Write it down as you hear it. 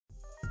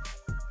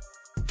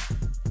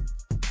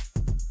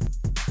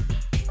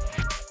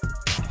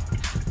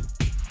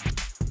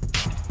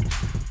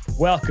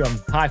Welcome,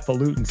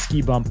 Highfalutin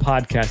Ski Bum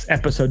Podcast,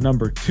 episode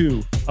number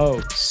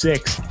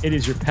 206. It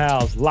is your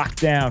pals,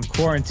 lockdown,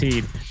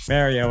 quarantined,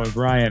 Mario and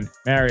Brian.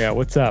 Mario,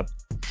 what's up?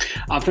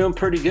 I'm feeling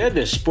pretty good.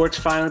 There's sports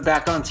finally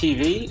back on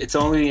TV. It's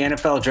only the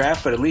NFL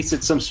draft, but at least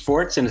it's some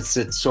sports and it's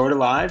sort of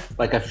live.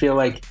 Like, I feel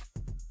like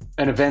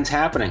an event's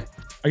happening.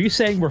 Are you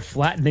saying we're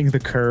flattening the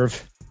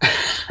curve?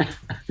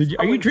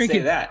 Are you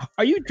drinking that?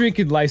 Are you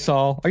drinking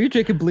Lysol? Are you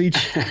drinking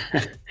bleach?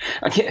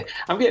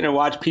 I'm getting to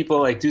watch people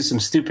like do some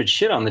stupid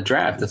shit on the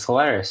draft. It's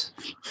hilarious.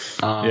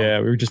 Yeah,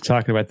 we were just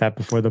talking about that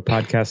before the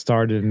podcast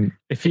started. And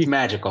it's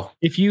magical.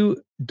 If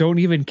you don't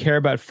even care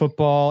about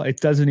football, it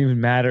doesn't even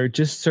matter.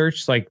 Just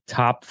search like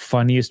top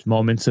funniest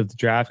moments of the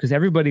draft, because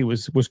everybody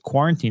was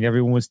quarantined.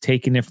 Everyone was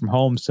taking it from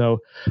home.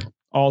 So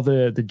all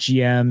the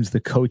GMs,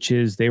 the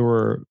coaches, they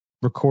were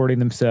recording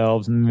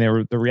themselves, and there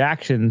were the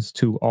reactions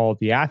to all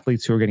the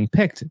athletes who were getting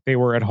picked. They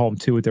were at home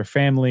too with their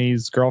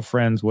families,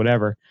 girlfriends,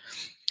 whatever.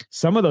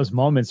 Some of those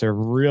moments are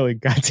really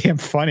goddamn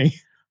funny.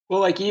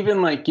 Well, like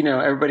even like, you know,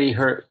 everybody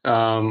heard,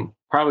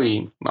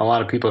 probably a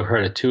lot of people have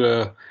heard of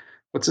Tua.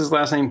 What's his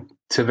last name?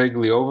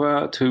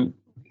 Tagovailoa.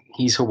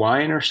 He's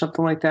Hawaiian or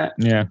something like that.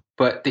 Yeah.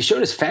 But they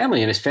showed his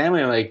family, and his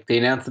family, like, they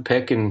announced the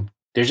pick, and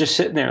they're just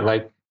sitting there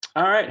like,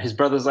 all right. His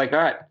brother's like, all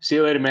right, see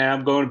you later, man.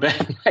 I'm going to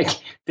bed. Like,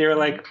 they were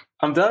like,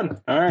 I'm done.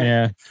 All right.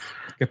 Yeah.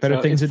 Get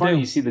better things to do.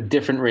 You see the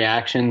different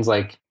reactions.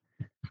 Like,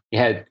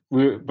 Brian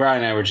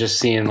and I were just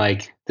seeing,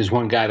 like, there's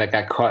one guy that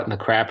got caught in the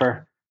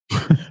crapper.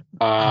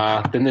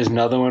 Then there's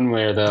another one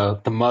where the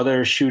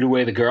mother shoot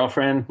away the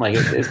girlfriend. Like,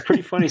 it's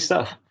pretty funny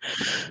stuff.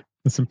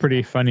 There's some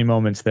pretty funny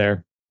moments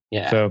there.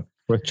 Yeah. So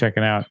worth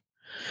checking out.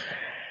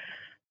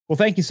 Well,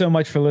 thank you so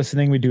much for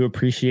listening. We do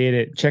appreciate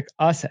it. Check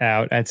us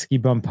out at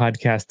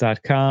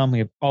skibumpodcast.com. We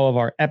have all of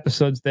our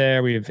episodes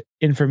there. We have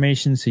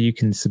information so you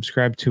can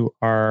subscribe to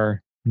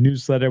our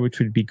newsletter, which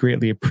would be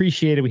greatly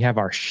appreciated. We have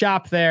our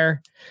shop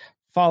there.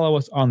 Follow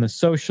us on the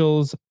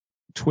socials,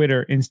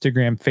 Twitter,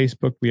 Instagram,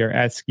 Facebook. We are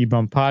at Ski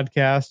Bum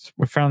Podcast.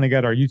 We finally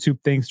got our YouTube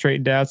thing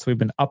straightened out, so we've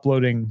been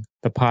uploading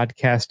the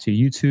podcast to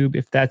YouTube,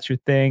 if that's your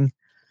thing.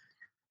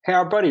 Hey,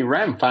 our buddy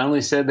Rem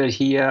finally said that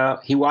he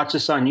watched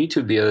us on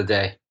YouTube the other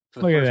day for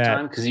the first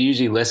time, because he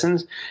usually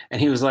listens, and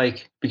he was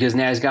like, because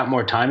now he's got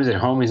more time, he's at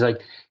home. He's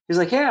like,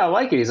 yeah, I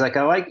like it. He's like,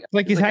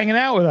 he's hanging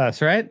out with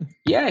us, right?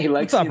 Yeah, he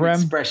likes the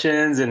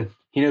expressions, and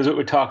he knows what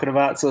we're talking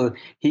about. So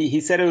he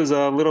said it was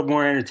a little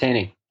more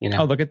entertaining. You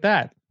know? Oh, look at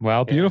that!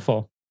 Well,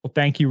 beautiful. Well,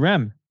 thank you,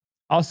 Rem.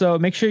 Also,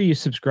 make sure you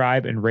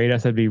subscribe and rate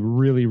us. That'd be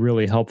really,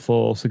 really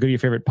helpful. So go to your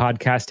favorite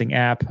podcasting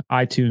app,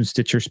 iTunes,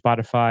 Stitcher,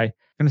 Spotify.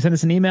 Going to send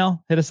us an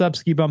email? Hit us up,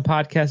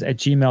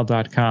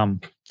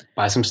 skibumpodcast@gmail.com.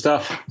 Buy some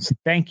stuff. So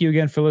thank you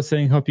again for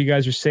listening. Hope you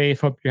guys are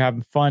safe. Hope you're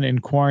having fun in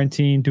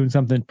quarantine, doing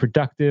something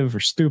productive or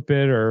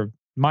stupid or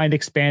mind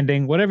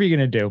expanding, whatever you're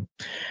going to do.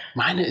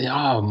 Mind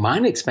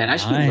expand. I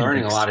should be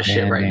learning a lot of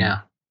shit right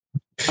now.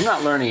 I'm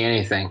not learning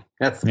anything.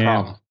 That's the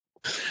problem.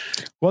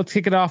 Well, let's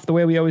kick it off the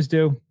way we always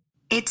do.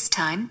 It's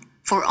time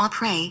for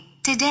Après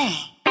Today.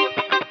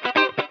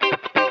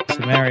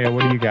 So Mario,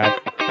 what do you got?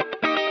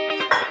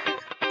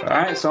 All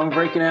right, so I'm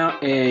breaking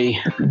out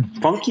a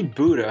Funky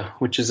Buddha,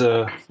 which is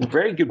a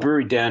very good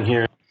brewery down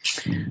here.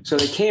 So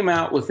they came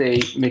out with a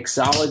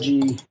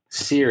mixology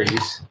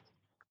series,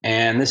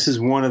 and this is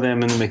one of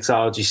them in the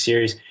mixology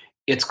series.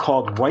 It's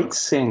called White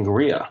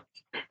Sangria.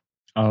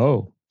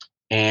 Oh.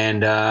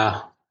 And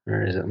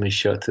where is it? Let me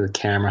show it to the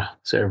camera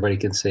so everybody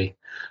can see.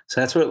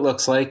 So that's what it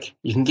looks like.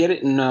 You can get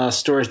it in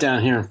stores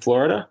down here in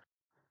Florida.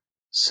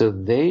 So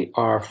they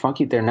are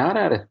funky. They're not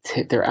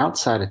they're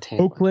outside of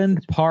Tampa.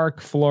 Oakland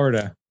Park,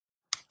 Florida.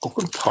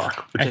 Oakland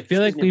Park. I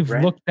feel like we've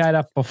looked that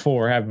up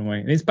before, haven't we?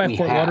 It's by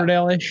Fort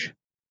Lauderdale-ish.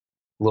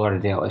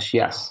 Lauderdale-ish,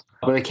 yes.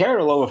 But they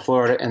carry it all over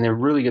Florida, and they're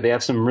really good. They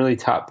have some really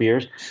top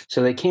beers.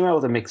 So they came out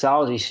with a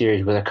mixology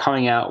series where they're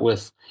coming out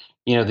with,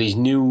 you know, these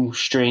new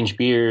strange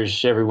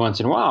beers every once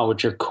in a while,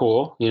 which are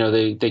cool. You know,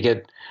 they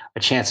get a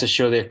chance to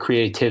show their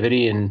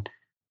creativity and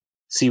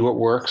see what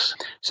works.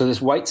 So this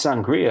White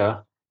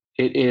Sangria,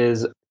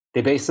 they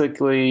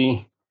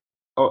basically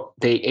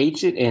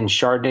aged it in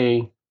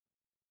Chardonnay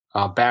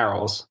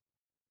barrels,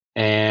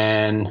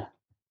 and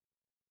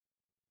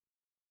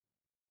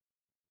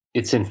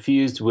it's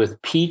infused with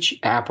peach,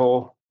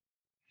 apple,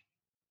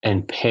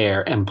 and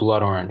pear, and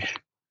blood orange.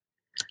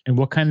 And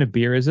what kind of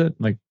beer is it?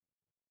 Like,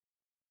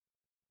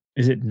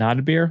 is it not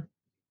a beer?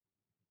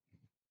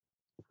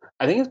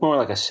 I think it's more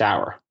like a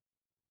sour.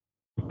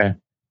 Okay.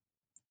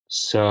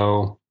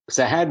 So, because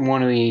I had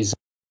one of these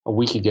a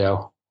week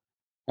ago,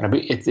 and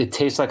it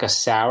tastes like a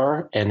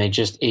sour, and they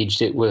just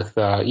aged it with,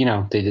 they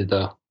did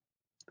the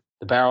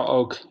barrel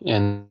oak,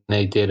 and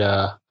they did,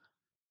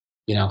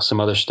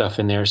 some other stuff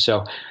in there.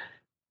 So,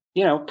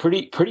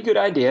 pretty good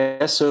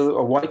idea. So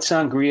a White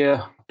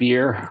Sangria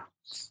beer,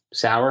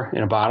 sour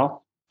in a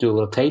bottle. Do a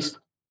little taste.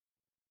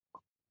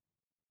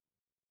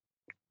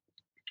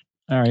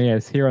 All right, yeah,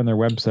 it's here on their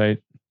website.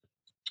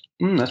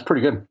 That's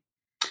pretty good.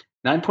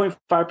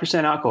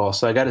 9.5% alcohol.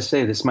 So I got to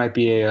say, this might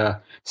be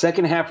a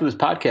second half of this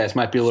podcast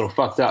might be a little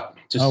fucked up.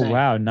 Just saying.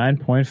 Wow,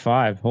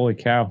 9.5. Holy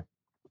cow.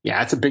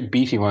 Yeah, it's a big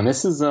beefy one.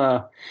 This is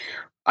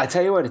I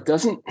tell you what, it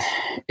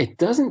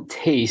doesn't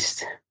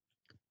taste.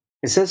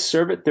 It says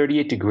serve at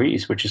 38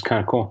 degrees, which is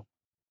kind of cool.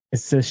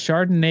 It's a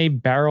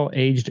Chardonnay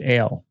barrel-aged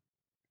ale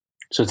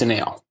So it's an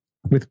ale.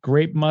 with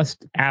grape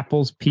must,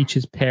 apples,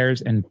 peaches,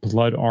 pears, and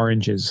blood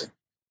oranges.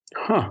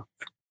 Huh.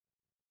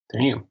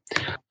 There you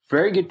go.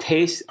 Very good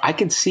taste. I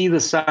could see the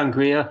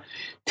sangria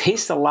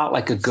tastes a lot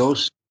like a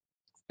ghost.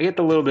 I get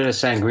the little bit of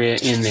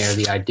sangria in there,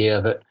 the idea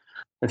of it.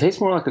 It tastes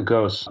more like a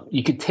ghost.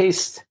 You could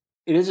taste,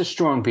 it is a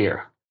strong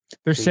beer.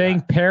 They're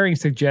saying pairing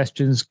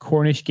suggestions: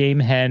 Cornish game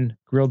hen,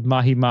 grilled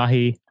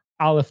mahi-mahi,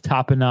 olive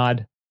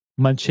tapenade,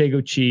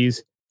 manchego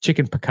cheese,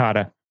 chicken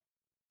piccata.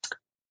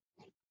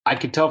 I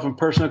could tell from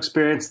personal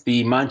experience,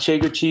 the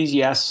manchego cheese,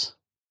 yes.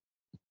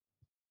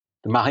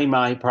 The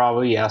mahi-mahi,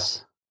 probably,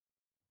 yes.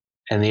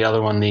 And the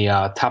other one, the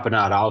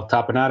tapenade, olive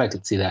tapenade, I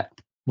could see that.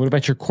 What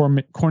about your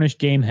Cornish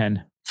game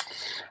hen?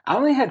 I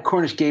only had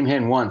Cornish game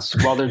hen once.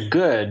 While they're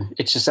good,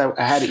 it's just I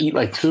had to eat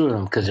like 2 of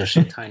them because they're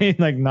so tiny.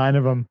 Like 9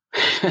 of them.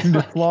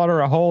 To slaughter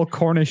a whole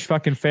Cornish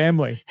fucking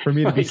family for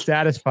me to be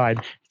satisfied.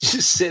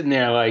 Just sitting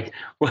there like,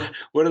 what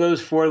are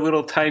those 4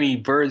 little tiny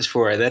birds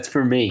for? That's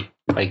for me.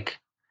 Like,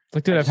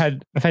 dude, I've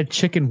had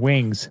chicken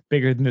wings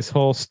bigger than this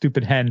whole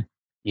stupid hen.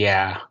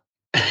 Yeah.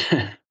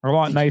 I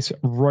want nice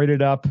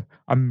roided up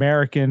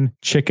American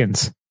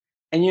chickens.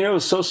 And it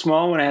was so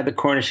small when I had the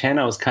Cornish hen,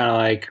 I was kind of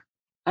like,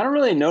 I don't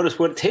really notice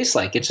what it tastes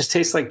like. It just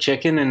tastes like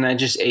chicken, and I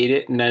just ate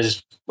it, and I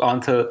just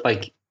onto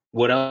like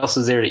what else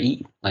is there to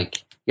eat? Like,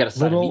 you got a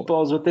side of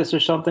meatballs with this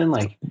or something?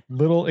 Like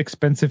little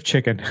expensive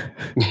chicken.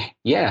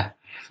 Yeah.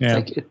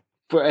 Like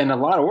and a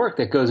lot of work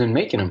that goes in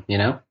making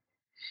them,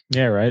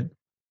 Yeah, right.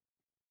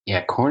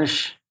 Yeah,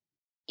 Cornish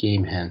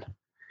game hen.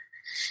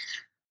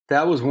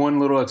 That was one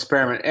little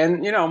experiment.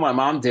 And, my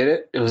mom did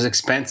it. It was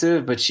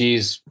expensive, but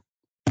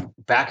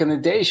back in the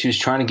day, she was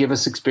trying to give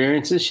us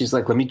experiences. She's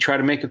like, let me try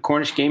to make a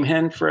Cornish game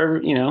hen for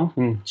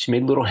and she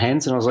made little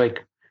hens. And I was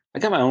like, I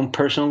got my own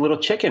personal little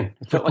chicken.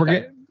 It felt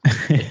like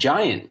a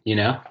giant,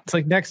 It's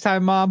like, next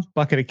time, Mom,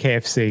 bucket of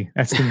KFC.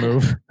 That's the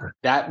move.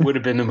 That would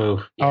have been the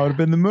move. Yeah. Oh, it would have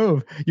been the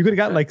move. You could have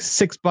got like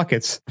 6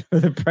 buckets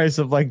for the price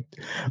of like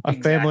a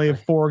family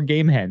of 4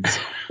 game hens.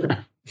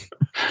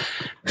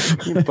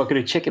 A bucket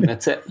of chicken.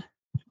 That's it.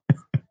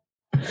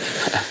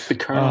 The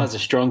Colonel is a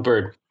strong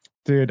bird.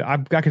 Dude, I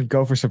could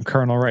go for some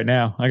Colonel right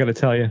now. I got to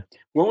tell you.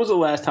 When was the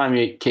last time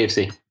you ate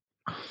KFC?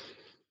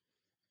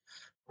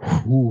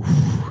 Ooh,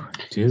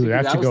 dude, I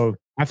have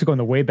to go in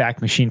the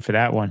Wayback Machine for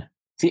that one.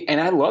 See,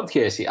 and I loved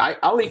KFC.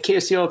 I'll eat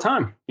KFC all the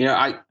time.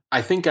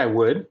 I think I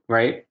would,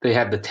 right? They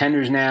have the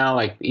tenders now,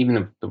 like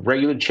even the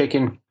regular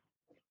chicken.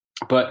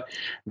 But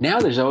now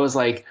there's always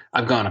like,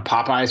 I've gone to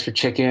Popeyes for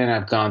chicken.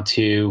 I've gone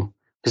to,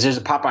 because there's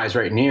a Popeyes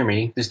right near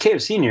me. There's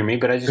KFC near me,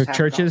 but I just have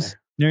Churches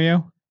near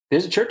you?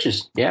 There's a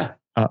Churches, yeah.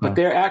 But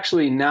they're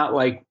actually not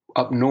like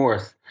up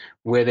north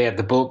where they have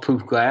the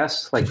bulletproof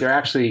glass. Like they're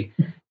actually,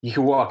 you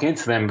can walk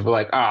into them and be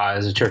like,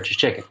 there's a Church's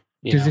Chicken.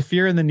 Because if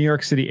you're in the New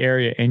York City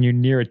area and you're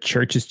near a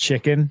Church's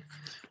Chicken,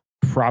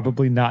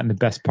 probably not in the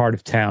best part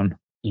of town.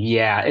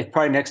 Yeah, it's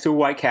probably next to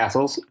White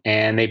Castles,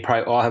 and they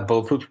probably all have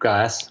bulletproof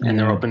glass, and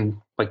they're open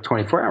like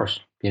 24 hours.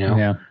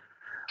 Yeah.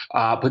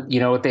 But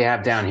what they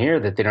have down here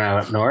that they don't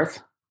have up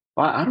north?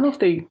 Well, I don't know if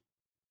they.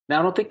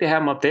 I don't think they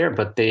have them up there,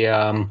 but they.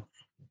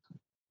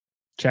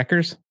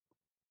 Checkers?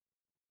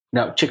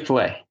 No,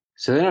 Chick-fil-A.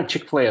 So they don't have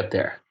Chick-fil-A up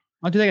there.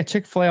 Oh, do they got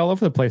Chick-fil-A all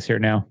over the place here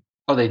now?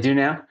 Oh, they do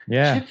now?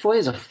 Yeah. Chick-fil-A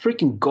is a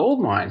freaking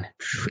gold mine.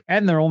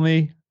 And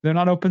they're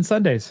not open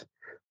Sundays.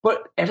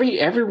 But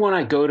everyone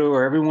I go to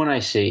or everyone I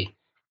see,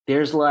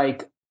 there's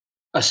like,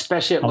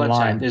 especially at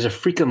lunchtime, there's a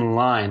freaking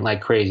line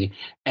like crazy.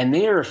 And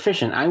they are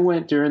efficient. I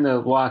went during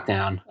the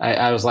lockdown.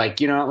 I was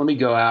like, let me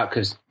go out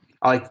because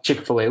I like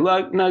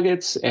Chick-fil-A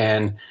nuggets,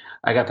 and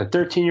I got the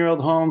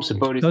 13-year-old home. So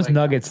Bodie's those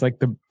nuggets, like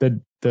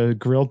the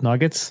grilled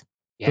nuggets,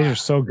 those are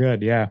so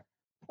good. Yeah.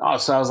 Oh,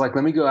 so I was like,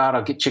 let me go out.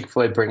 I'll get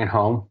Chick-fil-A, bring it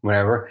home,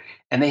 whatever.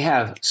 And they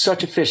have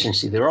such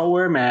efficiency. They're all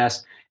wearing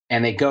masks,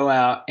 and they go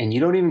out, and you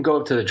don't even go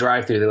up to the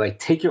drive-thru. They like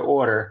take your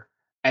order,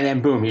 and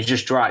then boom, you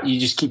just drive. You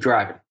just keep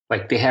driving.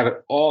 Like they have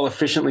it all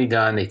efficiently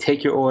done. They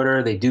take your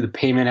order. They do the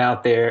payment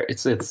out there.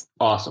 It's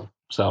awesome.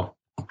 So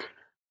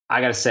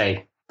I got to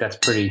say, that's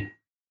pretty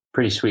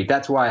sweet.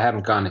 That's why I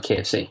haven't gone to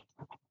KFC.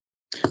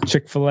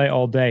 Chick-fil-A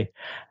all day.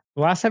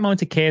 The last time I went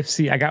to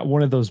KFC, I got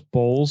one of those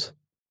bowls.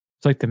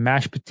 It's like the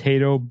mashed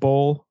potato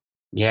bowl.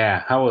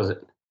 Yeah. How was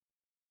it?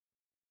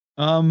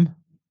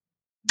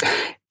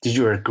 Did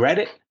you regret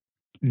it?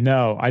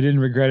 No, I didn't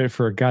regret it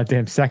for a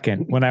goddamn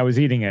second when I was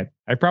eating it.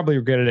 I probably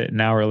regretted it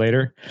an hour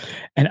later.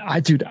 And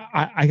I got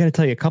to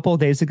tell you, a couple of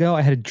days ago,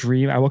 I had a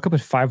dream. I woke up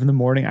at 5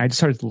 a.m. I just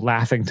started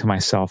laughing to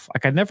myself.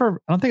 Like I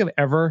don't think I've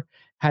ever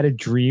had a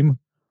dream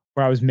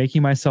where I was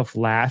making myself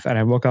laugh and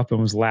I woke up and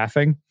was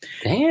laughing.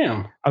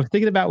 Damn. I was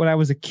thinking about when I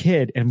was a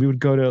kid and we would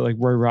go to like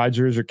Roy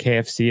Rogers or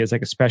KFC as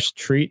like a special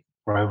treat.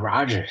 Roy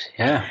Rogers.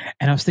 Yeah.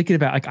 And I was thinking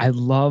about like, I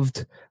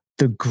loved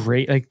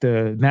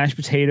the mashed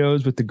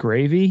potatoes with the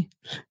gravy.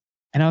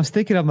 And I was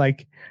thinking, I'm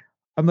like,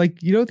 they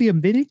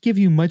didn't give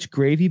you much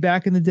gravy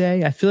back in the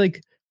day. I feel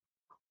like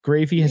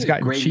gravy You has need a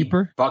gotten gravy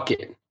cheaper.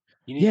 bucket.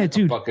 You need Yeah, like a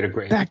dude. bucket of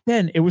gravy. Back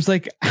then, it was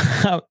like,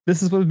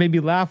 this is what made me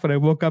laugh when I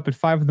woke up at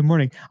 5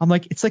 a.m. I'm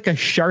like, it's like a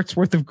shart's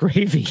worth of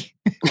gravy.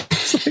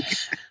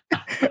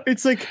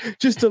 It's like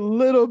just a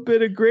little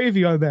bit of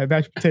gravy on that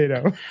mashed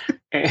potato.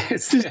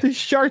 It's Just a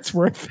shart's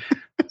worth.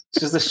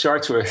 just a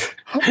shart's worth.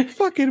 I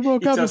fucking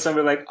woke You up. tell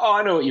somebody like, "Oh,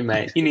 I know what you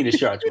meant. You need a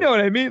shart's You worth." know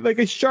what I mean? Like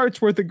a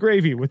shart's worth of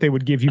gravy, what they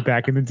would give you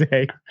back in the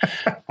day.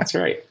 That's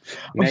right.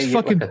 I Now was you get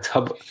fucking- like a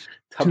tub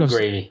Dude, of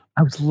gravy.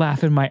 I was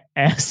laughing my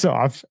ass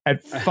off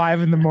at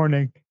 5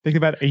 a.m. thinking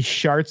about a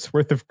shart's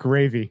worth of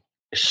gravy.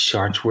 A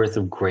shart's worth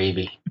of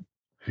gravy.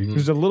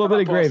 There's a little How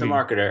bit of about Boston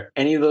gravy. Marketer?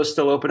 Any of those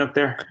still open up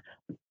there?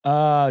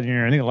 I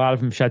think a lot of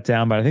them shut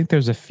down, but I think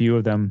there's a few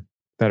of them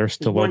that are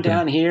still One open.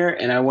 down here,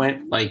 and I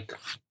went like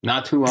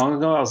not too long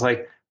ago. I was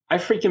like, I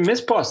freaking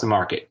miss Boston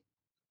Market.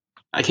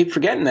 I keep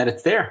forgetting that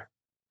it's there.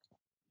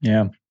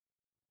 Yeah.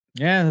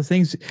 Yeah, the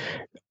things.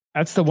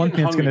 That's the one Getting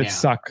thing that's going hungry to now.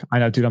 suck. I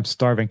know, dude, I'm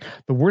starving.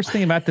 The worst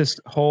thing about this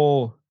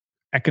whole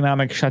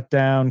economic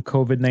shutdown,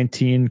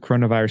 COVID-19,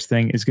 coronavirus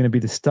thing is going to be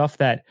the stuff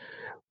that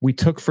we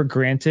took for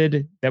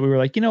granted that we were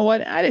like, you know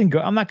what? I didn't go.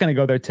 I'm not going to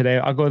go there today.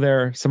 I'll go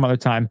there some other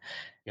time.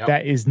 Yep.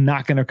 That is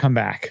not going to come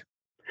back,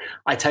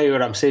 I tell you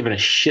what, I'm saving a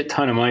shit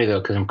ton of money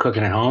though because I'm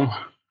cooking at home.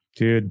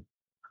 dude.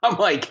 I'm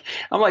like,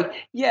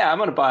 yeah, I'm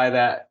gonna buy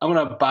that. I'm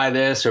gonna buy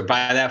this or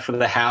buy that for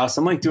the house.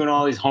 I'm like doing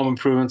all these home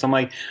improvements. I'm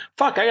like,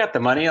 fuck, I got the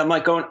money. I'm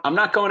not going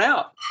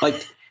out.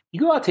 Like, you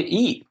go out to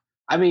eat.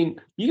 I mean,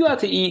 you go out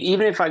to eat,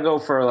 even if I go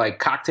for like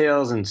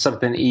cocktails and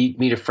something to eat,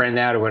 meet a friend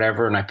out or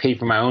whatever, and I pay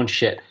for my own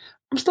shit,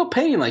 I'm still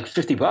paying like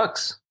 $50,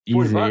 $40.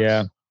 Easy,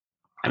 yeah.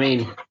 I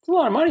mean, it's a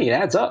lot of money. It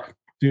adds up.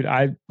 Dude,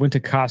 I went to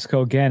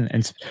Costco again,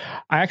 and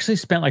I actually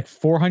spent like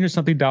 $400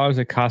 something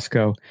at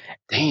Costco.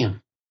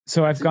 Damn.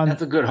 So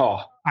That's a good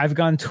haul. I've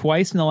gone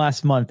twice in the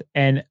last month,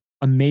 and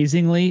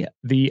amazingly,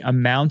 the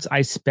amounts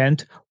I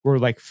spent were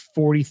like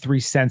 43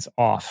 cents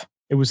off.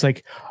 It was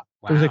like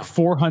Wow. it was like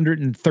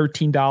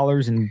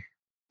 $413.30 and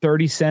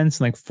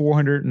like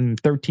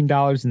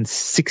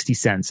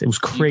 $413.60. It was You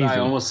crazy. buy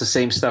almost the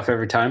same stuff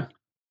every time.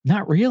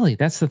 Not really.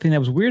 That's the thing that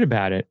was weird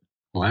about it.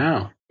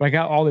 Wow. But I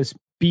got all this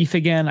beef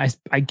again. I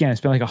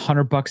spent like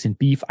 $100 in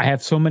beef. I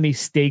have so many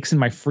steaks in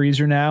my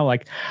freezer now.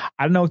 Like,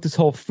 I don't know what this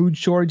whole food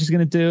shortage is going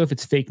to do. If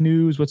it's fake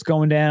news, what's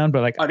going down.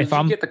 But like, Oh, did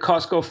you get the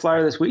Costco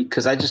flyer this week?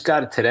 Because I just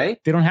got it today.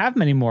 they don't have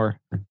them anymore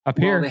up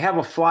Well, here. they have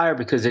a flyer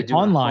because they're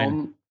doing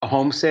Online. a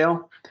home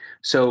sale.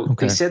 So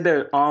Okay. they said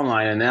they're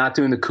online and they're not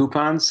doing the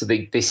coupons. So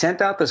they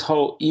sent out this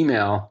whole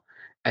email,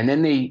 and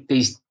then they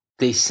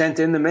sent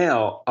in the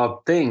mail a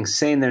thing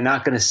saying they're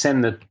not going to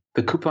send the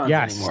coupons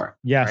anymore.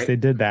 Yes, right? they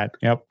did that.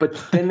 Yep.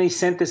 But then they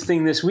sent this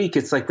thing this week.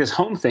 It's like this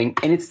home thing,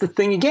 and it's the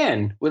thing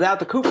again without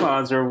the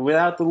coupons or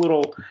without the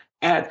little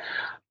ad.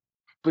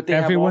 But they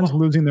Everyone's have all,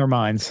 losing their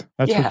minds.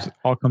 That's Yeah. what it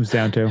all comes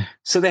down to.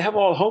 so they have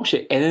all home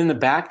shit, and in the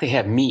back they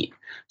have meat.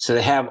 So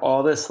they have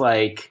all this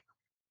like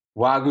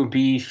Wagyu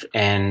beef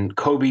and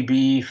Kobe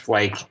beef,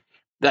 like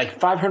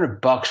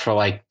 $500 for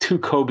like 2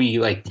 Kobe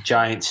like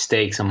giant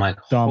steaks. I'm like,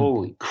 Dumb.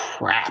 holy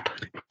crap!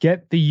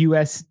 Get the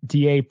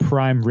USDA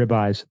prime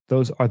ribeyes.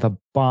 Those are the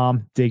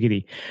bomb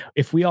diggity.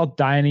 If we all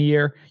die in a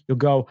year, you'll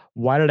go,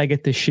 why did I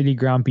get this shitty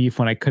ground beef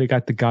when I could have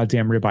got the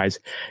goddamn ribeyes?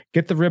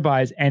 Get the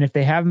ribeyes. And if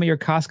they have them at your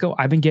Costco,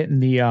 I've been getting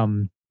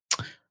the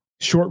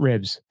short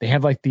ribs. They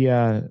have like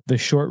the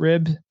short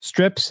rib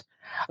strips.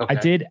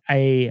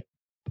 Okay.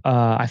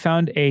 I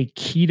found a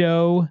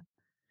keto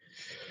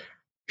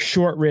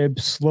short rib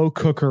slow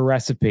cooker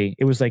recipe.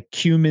 It was like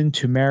cumin,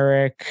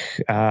 turmeric,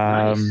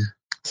 Nice.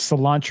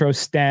 cilantro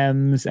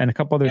stems, and a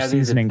couple other Yeah, these are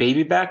seasonings.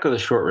 baby back or the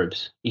short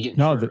ribs? You get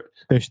No, short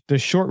ribs. The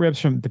short ribs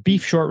from the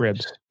beef short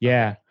ribs.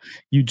 Yeah.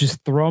 You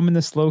just throw them in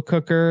the slow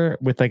cooker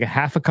with like a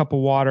half a cup of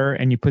water,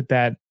 and you put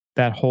that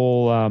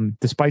whole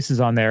the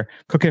spices on there,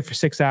 cook it for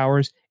 6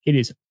 hours. It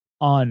is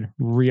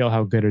unreal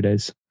how good it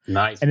is.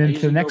 Nice. And then I for the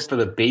usually go next- for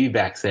the baby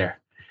backs there.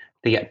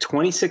 They got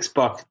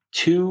 $26,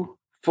 2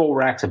 full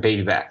racks of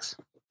baby backs.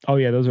 Oh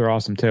yeah, those are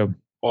awesome too.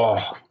 Oh,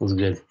 it was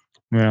good.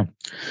 Yeah.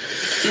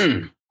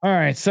 Mm. All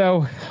right.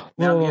 So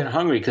Now I'm little getting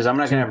hungry because I'm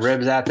not gonna have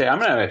ribs out there. I'm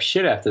gonna have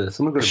shit after this.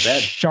 I'm gonna go to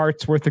bed.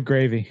 sharts worth of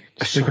gravy.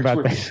 Just think Sharts about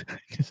worth- that.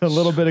 Just a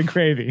little bit of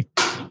gravy.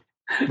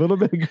 A little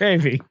bit of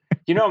gravy.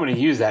 You know I'm gonna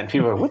use that, and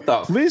people are like, "What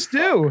the?" Please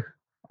do.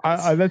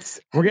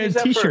 We're getting Use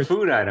that for a t-shirts.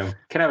 food item.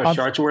 Can I have a Um,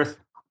 shart's worth?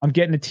 I'm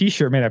getting a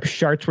t-shirt made up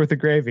sharts worth of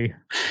gravy.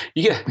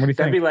 You get what do you that'd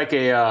think? be like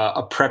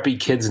a preppy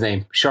kid's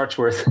name,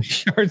 Shartsworth.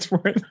 Sharts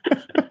worth.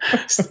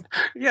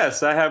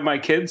 Yes, I have my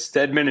kids,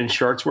 Stedman and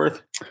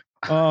Shartsworth.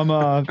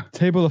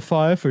 Table of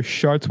 5 for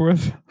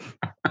Shartsworth.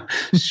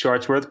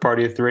 Shartsworth,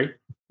 party of 3.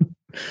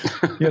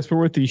 Yes,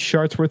 we're with the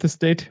Shartsworth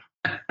estate.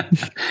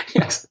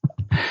 Yes,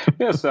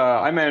 yes.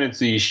 I manage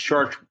the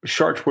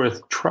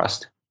Shartsworth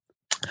Trust.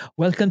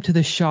 Welcome to the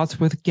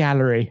Shartsworth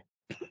Gallery.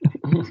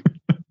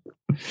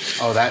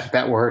 Oh,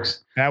 that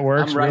works. That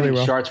works I'm writing really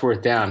well.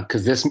 Shartsworth down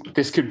because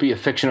this could be a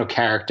fictional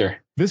character.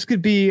 This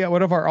could be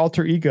one of our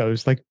alter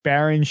egos, like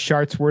Baron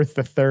Shartsworth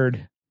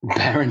III.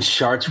 Baron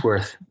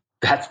Shartsworth.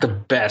 That's the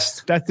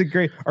best. That's a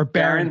great. Or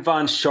Baron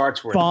von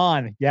Schartzworth.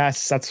 Von.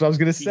 Yes, that's what I was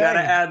going to say. You got to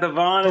add the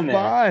Von in there.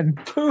 Von.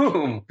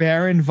 Boom.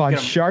 Baron von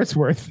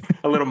Schartzworth.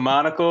 A little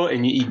monocle,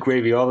 and you eat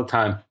gravy all the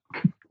time.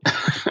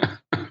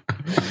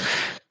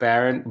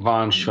 Baron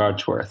von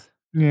Schartzworth.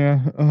 Yeah.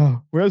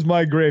 Oh, where's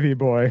my gravy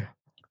boy?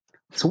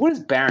 So what is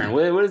Baron?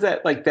 What is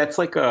that like? That's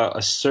like a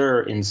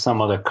sir in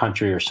some other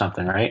country or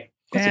something, right?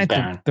 What's a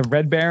Baron? The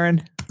Red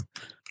Baron.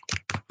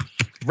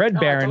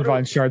 Baron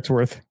von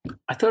Schartzworth.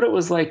 I thought it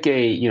was like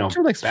a,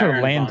 sure, like sort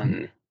of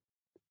land.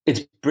 It's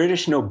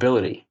British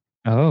nobility.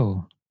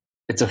 Oh.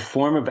 It's a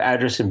form of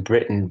address in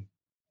Britain.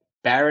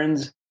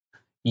 Barons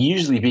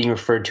usually being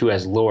referred to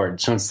as lord.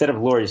 So instead of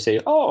lord, you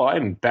say, "Oh,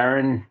 I'm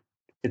Baron."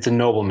 It's a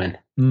nobleman,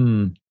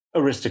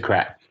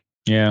 aristocrat.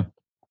 Yeah,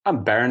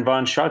 I'm Baron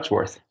von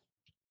Schartzworth.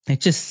 It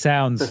just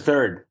sounds the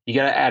third. You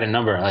got to add a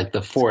number, like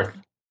the fourth.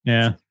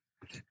 Yeah.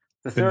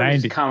 The third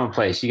is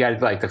commonplace. You got to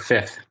be like the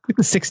fifth.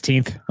 The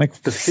 16th. Like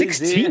the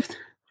 16th?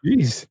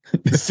 Jeez.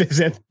 The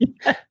 5th.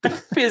 The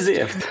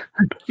 5th.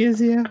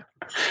 Yeah.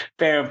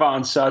 Baron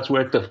von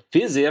Schartzworth, the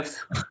 5th.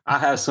 I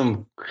have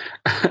some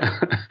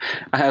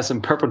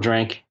purple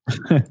drink.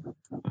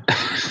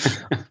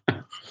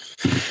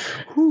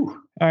 All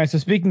right. So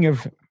speaking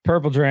of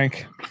purple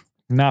drink,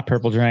 not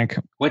purple drink.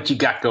 What you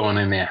got going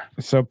in there?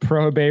 So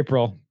Prohib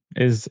April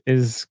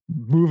is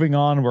moving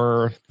on.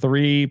 We're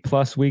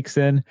 3+ weeks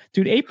in,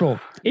 dude. April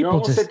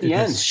just at the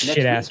end.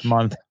 Shit ass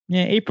month.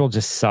 Yeah, April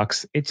just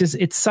sucks.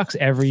 It sucks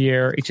every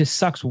year. It just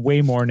sucks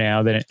way more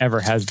now than it ever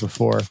has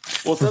before.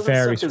 Well, it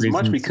doesn't suck as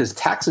much because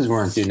taxes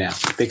weren't due now.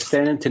 They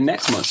extended to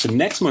next month, so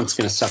next month's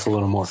going to suck a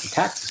little more for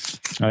taxes.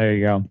 Oh, there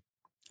you go.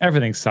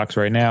 Everything sucks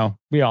right now.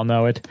 We all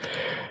know it.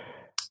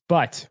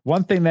 But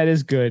one thing that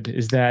is good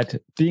is that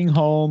being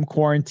home,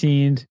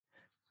 quarantined,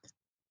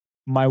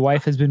 my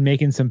wife has been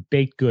making some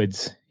baked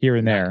goods here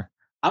and there.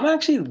 I'm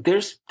actually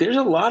there's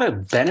a lot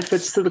of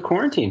benefits to the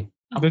quarantine.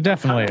 There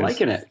definitely is.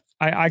 Liking it.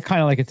 I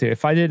kind of like it too.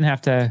 If I didn't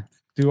have to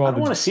do all, I don't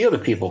want to see other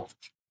people.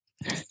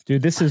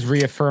 Dude, this is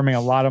reaffirming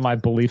a lot of my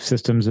belief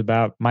systems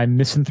about my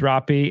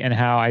misanthropy and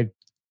how I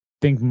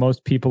think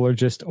most people are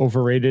just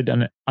overrated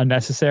and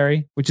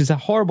unnecessary, which is a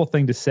horrible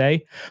thing to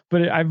say.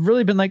 But I've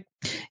really been like,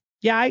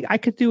 yeah, I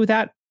could do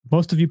without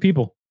most of you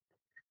people.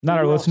 Not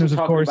our listeners, of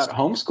course. About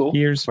homeschool,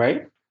 years,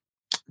 right?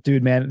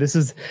 Dude, man, this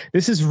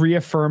is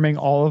reaffirming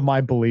all of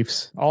my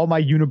beliefs, all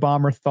my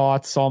Unabomber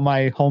thoughts, all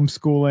my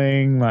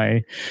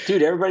homeschooling,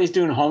 Dude, everybody's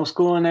doing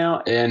homeschooling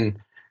now, and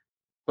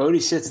Bodhi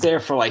sits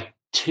there for like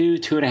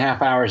 2.5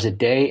 hours a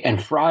day,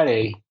 and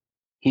Friday,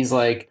 he's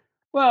like,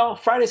 well,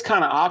 Friday's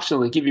kind of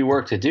optional. They give you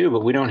work to do,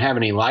 but we don't have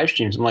any live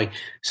streams. I'm like,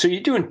 so you're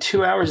doing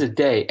 2 hours a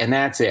day, and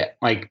that's it?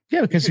 Like,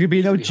 yeah, because there could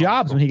be no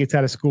jobs when he gets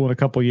out of school in a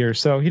couple of years.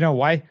 So,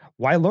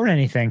 why learn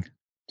anything?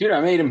 Dude,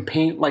 I made him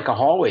paint like a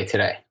hallway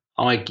today.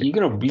 I'm like, you're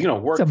gonna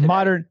work. It's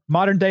a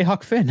modern day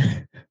Huck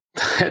Finn.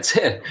 That's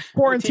it.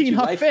 Quarantine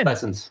Huck Finn.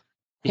 Lessons.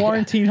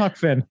 Quarantine Huck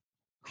Finn.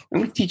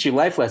 I'm gonna teach you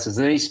life lessons.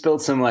 And then he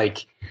spilled some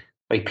like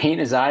paint in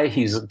his eye.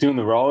 He's doing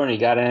the roller and he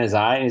got it in his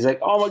eye. And he's like,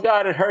 "Oh my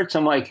god, it hurts."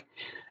 I'm like,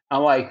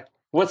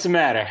 what's the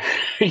matter?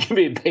 You can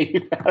be a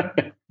baby about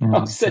it.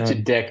 I'm such a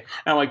dick.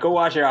 And I'm like, go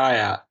wash your eye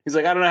out. He's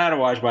like, I don't know how to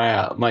wash my eye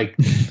out. I'm like,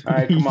 all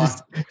right, come on.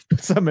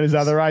 Put some in his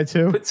other eye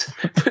too.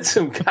 Put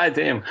some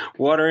goddamn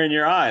water in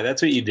your eye.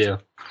 That's what you do.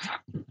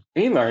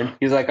 He learned.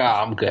 He's like, oh,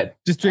 I'm good.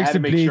 Just drink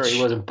some bleach. Make sure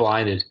he wasn't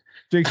blinded.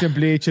 Drink some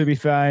bleach, he'll be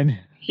fine.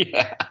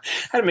 Yeah. I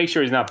had to make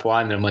sure he's not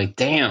blinded. I'm like,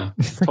 damn.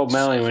 I told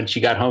Melanie when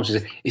she got home, she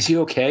said, is he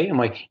okay? I'm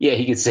like, yeah,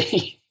 he can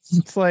see.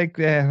 It's like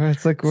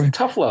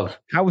tough love.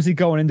 How was he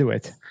going into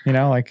it?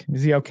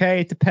 Is he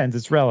okay? It depends.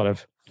 It's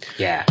relative.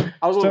 Yeah.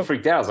 I was a little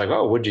freaked out. I was like,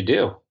 oh, what'd you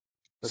do?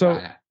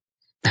 So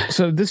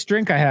this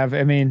drink I have,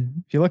 I mean,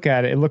 if you look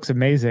at it, it looks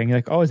amazing. You're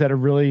like, oh, is that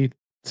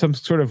some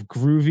sort of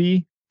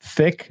groovy,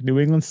 thick New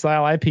England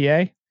style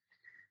IPA?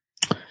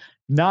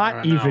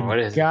 Not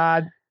even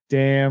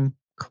goddamn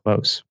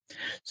close.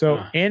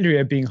 So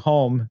Andrea being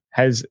home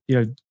has,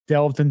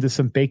 delved into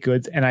some baked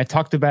goods. And I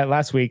talked about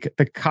last week,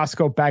 the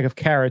Costco bag of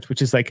carrots,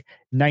 which is like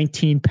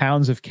 19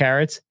 pounds of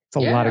carrots. It's a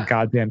lot of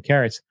goddamn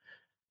carrots.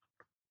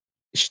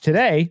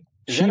 Today,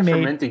 she made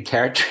fermented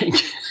carrot drink.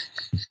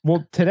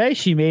 Well, today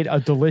she made a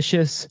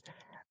delicious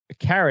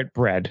carrot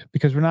bread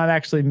because we're not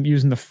actually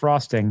using the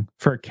frosting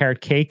for a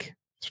carrot cake.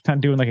 It's kind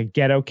of doing like a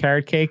ghetto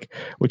carrot cake,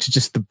 which is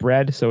just the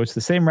bread. So it's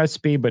the same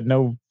recipe, but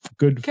no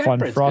good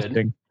fun frosting.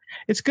 Good.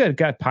 It's good.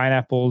 Got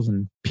pineapples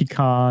and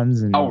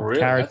pecans and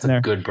carrots in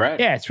there. Good bread.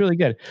 Yeah, it's really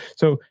good.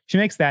 So she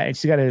makes that, and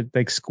she's got to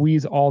like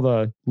squeeze all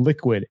the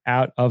liquid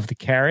out of the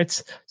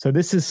carrots. So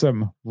this is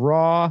some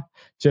raw,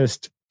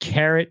 just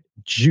carrot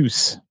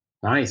juice.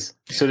 Nice.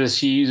 So does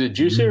she use a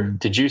juicer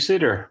to juice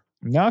it, or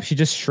no? She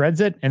just shreds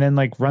it and then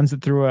like runs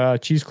it through a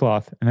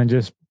cheesecloth, and then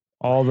just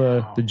all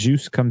the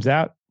juice comes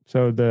out,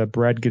 so the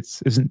bread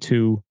isn't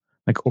too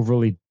like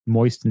overly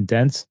moist and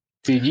dense.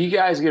 Dude, you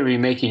guys are going to be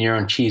making your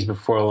own cheese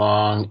before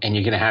long, and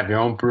you're going to have your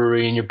own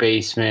brewery in your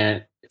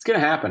basement. It's going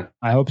to happen.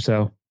 I hope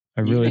so.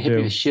 I really do.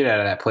 You're the shit out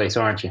of that place,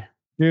 aren't you?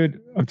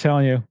 Dude, I'm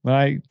telling you, when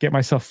I get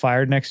myself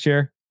fired next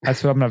year,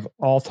 That's what I'm gonna have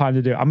all time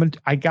to do.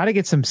 I gotta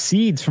get some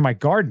seeds for my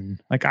garden.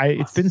 Like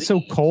it's been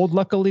so cold,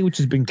 luckily, which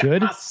has been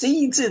good. My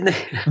seeds in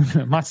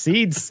there. My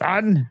seeds,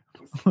 son.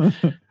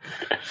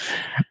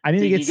 I need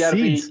to get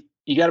seeds.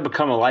 You got to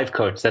become a life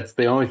coach. That's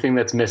the only thing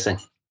that's missing.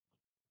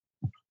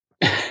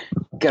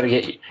 Got to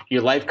get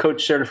your life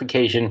coach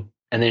certification,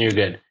 and then you're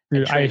good.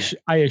 Dude,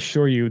 I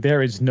assure you,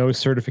 there is no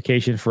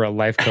certification for a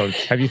life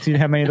coach. Have you seen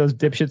how many of those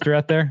dipshits are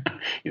out there?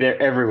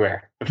 They're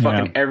everywhere. They're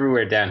fucking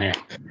everywhere down here.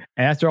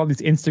 And after all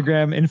these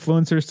Instagram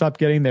influencers stop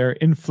getting their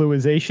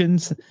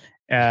influenzations,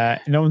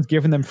 no one's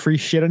giving them free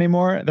shit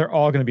anymore. They're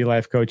all going to be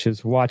life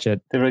coaches. Watch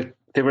it. They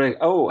were like,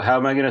 oh, how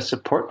am I going to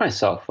support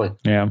myself? Like,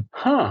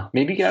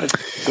 maybe you got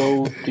to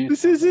go do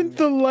this something. Isn't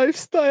the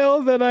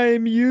lifestyle that I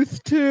am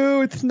used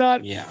to. It's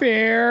not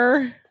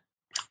fair.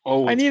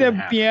 Oh, I need a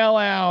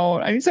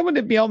bailout. I need someone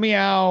to bail me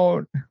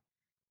out.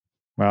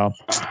 Well,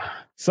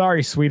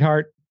 sorry,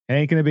 sweetheart. It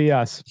ain't going to be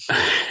us.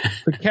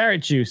 But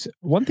carrot juice.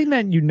 One thing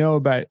that you know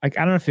about, like,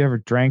 I don't know if you ever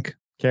drank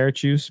carrot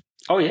juice.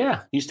 Oh,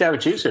 yeah. Used to have a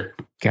juicer.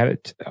 Got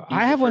it.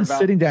 I have one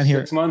sitting down here.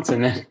 6 months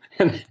and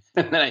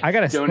then I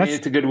got to donate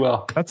it to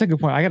Goodwill. That's a good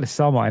point. I got to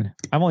sell mine.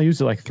 I've only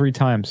used it like 3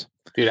 times.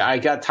 Dude, I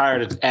got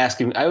tired of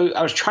asking.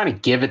 I was trying to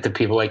give it to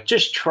people. Like,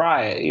 just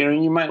try it. You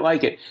know, you might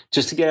like it.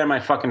 Just to get it in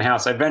my fucking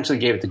house. I eventually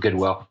gave it to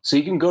Goodwill. So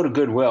you can go to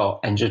Goodwill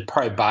and just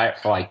probably buy it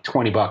for like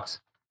 $20.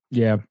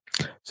 Yeah.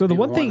 So the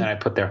one thing that I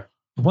put there.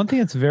 One thing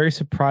that's very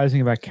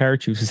surprising about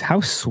carrot juice is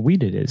how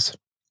sweet it is.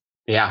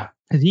 Yeah.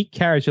 Because you eat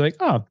carrots, you're like,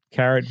 oh,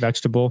 carrot,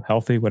 vegetable,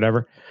 healthy,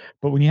 whatever.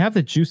 But when you have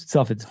the juice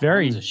itself, it's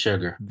very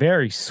sugar,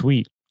 very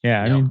sweet.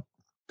 Yeah, I mean,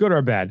 good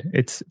or bad.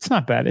 It's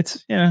not bad.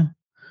 It's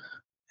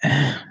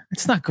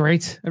it's not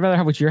great. I'd rather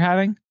have what you're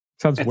having.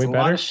 Sounds way better. It's a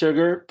lot of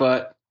sugar,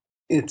 but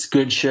it's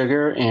good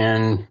sugar.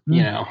 And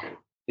you know,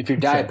 if you're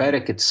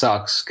diabetic, it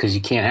sucks because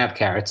you can't have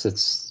carrots.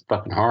 It's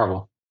fucking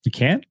horrible. You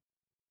can't.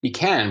 You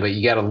can, but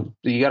you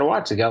gotta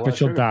watch it. But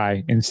you'll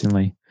die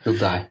instantly. You'll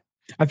die.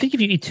 I think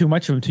if you eat too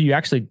much of them too,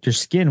 your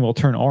skin will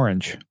turn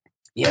orange.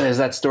 Yeah, there's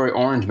that story,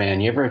 Orange Man.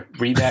 You ever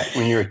read that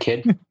when you were a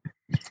kid?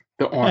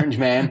 The Orange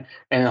Man,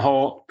 and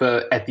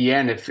at the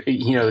end, if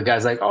you know, the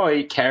guy's like, oh, I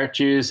eat carrot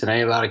juice and I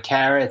eat a lot of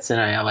carrots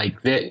and I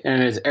like this,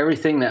 and it's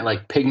everything that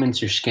like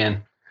pigments your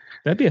skin.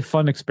 That'd be a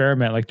fun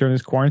experiment, like during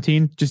this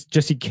quarantine,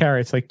 just eat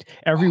carrots like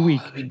every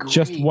week,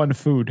 just one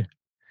food.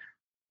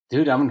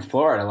 Dude, I'm in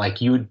Florida. Like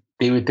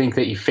they would think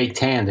that you fake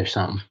tanned or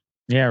something.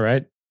 Yeah,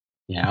 right.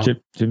 Yeah,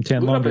 Jim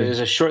Tan Laundry. There's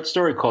a short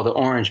story called The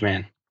Orange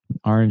Man.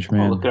 Orange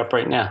Man. I'll look it up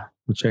right now.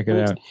 We'll check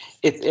it out.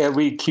 It's a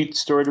really cute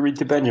story to read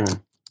to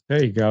Benjamin.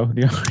 There you go.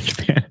 The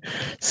Orange Man.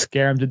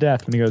 Scare him to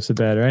death when he goes to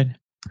bed, right?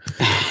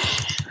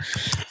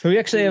 So we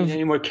actually have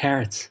any more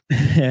carrots.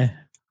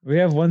 We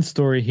have one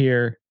story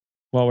here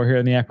while we're here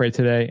on the app right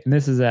today, and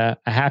this is a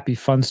happy,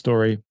 fun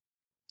story.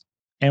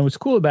 And what's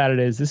cool about it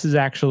is this is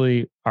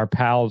actually our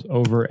pals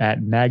over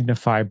at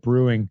Magnify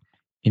Brewing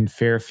in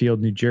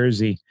Fairfield, New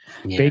Jersey.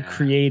 Yeah. They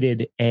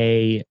created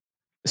a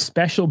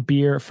special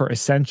beer for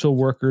essential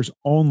workers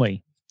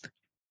only.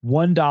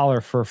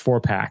 $1 for a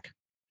 4-pack,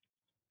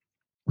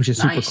 which is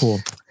super cool.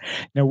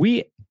 Now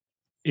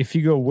if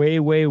you go way,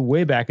 way,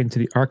 way back into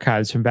the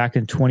archives from back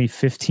in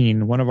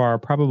 2015, one of our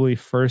probably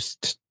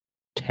first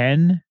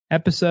 10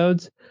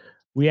 episodes,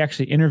 we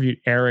actually interviewed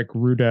Eric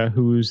Ruda,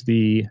 who's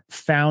the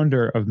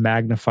founder of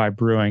Magnify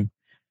Brewing.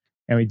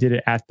 And we did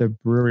it at the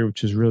brewery,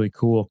 which is really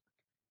cool.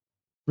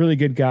 Really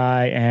good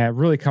guy and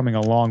really coming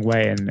a long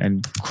way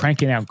and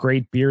cranking out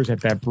great beers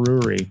at that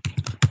brewery.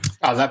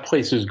 Oh, that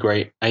place was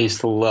great. I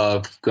used to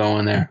love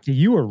going there.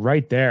 You were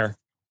right there.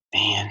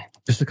 Man.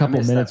 Just a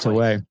couple minutes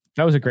away.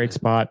 That was a great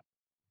spot.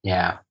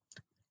 Yeah.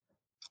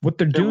 What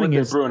they're doing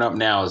is brewing up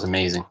now is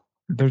amazing.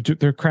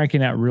 They're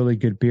cranking out really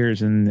good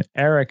beers. And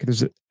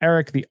there's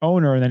Eric, the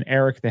owner, and then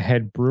Eric, the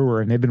head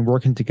brewer. And they've been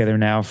working together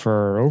now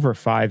for over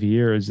 5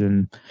 years.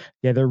 And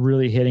yeah, they're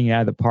really hitting it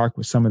out of the park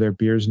with some of their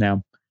beers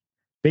now.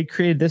 They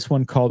created this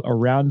one called A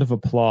Round of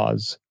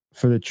Applause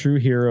for the True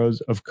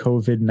Heroes of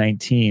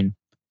COVID-19.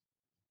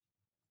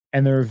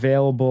 And they're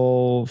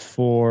available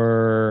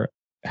for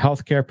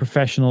healthcare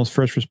professionals,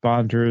 first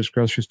responders,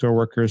 grocery store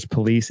workers,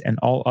 police, and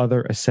all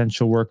other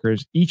essential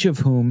workers, each of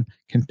whom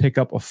can pick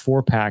up a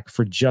 4-pack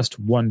for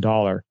just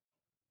 $1.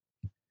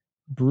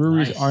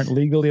 Breweries aren't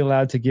legally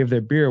allowed to give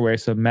their beer away,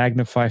 so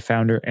Magnify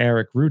founder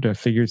Eric Ruda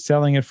figured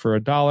selling it for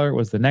 $1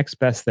 was the next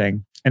best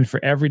thing. And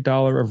for every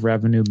 $1 of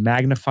revenue,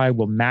 Magnify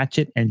will match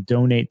it and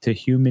donate to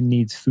Human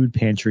Needs Food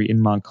Pantry in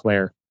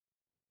Montclair.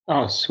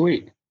 Oh,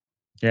 sweet.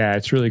 Yeah,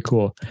 it's really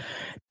cool.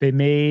 They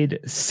made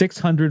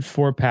 600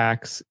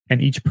 4-packs,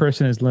 and each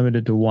person is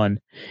limited to one.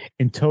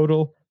 In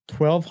total,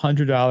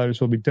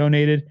 $1,200 will be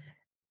donated.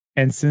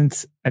 And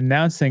since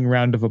announcing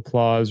Round of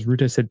Applause,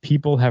 Ruta said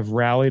people have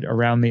rallied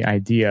around the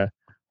idea.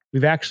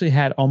 We've actually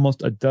had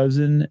almost a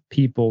dozen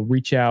people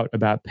reach out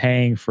about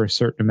paying for a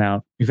certain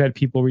amount. We've had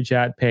people reach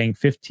out paying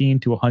 $15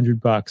 to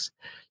 $100.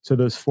 So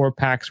those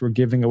 4-packs we're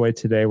giving away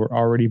today were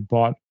already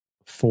bought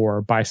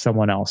for by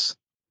someone else.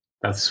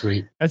 That's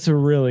sweet. That's a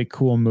really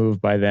cool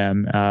move by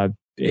them. A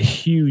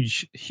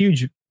huge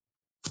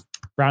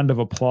round of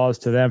applause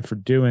to them for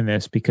doing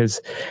this,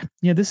 because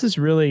this is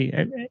really,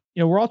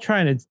 we're all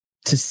trying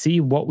to see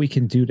what we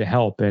can do to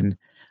help. And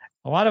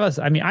a lot of us,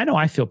 I mean, I know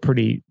I feel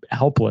pretty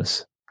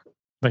helpless,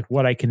 like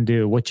what I can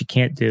do, what you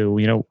can't do,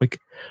 like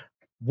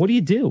what do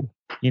you do?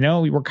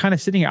 We're kind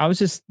of sitting here. I was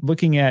just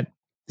looking at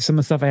some of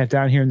the stuff I have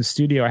down here in the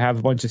studio. I have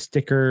a bunch of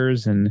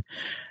stickers and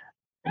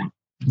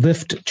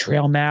lift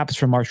trail maps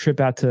from our trip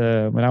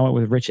when I went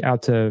with Rich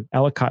out to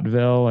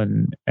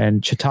Ellicottville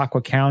and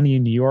Chautauqua County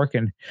in New York.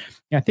 And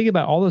I think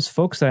about all those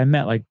folks that I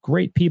met, like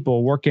great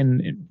people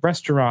working in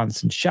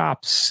restaurants and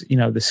shops,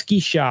 the ski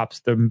shops,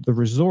 the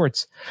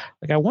resorts.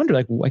 Like, I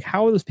wonder, like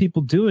how are those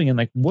people doing? And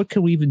like, what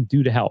can we even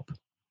do to help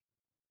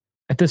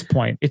at this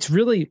point? It's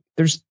really,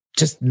 there's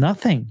just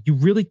nothing. You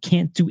really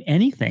can't do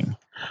anything.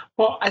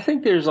 Well, I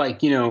think there's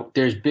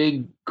there's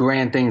big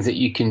grand things that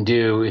you can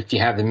do if you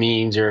have the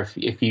means, or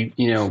if you,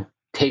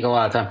 take a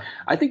lot of time.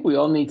 I think we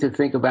all need to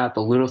think about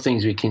the little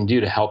things we can do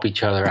to help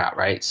each other out,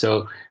 right?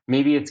 So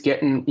maybe it's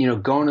getting,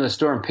 going to the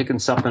store and picking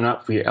something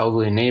up for your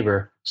elderly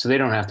neighbor so they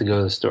don't have to go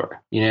to the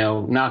store,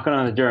 knocking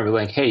on the door and be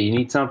like, hey, you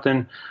need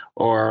something,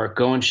 or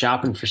going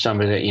shopping for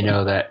somebody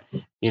that,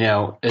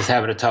 is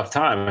having a tough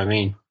time. I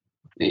mean,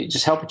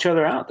 just help each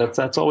other out.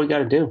 That's all we got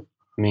to do.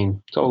 I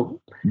mean, so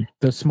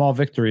the small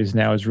victories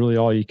now is really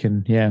all you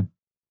can. Yeah.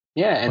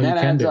 And that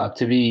adds up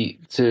to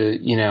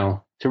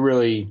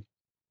really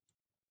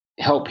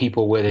help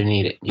people where they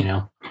need it,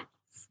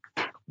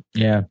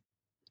 Yeah.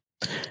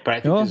 But I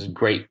think this is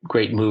a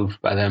great move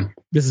by them.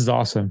 This is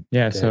awesome.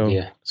 Yeah.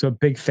 Good so a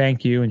big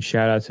thank you and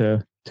shout out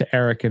to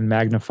Eric and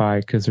Magnify,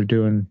 because they're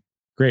doing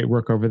great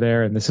work over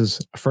there. And this is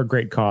for a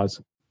great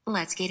cause.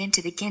 Let's get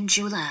into the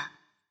Gondola.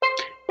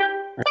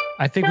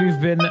 I think we've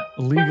been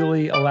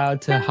legally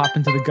allowed to hop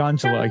into the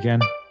gondola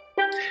again.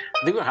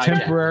 I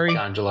think we're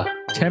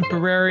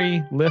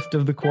temporary lift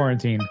of the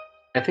quarantine.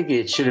 I think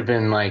it should have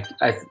been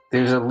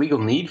there's a legal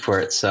need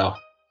for it. So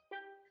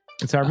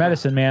it's our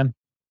medicine, man.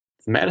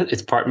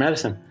 It's part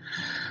medicine.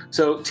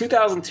 So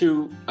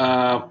 2002,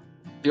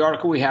 the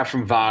article we have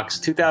from Vox,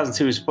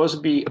 2002 is supposed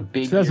to be a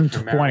big year for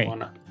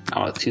marijuana.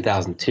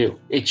 2002.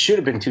 It should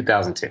have been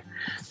 2002.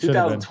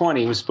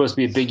 2020 was supposed to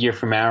be a big year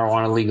for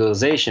marijuana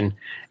legalization.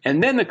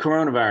 And then the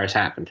coronavirus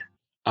happened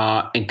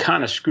and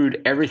kind of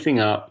screwed everything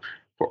up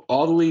for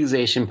all the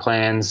legalization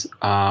plans,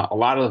 a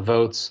lot of the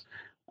votes.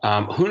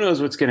 Who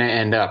knows what's going to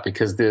end up,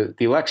 because the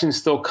election's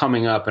still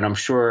coming up, and I'm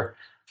sure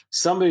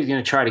somebody's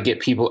going to try to get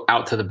people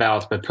out to the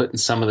ballots by putting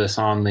some of this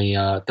on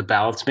the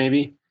ballots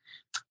maybe.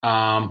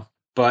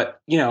 But,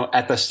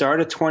 at the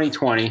start of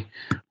 2020,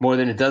 more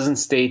than a dozen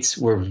states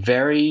were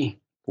very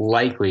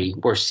likely,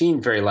 or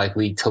seemed very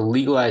likely, to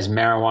legalize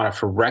marijuana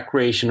for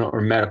recreational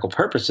or medical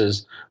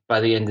purposes by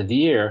the end of the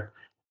year.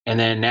 And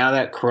then now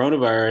that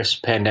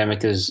coronavirus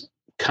pandemic has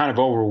kind of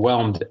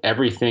overwhelmed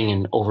everything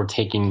and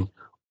overtaking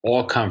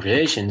all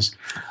conversations,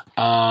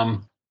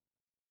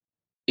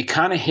 it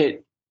kind of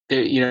hit,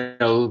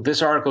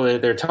 this article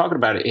that they're talking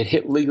about, it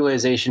hit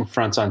legalization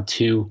efforts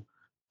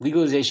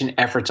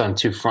on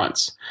two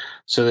fronts.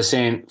 So they're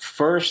saying,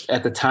 first,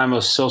 at the time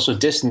of social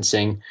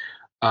distancing,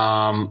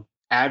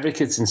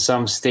 advocates in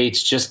some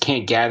states just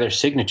can't gather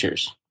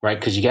signatures, right?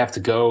 Because you have to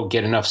go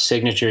get enough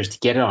signatures to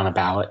get it on a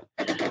ballot.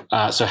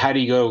 So how do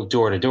you go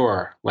door to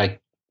door,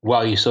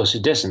 while you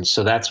social distance?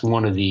 So that's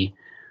one of the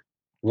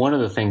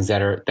things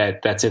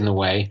that's in the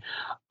way.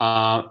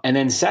 And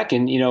then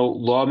second,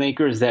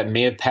 lawmakers that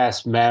may have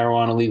passed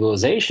marijuana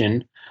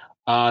legalization,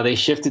 they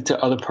shifted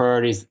to other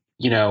priorities,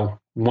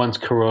 once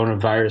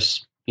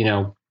coronavirus,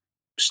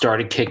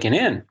 started kicking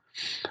in.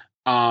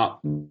 While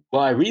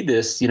I read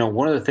this,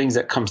 one of the things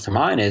that comes to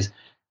mind is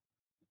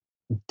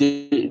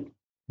the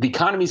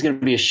economy is going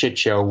to be a shit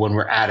show when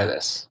we're out of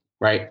this,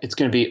 right? It's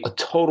going to be a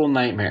total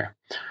nightmare.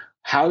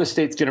 How the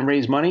state's going to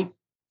raise money?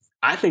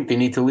 I think they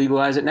need to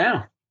legalize it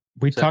now.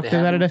 We talked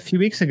about it a few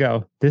weeks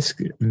ago. This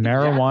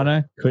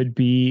marijuana could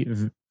be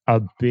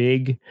a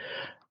big,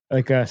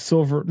 not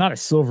a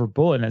silver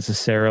bullet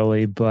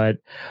necessarily, but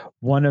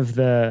one of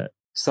the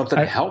something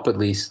to help at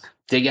least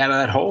dig out of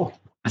that hole.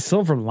 A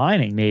silver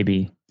lining,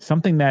 maybe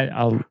something that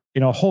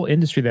a whole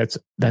industry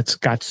that's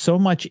got so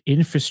much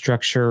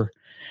infrastructure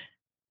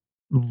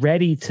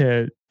ready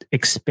to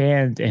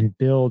expand and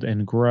build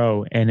and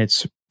grow, and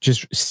it's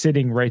just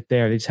sitting right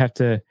there. They just have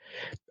to.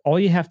 All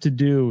you have to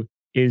do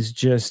is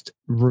just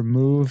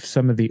remove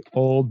some of the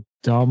old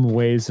dumb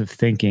ways of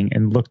thinking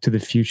and look to the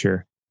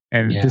future.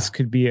 And this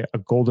could be a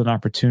golden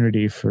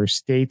opportunity for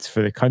states,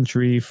 for the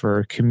country,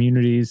 for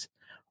communities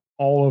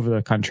all over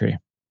the country.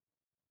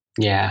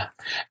 Yeah.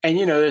 And,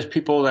 there's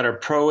people that are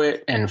pro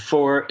it and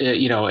for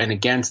it, and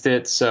against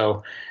it.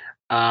 So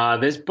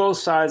there's both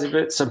sides of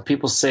it. Some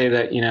people say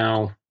that,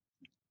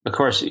 of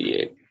course,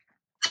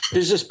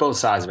 there's just both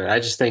sides of it. I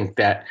just think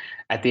that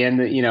at the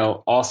end,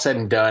 all said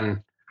and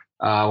done,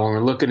 when we're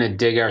looking to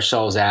dig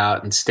ourselves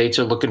out and states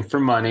are looking for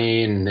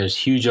money and there's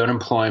huge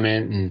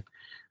unemployment and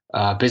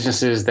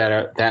businesses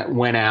that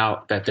went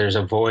out, that there's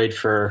a void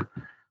for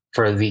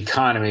the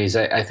economies,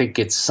 I think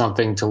it's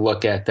something to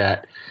look at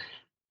that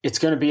it's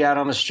going to be out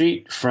on the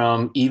street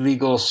from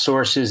illegal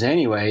sources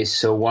anyway.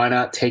 So why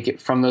not take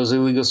it from those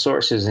illegal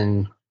sources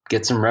and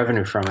get some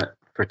revenue from it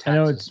for taxes? I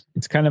know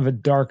it's kind of a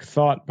dark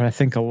thought, but I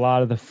think a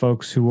lot of the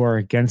folks who are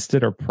against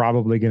it are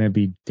probably going to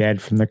be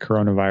dead from the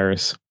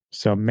coronavirus.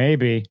 So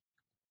maybe.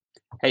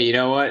 Hey, you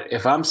know what?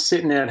 If I'm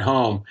sitting at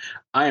home,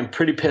 I am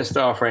pretty pissed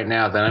off right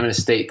now that I'm in a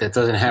state that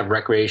doesn't have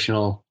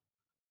recreational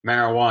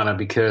marijuana,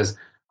 because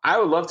I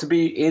would love to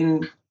be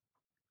in.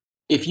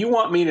 If you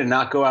want me to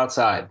not go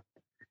outside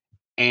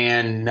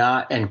and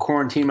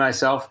quarantine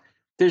myself,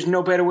 there's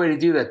no better way to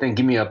do that than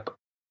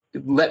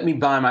let me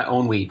buy my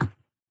own weed.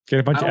 Get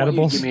a bunch of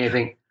edibles. Give me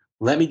anything.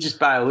 Let me just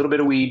buy a little bit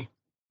of weed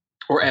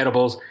or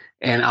edibles,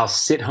 and I'll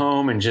sit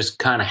home and just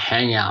kind of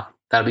hang out.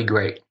 That'd be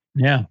great.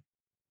 Yeah,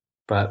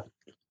 but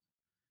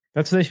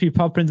that's what they should be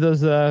pumping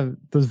into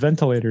those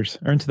ventilators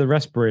or into the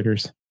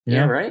respirators.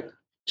 Yeah, right.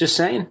 Just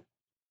saying.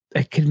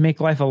 It could make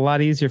life a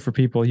lot easier for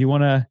people. You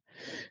want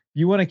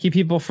to keep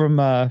people from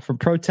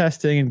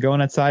protesting and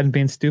going outside and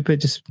being stupid.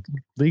 Just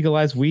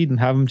legalize weed and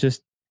have them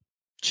just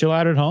chill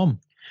out at home.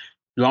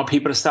 You want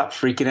people to stop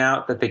freaking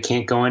out that they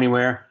can't go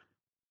anywhere?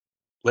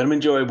 Let them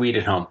enjoy weed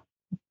at home.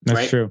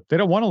 That's true. They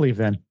don't want to leave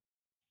then.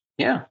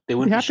 Yeah, they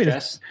wouldn't be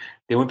stressed.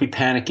 They wouldn't be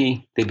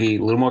panicky. They'd be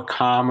a little more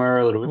calmer,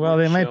 a little bit. Well,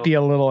 there might be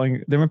a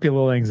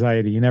little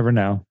anxiety. You never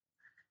know.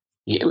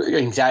 Yeah,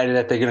 anxiety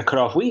that they're going to cut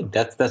off weed.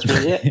 That's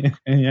really it.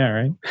 Yeah,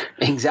 right.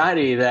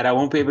 Anxiety that I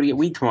won't be able to get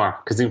weed tomorrow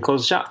because they're going to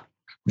close the shop.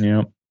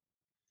 Yeah.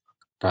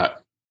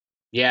 But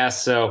yeah,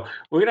 so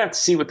we're going to have to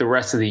see what the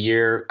rest of the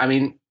year. I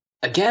mean,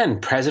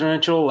 again,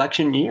 presidential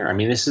election year. I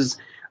mean, this is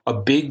a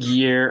big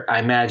year. I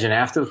imagine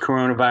after the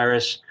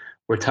coronavirus,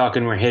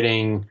 we're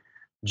hitting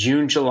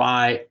June,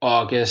 July,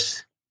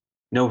 August,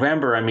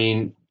 November. I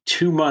mean,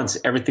 2 months,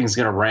 everything's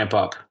going to ramp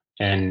up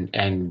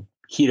and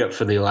heat up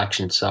for the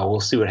election. So we'll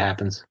see what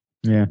happens.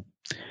 Yeah.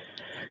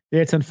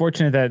 Yeah, it's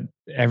unfortunate that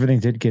everything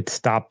did get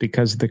stopped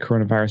because of the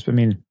coronavirus. But I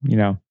mean,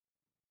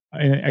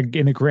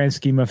 in the grand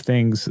scheme of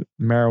things,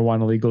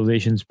 marijuana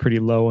legalization is pretty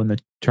low in the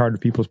chart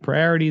of people's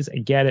priorities. I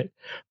get it.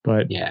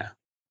 But yeah,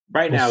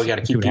 right now we got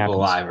to keep people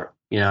alive.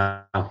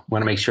 Want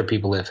to make sure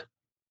people live.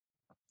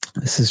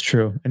 This is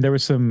true. And there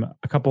was a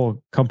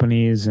couple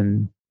companies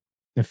and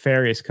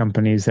nefarious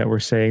companies that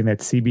were saying that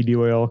CBD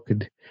oil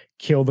could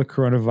kill the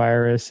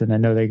coronavirus. And I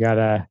know they got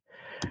I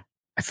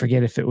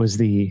forget if it was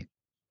the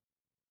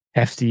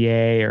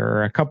FDA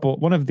or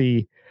one of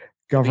the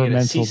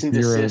governmental cease and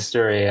desist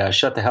or a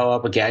shut the hell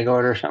up, a gag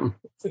order or something.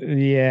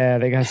 Yeah,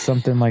 they got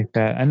something like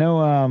that. I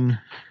know.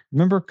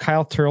 Remember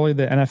Kyle Turley,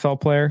 the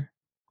NFL player?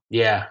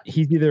 Yeah.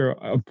 He's either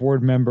a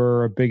board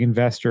member or a big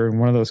investor in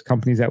one of those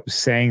companies that was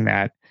saying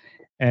that.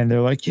 And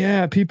they're like,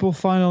 yeah, people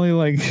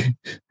finally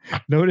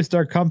noticed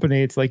our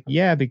company. It's like,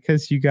 yeah,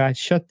 because you got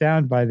shut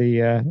down by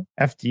the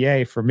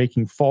FDA for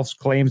making false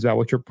claims about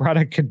what your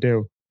product could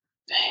do.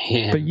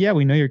 Yeah. But yeah,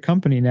 we know your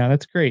company now.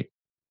 That's great.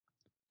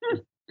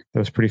 That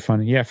was pretty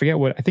funny. Yeah,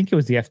 I think it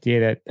was the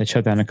FDA that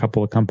shut down a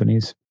couple of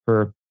companies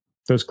for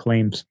those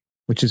claims,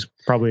 which is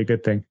probably a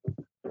good thing.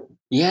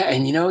 Yeah,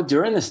 and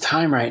during this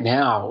time right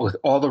now, with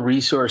all the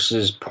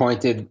resources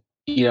pointed,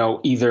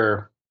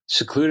 either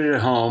secluded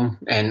at home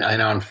and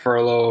on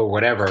furlough or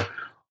whatever,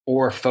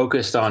 or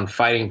focused on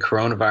fighting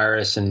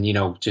coronavirus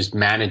and, just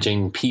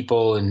managing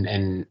people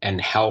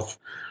and health,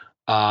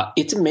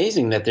 it's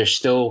amazing that there's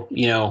still,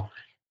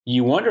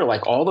 you wonder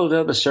all those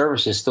other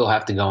services still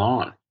have to go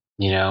on,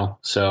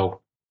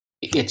 so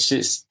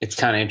it's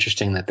kind of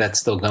interesting that that's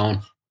still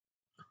going.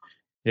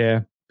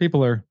 Yeah.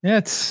 People are,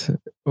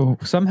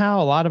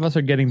 somehow a lot of us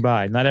are getting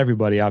by. Not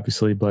everybody,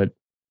 obviously, but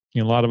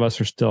a lot of us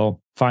are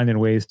still finding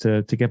ways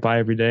to get by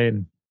every day.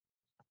 And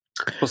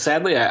well,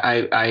 sadly,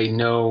 I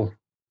know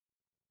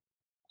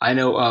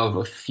of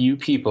a few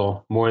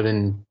people, more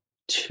than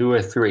 2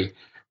 or 3,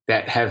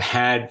 that have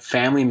had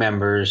family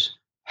members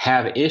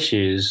have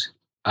issues,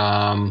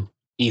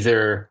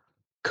 either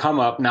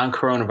come up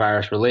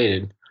non-coronavirus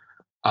related,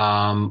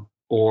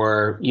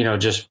 or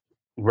just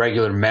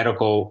regular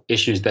medical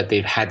issues that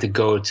they've had to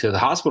go to the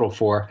hospital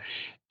for.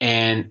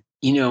 And,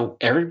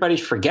 everybody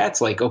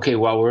forgets okay,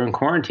 while we're in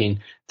quarantine,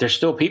 there's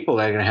still people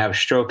that are going to have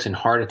strokes and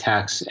heart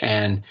attacks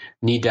and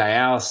need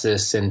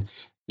dialysis and,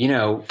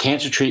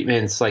 cancer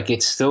treatments.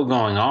 It's still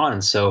going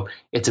on. So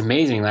it's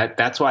amazing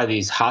that's why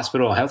these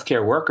hospital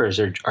healthcare workers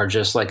are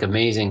just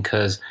amazing.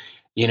 Cause,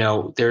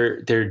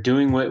 they're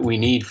doing what we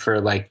need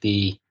for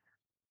the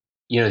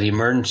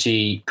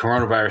emergency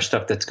coronavirus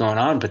stuff that's going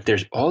on, but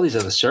there's all these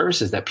other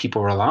services that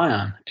people rely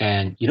on.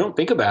 And you don't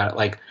think about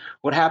it.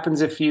 What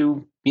happens if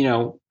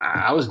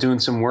I was doing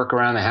some work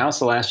around the house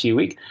the last few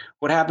weeks.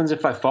 What happens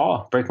if I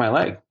fall, break my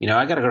leg?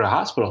 I got to go to the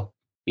hospital.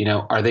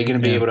 Are they going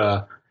to be able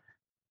to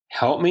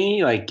help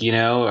me? Are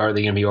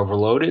they going to be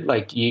overloaded?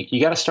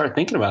 You got to start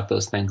thinking about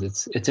those things.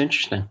 It's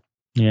interesting.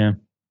 Yeah.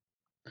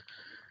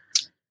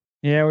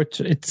 Yeah,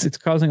 it's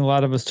causing a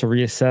lot of us to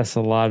reassess a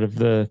lot of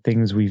the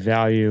things we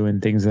value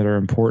and things that are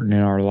important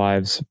in our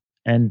lives.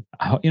 And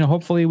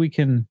hopefully we're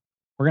going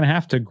to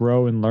have to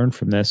grow and learn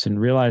from this and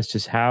realize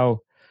just how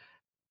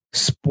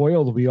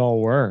spoiled we all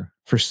were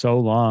for so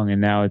long.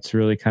 And now it's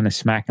really kind of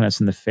smacking us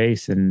in the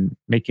face and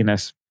making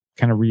us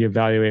kind of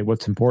reevaluate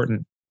what's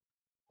important.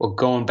 Well,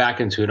 going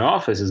back into an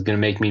office is going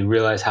to make me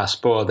realize how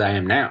spoiled I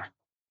am now.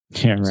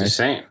 Yeah, right. Just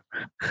saying.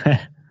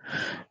 I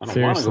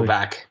don't want to go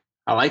back.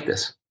 I like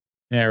this.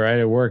 Yeah, right.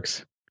 It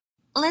works.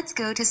 Let's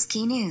go to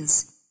ski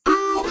news.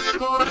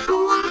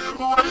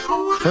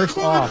 First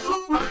off,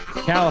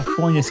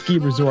 California ski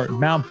resort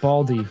Mount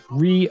Baldy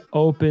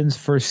reopens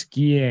for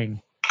skiing.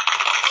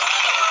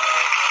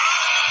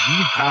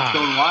 It's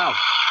going wild.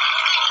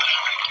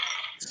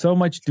 So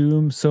much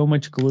doom, so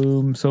much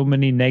gloom, so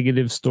many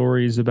negative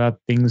stories about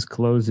things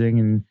closing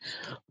and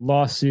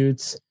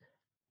lawsuits.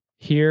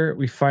 Here,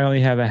 we finally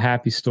have a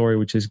happy story,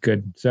 which is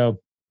good. So,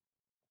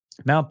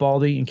 Mount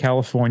Baldy in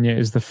California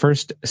is the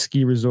first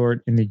ski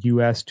resort in the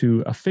U.S.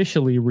 to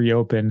officially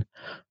reopen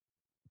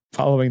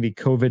following the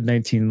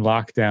COVID-19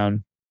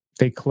 lockdown.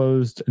 They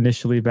closed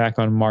initially back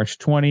on March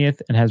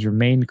 20th and has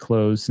remained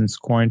closed since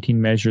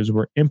quarantine measures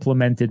were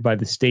implemented by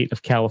the state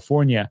of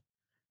California.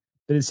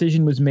 The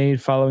decision was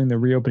made following the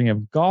reopening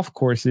of golf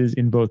courses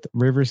in both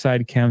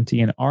Riverside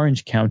County and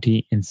Orange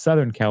County in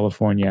Southern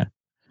California.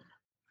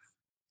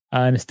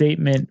 And a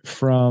statement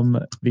from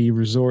the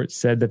resort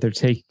said that they're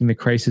taking the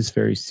crisis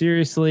very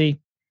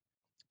seriously.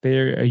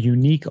 They're a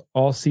unique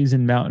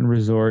all-season mountain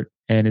resort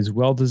and is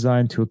well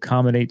designed to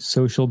accommodate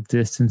social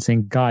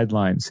distancing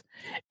guidelines.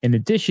 In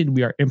addition,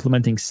 we are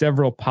implementing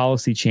several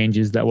policy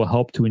changes that will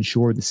help to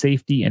ensure the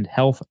safety and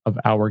health of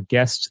our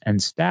guests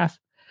and staff.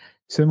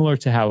 Similar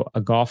to how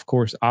a golf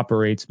course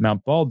operates,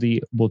 Mount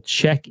Baldy will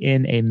check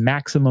in a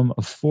maximum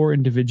of 4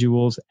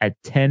 individuals at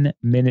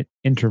 10-minute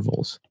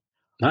intervals.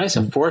 Nice,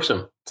 and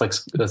foursome.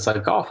 It's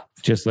like golf.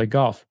 Just like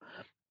golf.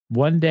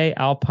 One-day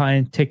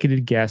Alpine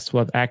ticketed guests will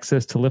have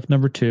access to lift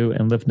number 2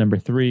 and lift number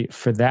 3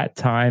 for that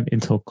time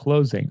until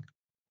closing.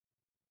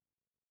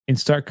 In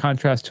stark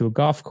contrast to a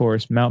golf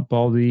course, Mount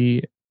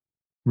Baldy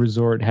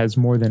Resort has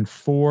more than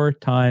 4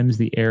 times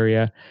the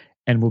area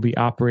and will be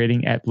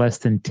operating at less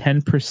than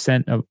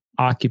 10% of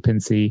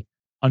occupancy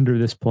under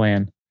this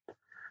plan.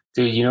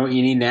 Dude, you know what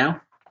you need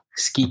now?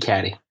 Ski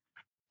caddy.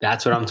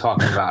 That's what I'm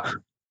talking about.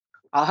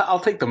 I'll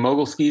take the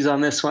mogul skis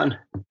on this one.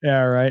 Yeah,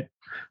 right.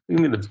 Give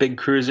me the big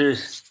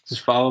cruisers.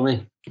 Just follow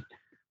me.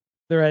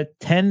 They're at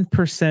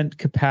 10%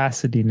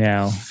 capacity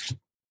now.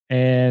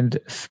 And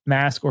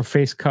mask or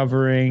face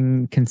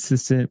covering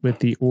consistent with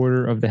the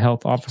order of the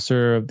health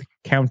officer of the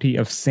county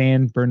of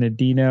San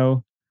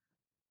Bernardino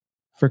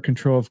for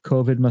control of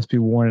COVID must be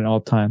worn at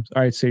all times.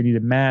 All right, so you need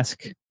a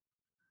mask,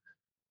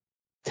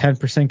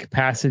 10%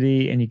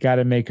 capacity, and you got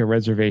to make a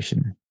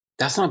reservation.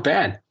 That's not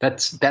bad.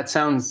 That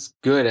sounds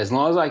good. As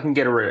long as I can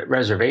get a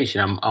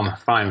reservation, I'm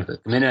fine with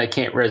it. The minute I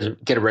can't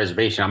get a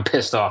reservation, I'm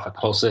pissed off at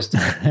the whole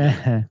system.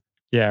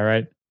 Yeah,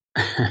 right.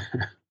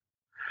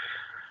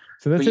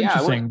 So that's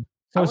interesting.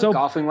 I went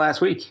golfing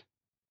last week.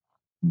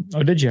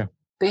 Oh, did you?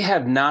 They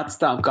have not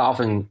stopped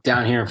golfing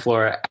down here in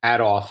Florida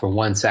at all for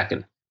 1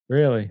 second.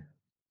 Really?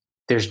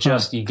 There's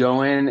just, you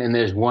go in and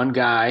there's one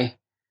guy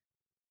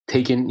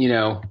taking,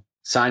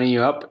 signing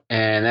you up,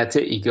 and that's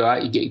it. You go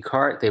out, you get your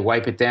cart, they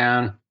wipe it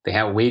down. They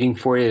have it waiting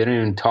for you. They don't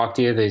even talk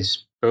to you. They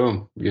just,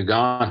 boom, you're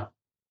gone.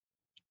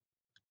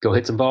 Go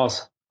hit some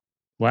balls.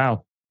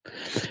 Wow.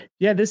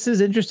 Yeah, this is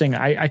interesting.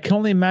 I can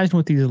only imagine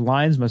what these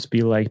lines must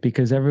be like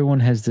because everyone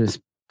has this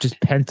just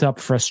pent up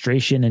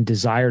frustration and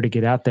desire to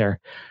get out there.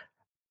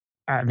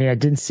 I mean, I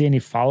didn't see any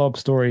follow-up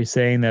stories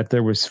saying that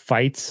there was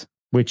fights,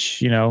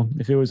 which,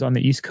 if it was on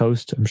the East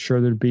Coast, I'm sure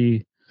there'd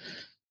be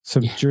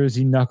some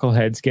Jersey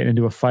knuckleheads getting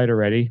into a fight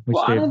already.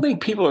 Well, I don't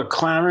think people are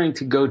clamoring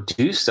to go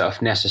do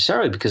stuff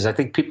necessarily because I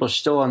think people are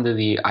still under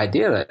the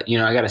idea that,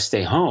 I got to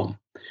stay home.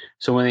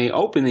 So when they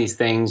open these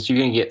things, you're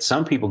going to get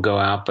some people go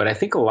out. But I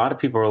think a lot of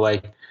people are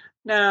like,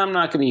 nah, I'm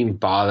not going to even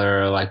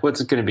bother. Like, what's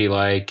it going to be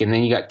like? And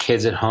then you got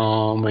kids at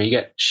home or you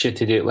got shit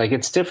to do. Like,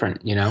 it's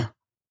different,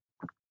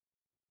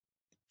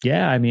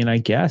 Yeah, I mean, I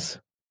guess.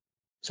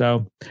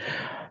 So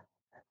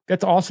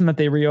that's awesome that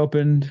they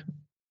reopened.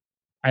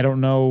 I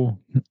don't know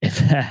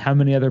how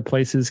many other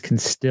places can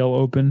still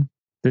open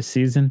this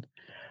season,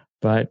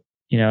 but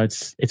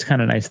it's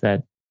kind of nice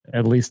that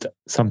at least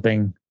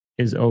something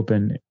is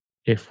open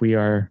if we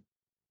are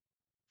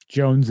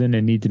jonesing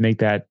and need to make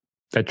that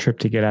trip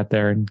to get out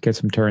there and get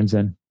some turns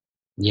in.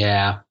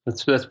 Yeah,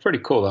 that's pretty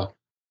cool though.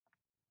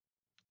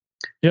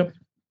 Yep.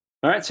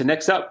 All right, so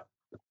next up,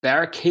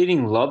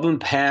 barricading Loveland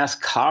Pass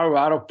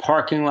Colorado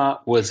parking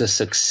lot was a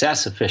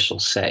success,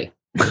 officials say.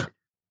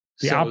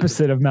 The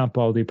opposite of Mount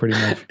Baldy, pretty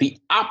much. The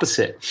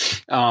opposite.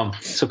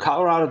 So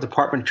Colorado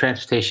Department of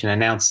Transportation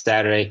announced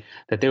Saturday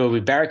that they will be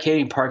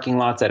barricading parking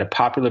lots at a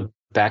popular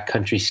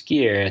backcountry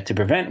ski area to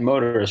prevent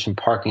motorists from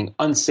parking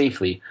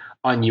unsafely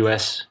on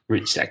U.S.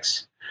 Route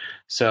 6.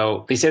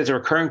 So they said it's a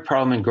recurring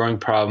problem and growing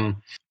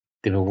problem.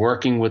 They've been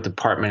working with the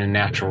Department of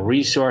Natural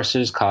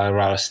Resources,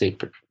 Colorado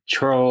State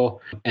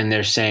Patrol, and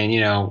they're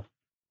saying,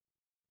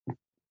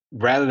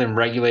 rather than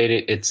regulate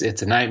it, it's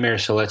a nightmare.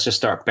 So let's just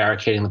start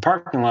barricading the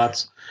parking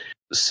lots.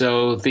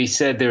 So they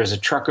said there was a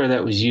trucker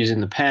that was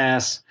using the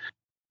pass.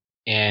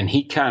 and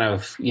he kind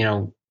of,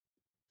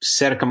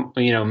 made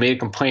a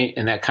complaint,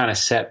 and that kind of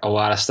set a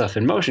lot of stuff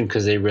in motion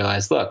because they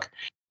realized, look,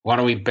 why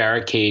don't we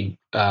barricade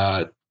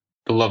the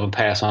Love and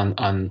Pass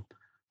on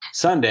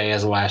Sunday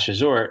as a last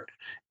resort?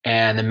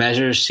 And the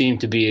measures seem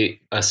to be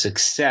a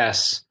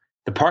success.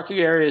 The parking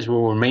areas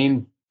will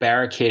remain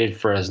barricaded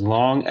for as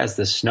long as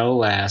the snow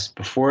lasts,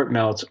 before it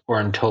melts, or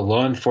until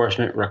law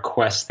enforcement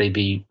requests they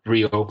be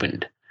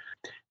reopened.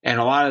 And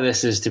a lot of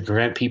this is to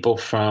prevent people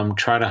from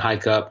trying to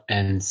hike up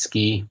and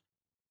ski.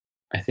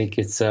 I think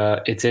it's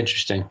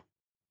interesting.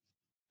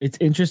 It's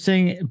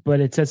interesting, but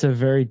it sets a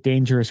very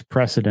dangerous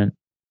precedent.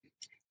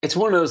 It's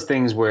one of those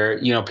things where,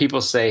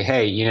 people say,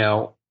 hey,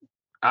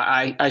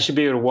 I should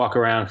be able to walk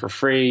around for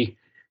free,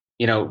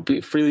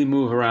 freely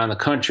move around the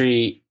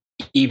country,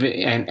 even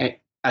and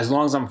as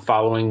long as I'm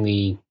following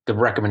the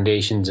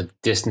recommendations of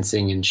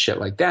distancing and shit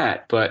like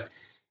that. But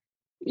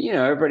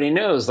everybody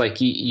knows, like,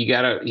 you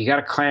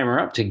gotta clamber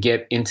up to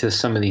get into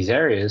some of these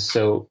areas.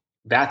 So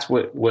that's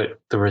what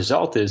the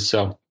result is.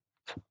 So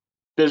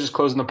they're just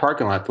closing the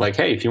parking lot. Like,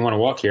 hey, if you want to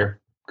walk here,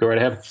 go right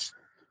ahead.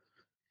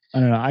 I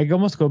don't know. I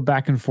almost go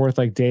back and forth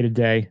like day to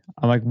day.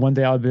 I'm like, one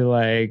day I'll be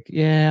like,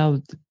 yeah,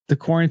 the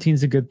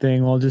quarantine's a good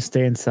thing. We'll just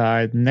stay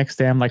inside. The next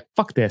day I'm like,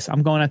 fuck this.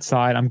 I'm going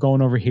outside. I'm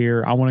going over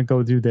here. I want to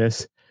go do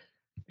this.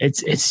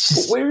 It's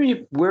just.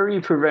 But where are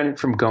you prevented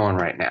from going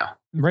right now?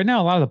 Right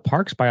now, a lot of the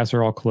parks by us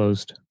are all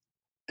closed.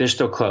 They're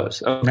still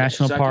closed. Okay,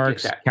 National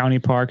parks, county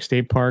parks,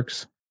 state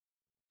parks.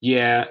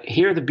 Yeah,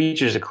 here the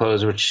beaches are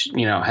closed, which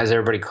has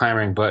everybody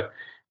clamoring. But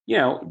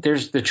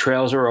there's the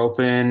trails are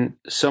open.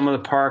 Some of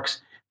the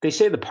parks, they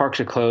say the parks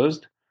are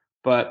closed,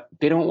 but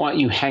they don't want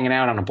you hanging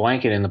out on a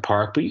blanket in the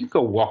park. But you can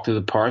go walk through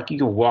the park. You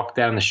can walk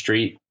down the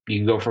street. You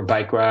can go for a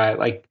bike ride.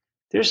 Like,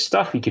 there's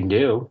stuff you can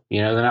do.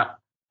 They're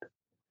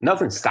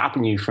nothing's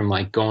stopping you from,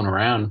 like, going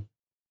around.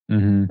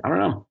 Mm-hmm. I don't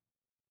know.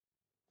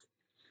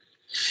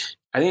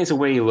 I think it's a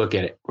way you look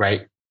at it,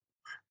 right?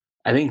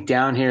 I think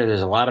down here,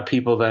 there's a lot of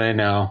people that I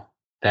know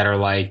that are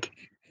like,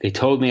 they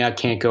told me I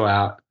can't go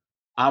out.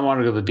 I want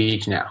to go to the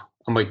beach now.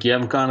 I'm like, you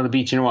haven't gone to the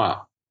beach in a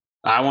while.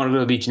 I want to go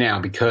to the beach now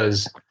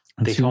because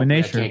they told me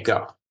I can't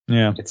go.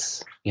 Yeah.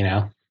 It's,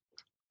 Yep.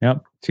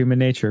 It's human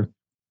nature.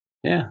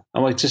 Yeah.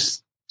 I'm like,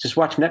 just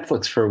watch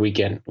Netflix for a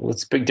weekend.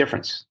 What's the big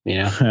difference?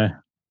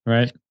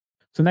 Right.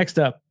 So next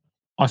up,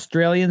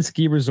 Australian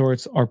ski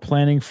resorts are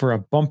planning for a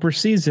bumper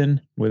season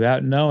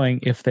without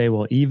knowing if they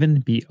will even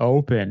be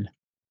open.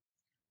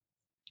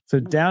 So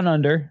down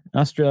under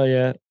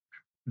Australia,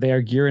 they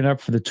are gearing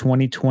up for the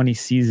 2020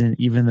 season,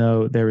 even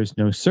though there is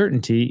no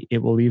certainty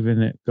it will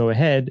even go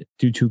ahead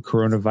due to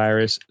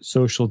coronavirus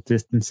social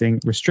distancing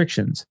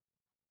restrictions.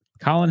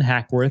 Colin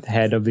Hackworth,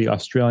 head of the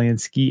Australian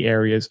Ski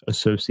Areas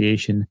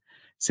Association,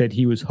 said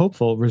he was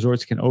hopeful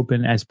resorts can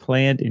open as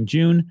planned in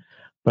June,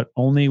 but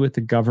only with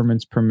the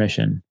government's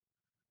permission.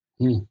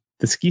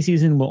 The ski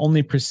season will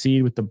only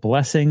proceed with the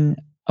blessing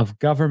of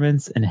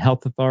governments and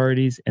health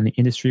authorities, and the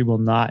industry will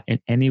not in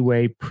any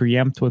way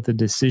preempt what the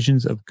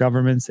decisions of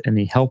governments and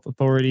the health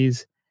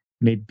authorities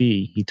may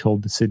be, he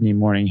told the Sydney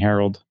Morning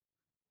Herald.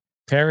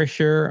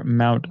 Perisher,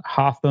 Mount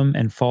Hotham,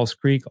 and Falls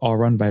Creek, all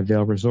run by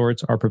Vail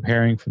Resorts, are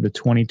preparing for the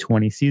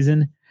 2020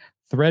 season.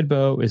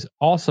 Thredbo is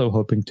also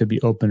hoping to be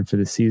open for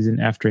the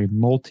season after a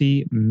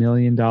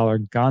multi-million-dollar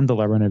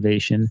gondola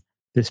renovation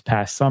this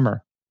past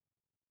summer.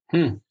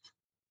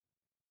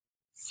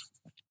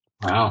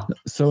 Wow.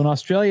 So in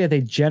Australia,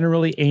 they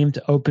generally aim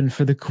to open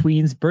for the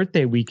Queen's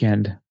birthday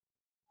weekend,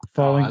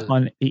 falling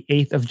on the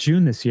 8th of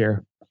June this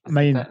year. I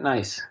mean, that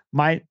nice.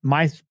 My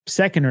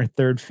second or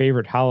third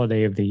favorite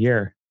holiday of the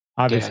year,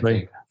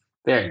 obviously. Yeah,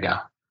 there you go.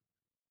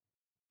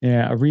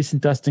 Yeah, a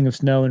recent dusting of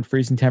snow and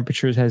freezing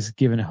temperatures has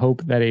given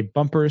hope that a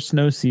bumper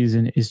snow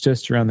season is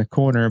just around the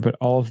corner, but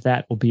all of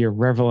that will be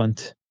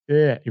irrelevant.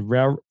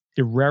 Jeez,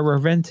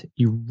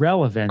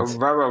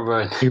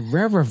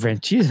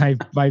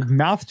 my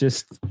mouth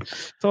just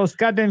so it's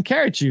goddamn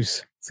carrot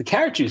juice. It's the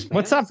carrot juice, man.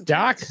 What's up,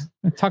 Doc?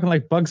 I'm talking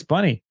like Bugs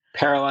Bunny.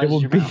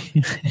 Paralyzes your mouth.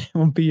 It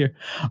won't be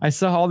I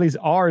saw all these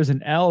R's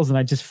and L's and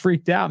I just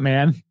freaked out,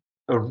 man.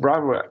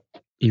 Irreverent.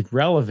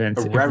 Irreverent?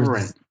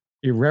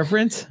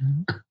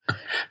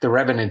 The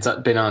Revenant's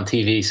been on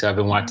TV, so I've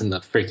been watching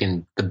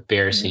the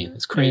bear scene.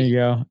 It's crazy. There you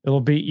go.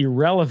 It'll be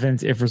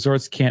irrelevant if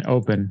resorts can't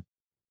open.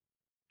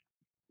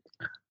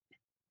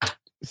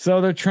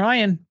 So they're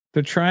trying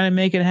to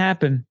make it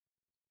happen.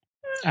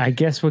 I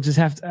guess we'll just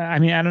have to, I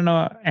mean, I don't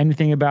know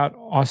anything about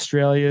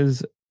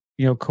Australia's,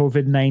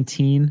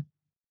 COVID-19.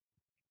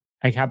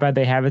 Like how bad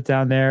they have it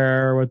down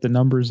there, what the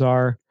numbers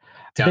are.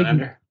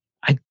 Under?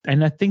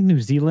 I think New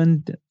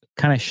Zealand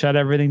kind of shut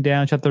everything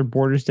down, shut their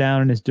borders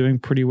down, and is doing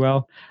pretty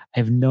well. I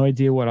have no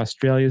idea what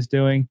Australia's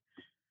doing.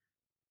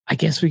 I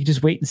guess we could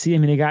just wait and see. I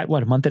mean, they got,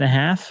 a month and a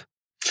half?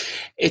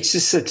 It's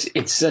just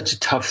such a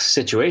tough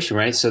situation,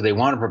 right? So they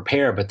want to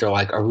prepare, but they're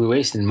like, are we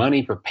wasting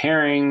money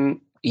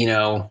preparing?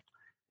 It's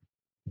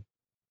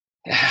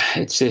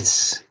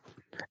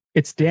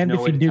damned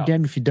if you do,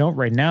 damned if you don't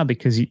right now,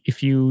 because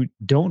if you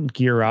don't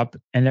gear up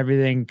and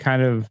everything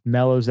kind of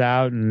mellows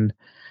out and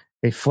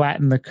they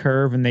flatten the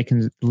curve and they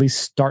can at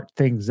least start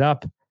things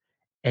up,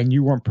 and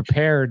you weren't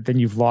prepared, then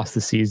you've lost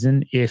the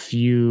season. If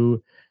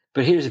you,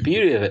 But here's the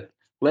beauty of it.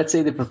 Let's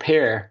say they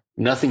prepare,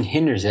 nothing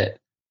hinders it,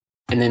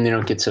 and then they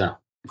don't get snow,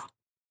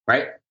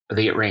 right? Or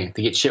they get rain,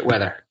 they get shit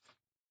weather.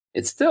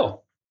 It's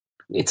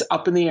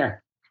up in the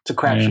air. It's a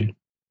crapshoot.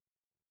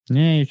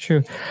 Yeah, you're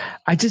true.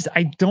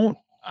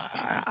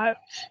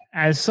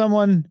 As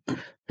someone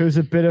who's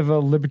a bit of a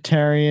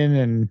libertarian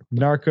and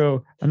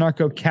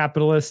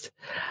anarcho-capitalist,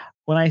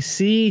 when I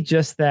see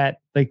just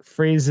that, like,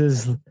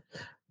 phrases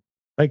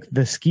like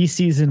the ski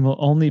season will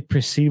only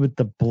proceed with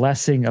the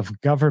blessing of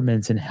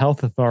governments and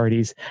health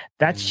authorities,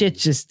 that shit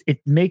just,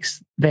 it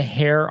makes the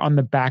hair on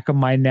the back of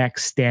my neck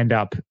stand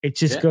up. It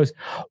just goes,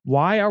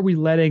 why are we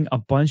letting a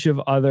bunch of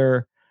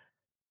other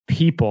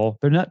people,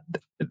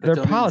 they're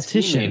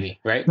politicians, maybe,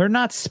 right? They're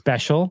not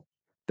special.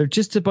 They're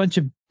just a bunch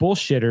of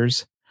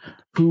bullshitters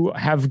who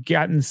have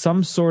gotten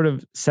some sort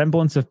of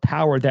semblance of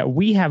power that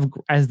we have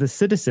as the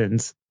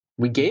citizens.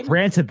 We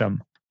granted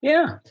them.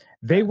 Yeah.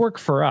 They work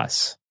for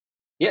us.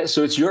 Yeah,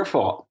 so it's your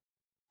fault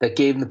that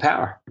gave them the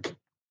power.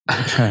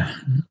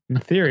 In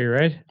theory,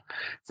 right?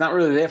 It's not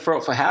really their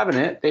fault for having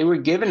it. They were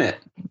given it.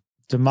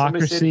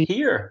 Democracy. Said,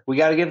 here, we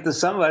got to give it to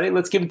somebody.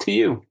 Let's give it to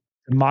you.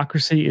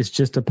 Democracy is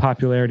just a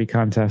popularity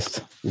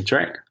contest. That's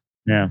right.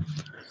 Yeah.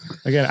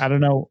 Again, I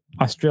don't know.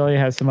 Australia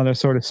has some other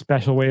sort of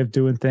special way of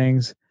doing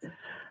things.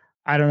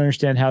 I don't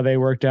understand how they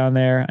work down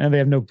there. I know they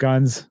have no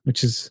guns,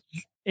 which is,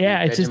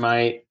 it's just.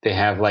 They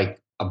have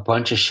like a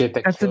bunch of shit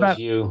that kills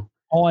you.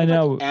 All I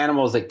know, like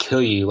animals that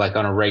kill you, like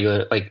on a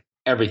regular, like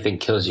everything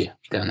kills you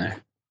down there.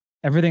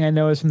 Everything I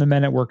know is from the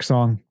Men at Work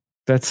song.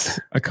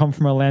 I come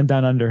from a land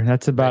down under.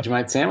 That's about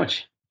Vegemite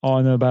sandwich. All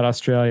I know about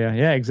Australia.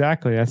 Yeah,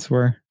 exactly. That's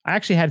where I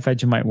actually had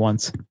Vegemite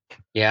once.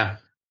 Yeah.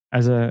 I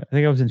think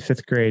I was in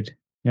 5th grade.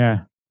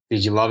 Yeah.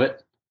 Did you love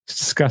it? It's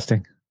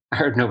disgusting. I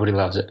heard nobody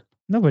loves it.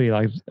 Nobody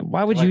likes it.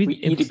 Why would you eat it? We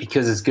eat it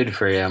because it's good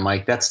for you. I'm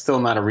like, that's still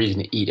not a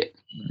reason to eat it.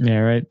 Yeah,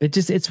 right.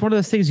 It's one of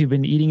those things, you've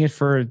been eating it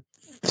for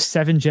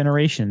 7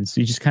 generations.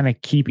 You just kind of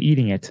keep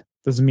eating it.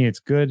 Doesn't mean it's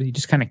good. You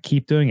just kind of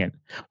keep doing it.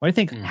 Well, I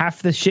think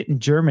half the shit in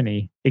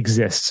Germany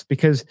exists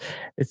because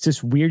it's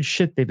just weird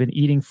shit they've been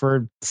eating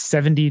for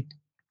 70,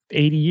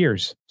 80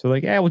 years. So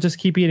like, we'll just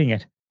keep eating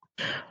it.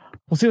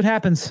 We'll see what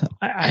happens.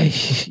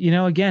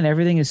 Again,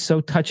 everything is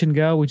so touch and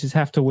go. We just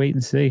have to wait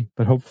and see.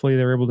 But hopefully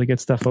they're able to get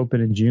stuff open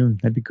in June.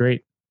 That'd be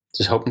great.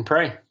 Just hope and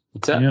pray.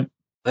 What's up? Yep.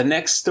 The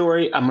next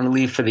story I'm going to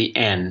leave for the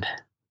end.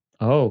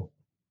 Oh.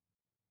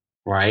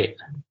 Right?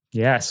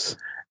 Yes.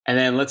 And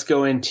then let's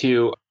go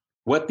into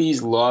what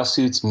these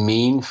lawsuits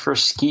mean for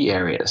ski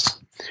areas.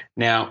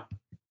 Now,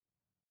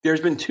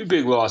 there's been 2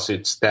 big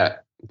lawsuits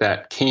that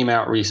came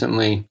out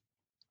recently,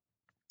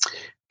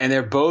 and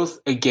they're both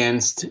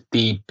against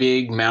the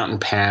big mountain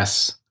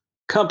pass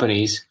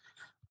companies.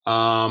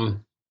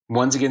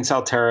 One's against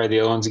Alterra, the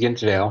other one's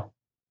against Vail,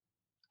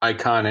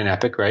 Icon and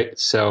Epic, right?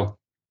 So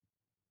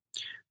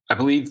I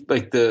believe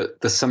like the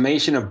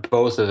summation of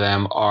both of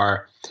them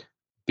are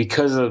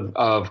because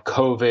of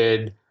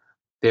COVID,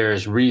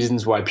 there's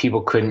reasons why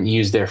people couldn't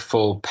use their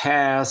full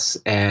pass,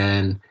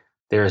 and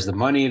there's the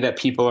money that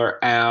people are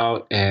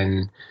out,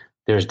 and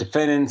there's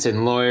defendants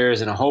and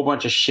lawyers and a whole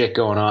bunch of shit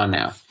going on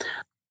now.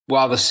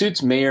 While the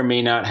suits may or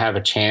may not have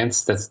a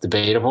chance, that's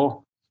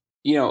debatable.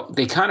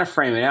 They kind of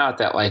frame it out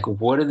that like,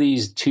 what do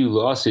these 2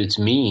 lawsuits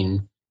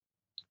mean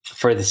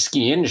for the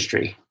ski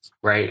industry,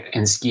 right?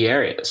 And ski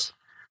areas.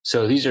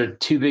 So these are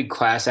 2 big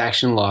class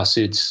action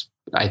lawsuits.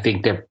 I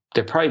think they're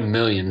probably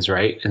millions,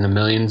 right? In the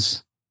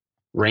millions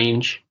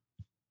range.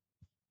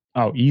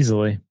 Oh,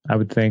 easily, I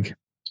would think.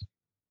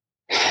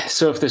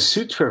 So if the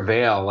suits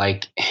prevail,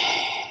 like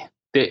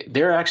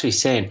they're actually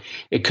saying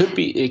it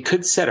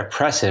could set a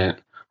precedent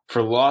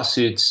for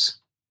lawsuits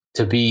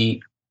to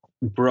be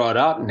brought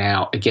up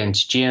now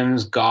against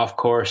gyms, golf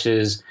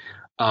courses,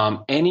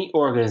 any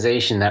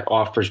organization that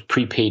offers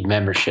prepaid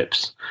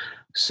memberships.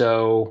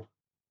 So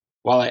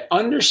while I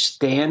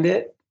understand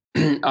it,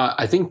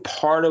 I think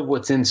part of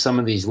what's in some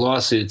of these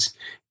lawsuits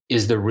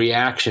is the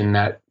reaction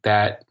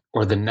that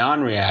or the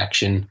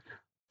non-reaction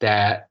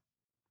that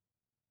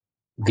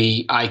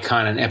the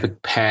Icon and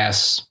Epic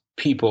Pass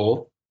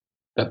people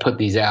that put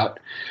these out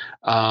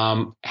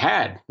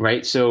had,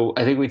 right? So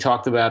I think we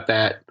talked about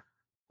that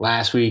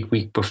last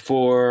week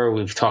before.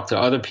 We've talked to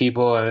other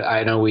people.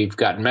 I know we've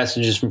gotten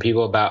messages from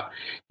people about,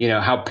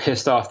 how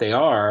pissed off they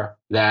are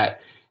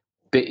that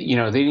they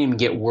didn't even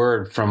get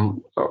word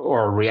from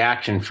or a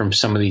reaction from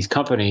some of these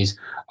companies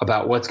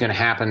about what's going to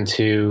happen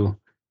to,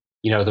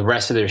 the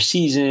rest of their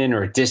season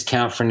or a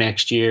discount for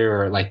next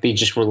year, or like they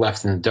just were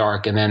left in the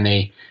dark, and then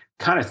they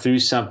kind of threw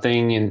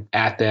something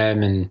at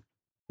them and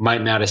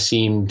might not have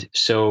seemed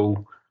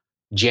so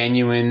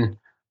genuine.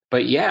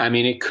 But yeah, I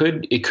mean, it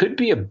could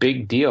be a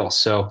big deal.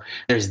 So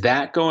there's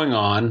that going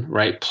on,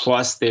 right?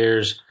 Plus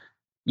there's,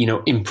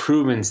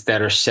 improvements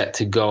that are set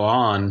to go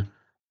on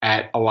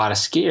at a lot of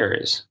ski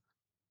areas.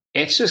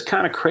 It's just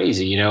kind of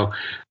crazy,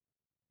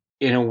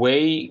 in a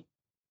way.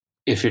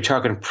 If you're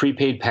talking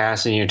prepaid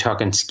pass and you're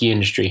talking ski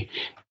industry,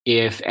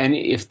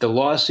 if the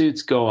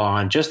lawsuits go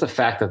on, just the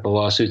fact that the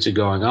lawsuits are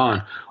going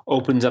on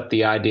opens up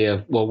the idea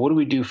of, well, what do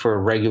we do for a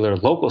regular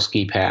local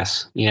ski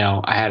pass?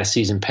 I had a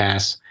season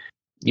pass.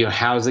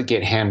 How does it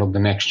get handled the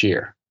next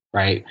year,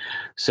 right?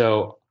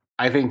 So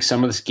I think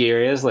some of the ski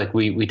areas, like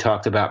we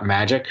talked about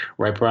Magic,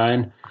 right,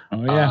 Brian?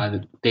 Oh yeah.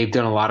 They've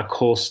done a lot of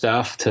cool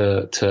stuff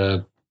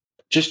to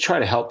just try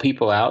to help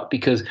people out,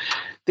 because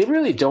they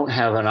really don't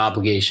have an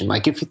obligation.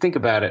 Like, if you think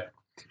about it,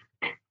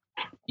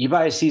 you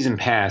buy a season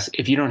pass.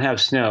 If you don't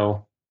have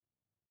snow,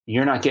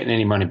 you're not getting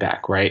any money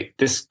back, right?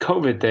 This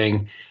COVID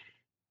thing,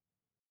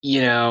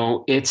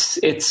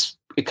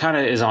 it kind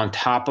of is on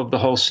top of the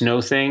whole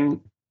snow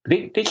thing.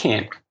 They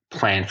can't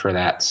plan for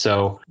that.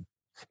 So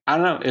I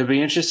don't know. It'll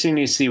be interesting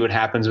to see what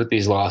happens with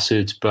these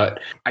lawsuits, but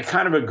I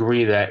kind of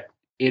agree that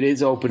it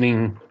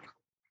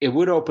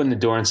would open the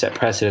door and set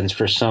precedents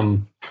for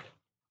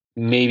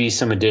maybe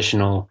some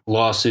additional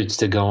lawsuits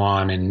to go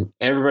on. And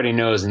everybody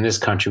knows in this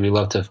country, we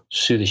love to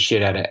sue the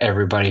shit out of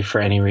everybody for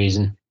any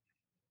reason,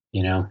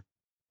 Yeah.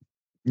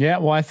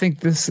 Well, I think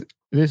this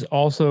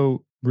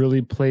also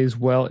really plays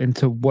well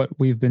into what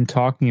we've been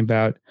talking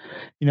about,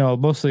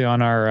 mostly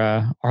on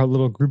our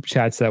little group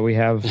chats that we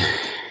have.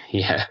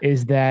 Yeah.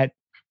 Is that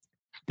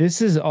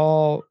this is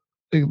all,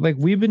 like,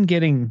 we've been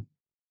getting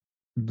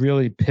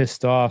really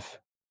pissed off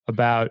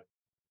about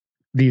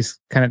this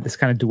kind of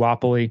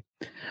duopoly,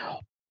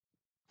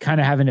 kind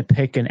of having to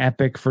pick an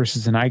epic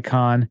versus an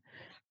icon.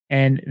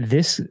 And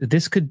this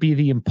could be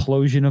the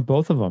implosion of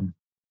both of them.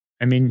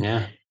 I mean,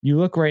 You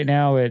look right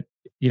now at,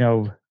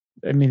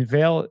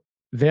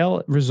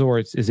 Vail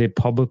Resorts is a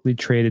publicly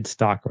traded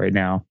stock right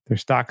now. Their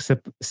stock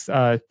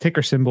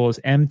ticker symbol is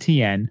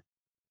MTN,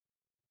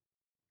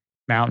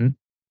 Mountain,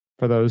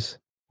 for those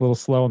a little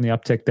slow on the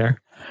uptick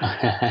there.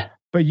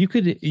 But you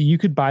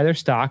could buy their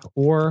stock,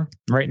 or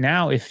right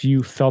now, if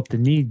you felt the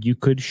need, you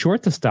could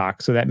short the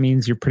stock. So that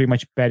means you're pretty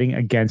much betting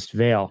against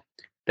Vail.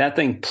 That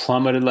thing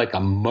plummeted like a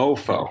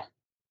mofo.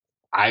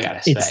 I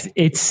gotta say,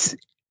 it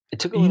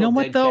took a little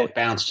dead cat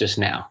bounce just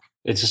now.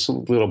 It's just a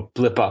little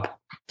blip up.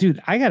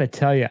 Dude, I gotta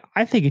tell you,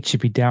 I think it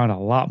should be down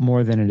a lot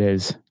more than it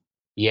is.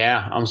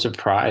 Yeah, I'm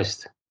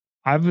surprised.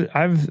 I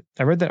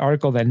read that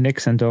article that Nick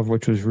sent over,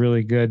 which was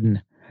really good,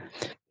 and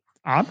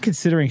I'm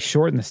considering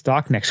shorting the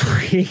stock next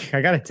week.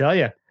 I gotta tell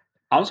you,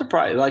 I'm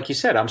surprised. Like you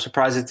said, I'm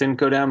surprised it didn't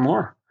go down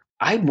more.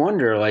 I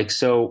wonder, well,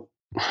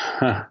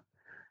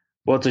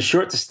 to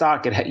short the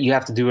stock, you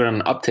have to do it on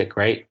an uptick,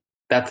 right?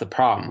 That's the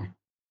problem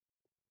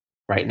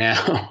right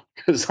now.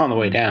 It's on the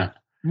way down.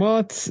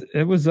 Well,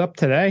 it was up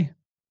today.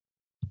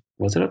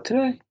 Was it up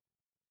today?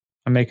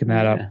 I'm making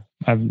that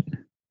up.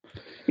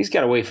 He's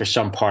got to wait for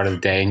some part of the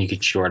day, and you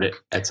could short it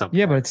at some point.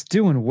 Yeah, but it's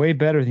doing way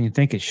better than you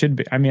think it should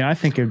be. I mean, I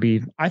think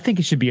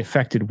it should be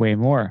affected way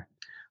more.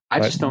 I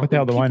just don't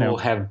think people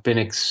have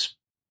been.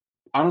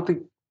 I don't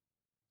think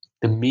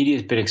the media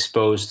has been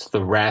exposed to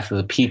the wrath of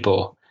the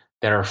people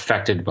that are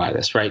affected by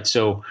this, right?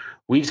 So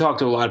we've talked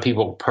to a lot of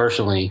people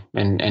personally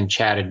and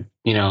chatted,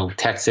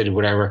 texted,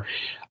 whatever.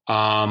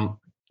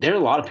 There are a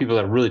lot of people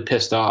that are really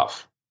pissed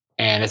off,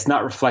 and it's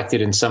not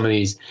reflected in some of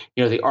these,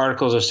 the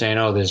articles are saying,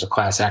 oh, there's a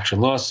class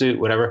action lawsuit,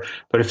 whatever.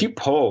 But if you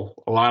poll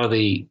a lot of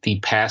the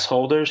pass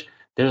holders,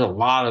 there's a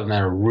lot of them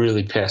that are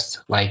really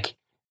pissed, like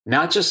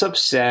not just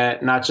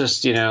upset, not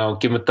just, give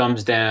them a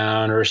thumbs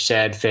down or a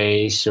sad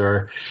face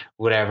or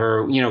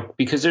whatever,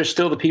 because there's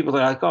still the people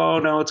that are like, oh,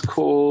 no, it's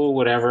cool,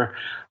 whatever.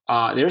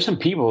 There are some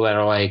people that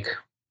are like,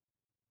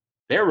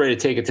 they're ready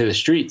to take it to the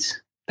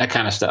streets, that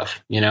kind of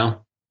stuff,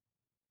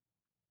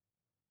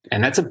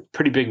 And that's a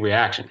pretty big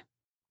reaction.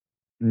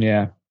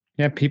 Yeah.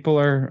 Yeah. People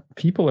are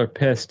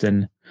pissed,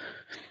 and,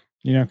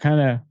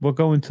 we'll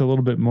go into a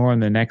little bit more in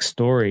the next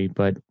story,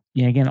 but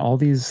again, all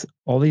these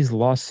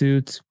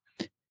lawsuits,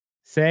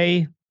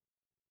 say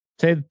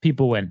the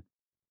people win,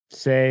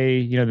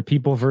 say, the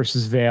people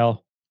versus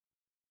Vail,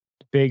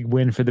 big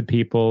win for the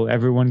people.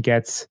 Everyone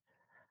gets,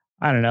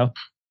 I don't know,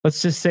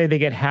 let's just say they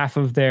get half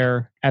of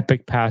their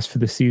Epic Pass for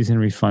the season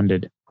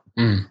refunded.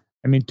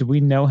 I mean, do we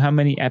know how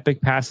many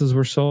Epic Passes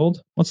were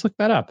sold? Let's look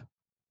that up.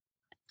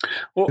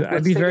 Well,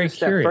 I'd be very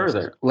curious.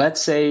 Further. Let's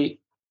say,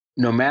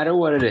 no matter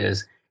what it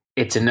is,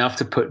 it's enough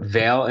to put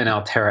Vail and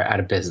Alterra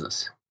out of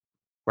business,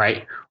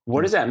 right?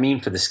 What does that mean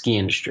for the ski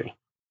industry?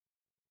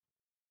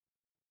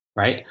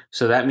 Right?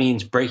 So that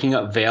means breaking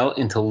up Vail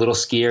into little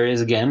ski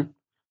areas again.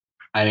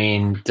 I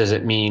mean, does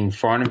it mean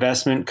foreign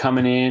investment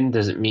coming in?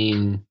 Does it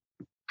mean,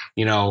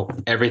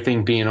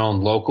 everything being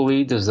owned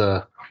locally? Do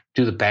the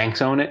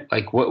banks own it?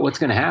 Like, what's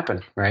going to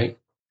happen, right?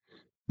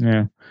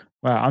 Yeah.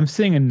 Wow. I'm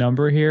seeing a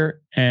number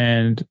here,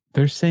 and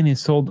they're saying they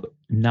sold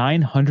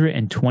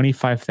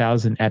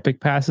 925,000 Epic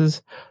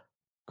Passes.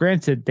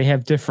 Granted, they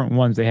have different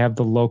ones. They have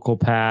the local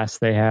pass.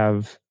 They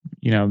have,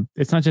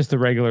 it's not just the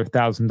regular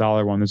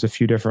 $1,000 one. There's a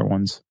few different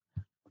ones.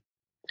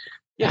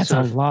 Yeah, that's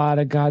a lot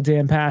of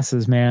goddamn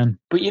passes, man.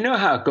 But you know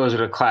how it goes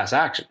with a class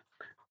action.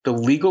 The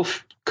legal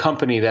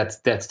company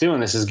that's doing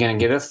this is going to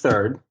get a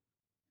third.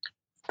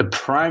 The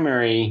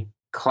primary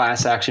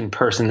class action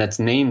person that's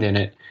named in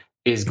it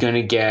is going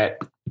to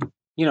get,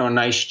 a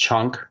nice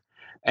chunk.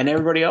 and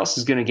everybody else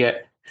is going to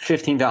get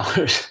 $15,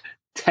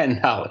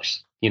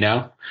 $10,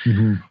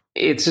 Mm-hmm.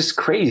 It's just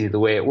crazy the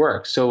way it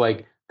works. So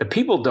like the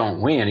people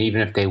don't win,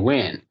 even if they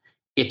win.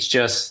 It's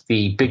just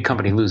the big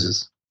company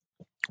loses.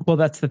 Well,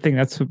 that's the thing.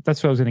 That's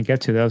what I was going to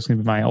get to. That was going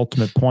to be my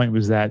ultimate point,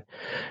 was that,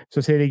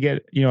 so say they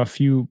get, a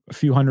few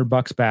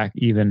 $100 back,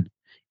 even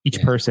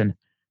each person.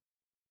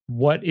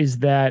 What is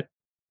that?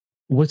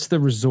 What's the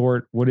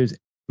resort? What is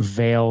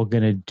Vail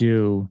going to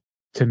do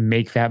to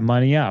make that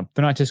money up?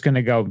 They're not just going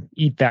to go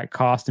eat that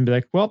cost and be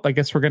like, well, I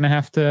guess we're going to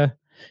have to,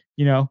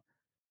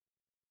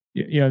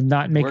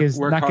 not make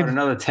work hard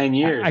another 10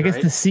 years. I guess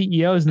the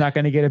CEO is not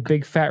going to get a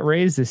big fat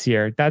raise this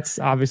year. That's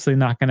obviously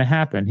not going to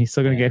happen. He's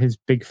still going to get his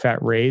big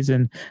fat raise,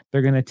 and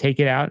they're going to take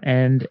it out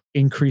and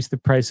increase the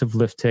price of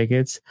lift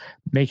tickets,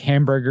 make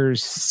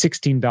hamburgers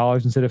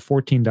 $16 instead of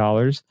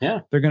 $14. Yeah.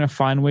 They're going to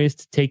find ways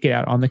to take it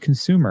out on the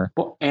consumer.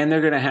 Well, and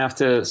they're going to have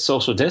to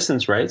social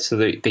distance, right? So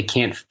they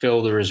can't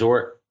fill the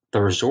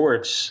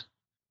resorts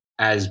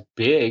as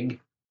big.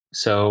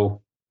 So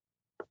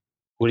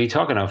what are you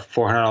talking about?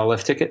 $400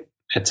 lift ticket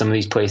at some of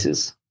these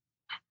places,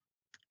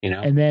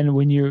 And then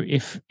when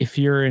if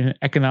you're in an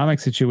economic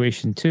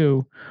situation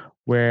too,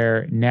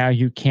 where now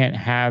you can't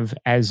have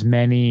as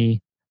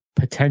many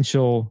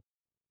potential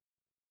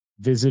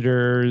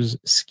visitors,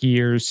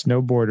 skiers,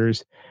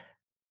 snowboarders,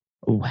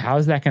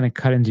 how's that going to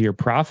cut into your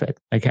profit?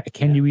 Like,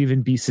 can you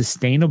even be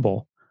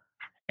sustainable?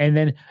 And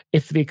then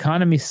if the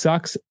economy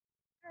sucks,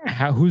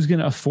 who's going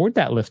to afford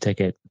that lift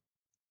ticket?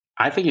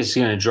 I think it's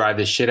going to drive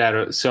the shit out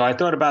of. So I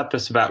thought about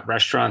this about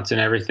restaurants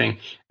and everything,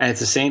 and it's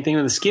the same thing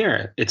with the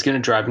skier. It's going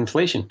to drive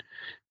inflation.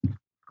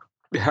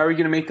 How are you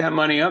going to make that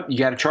money up? You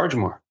got to charge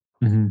more,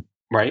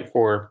 right?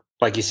 Or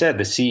like you said,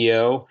 the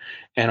CEO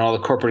and all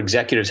the corporate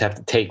executives have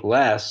to take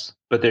less,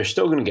 but they're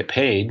still going to get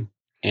paid.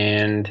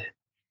 And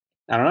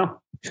I don't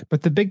know.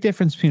 But the big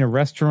difference between a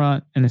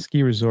restaurant and a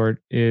ski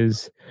resort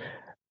is,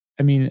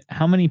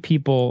 how many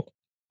people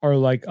are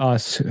like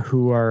us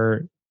who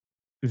are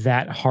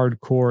that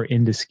hardcore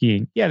into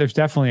skiing? Yeah, there's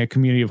definitely a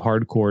community of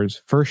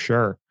hardcores for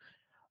sure.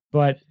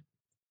 But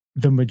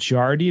the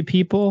majority of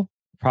people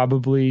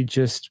probably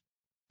just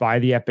buy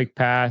the Epic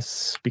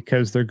Pass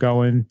because they're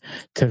going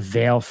to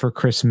Vail for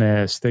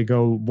Christmas. They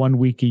go 1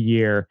 week a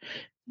year.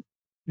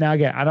 Now,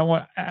 again, I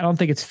don't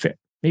think it's fair.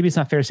 Maybe it's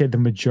not fair to say the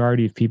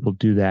majority of people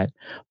do that,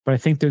 but I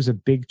think there's a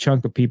big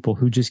chunk of people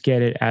who just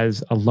get it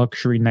as a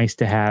luxury, nice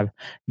to have,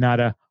 not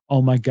a,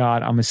 oh my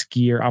God, I'm a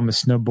skier, I'm a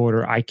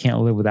snowboarder, I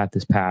can't live without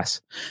this pass.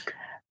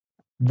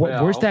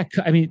 Where's that?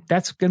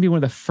 That's going to be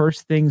one of the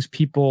first things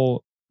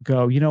people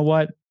go, you know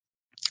what?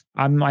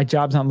 My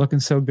job's not looking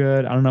so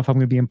good. I don't know if I'm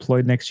going to be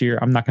employed next year.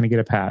 I'm not going to get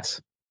a pass.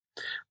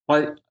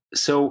 Well,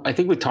 so I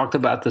think we talked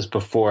about this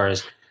before.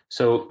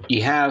 So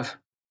you have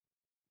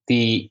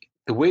the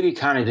way the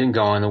economy didn't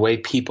go and the way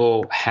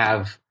people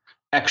have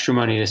extra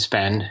money to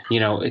spend,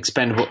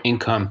 expendable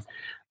income.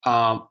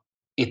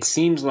 It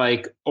seems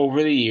like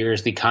over the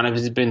years, the economy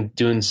has been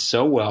doing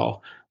so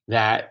well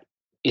that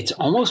it's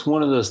almost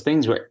one of those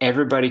things where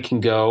everybody can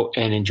go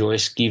and enjoy a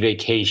ski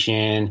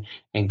vacation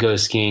and go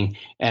skiing.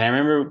 And I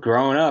remember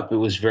growing up, it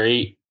was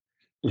very,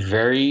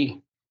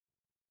 very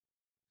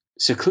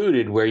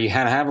secluded, where you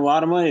had to have a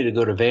lot of money to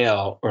go to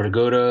Vail or to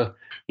go to,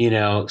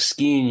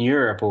 ski in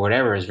Europe or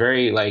whatever. It's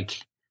very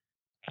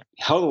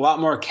held a lot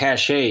more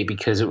cachet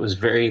because it was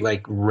very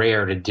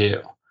rare to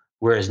do.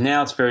 Whereas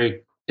now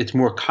it's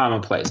more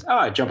commonplace. Oh,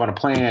 I jump on a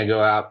plane, I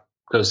go out,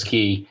 go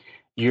ski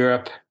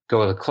Europe,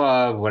 go to the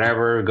club,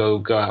 whatever,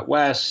 go out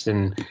west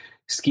and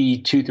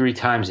ski 2-3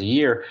 times a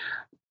year.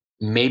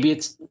 Maybe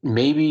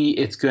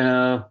it's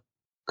gonna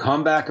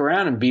come back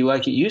around and be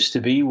like it used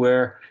to be,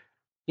 where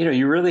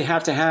you really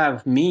have to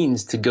have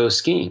means to go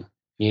skiing.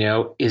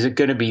 Is it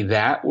going to be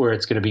that where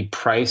it's going to be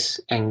price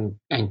and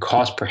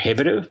cost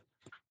prohibitive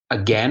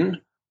again?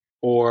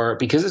 Or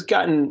because it's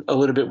gotten a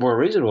little bit more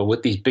reasonable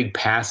with these big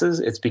passes,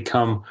 it's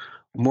become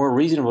more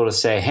reasonable to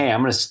say, hey,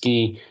 I'm going to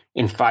ski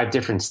in 5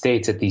 different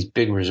states at these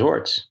big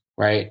resorts,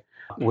 right?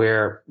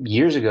 Where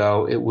years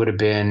ago it would have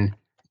been,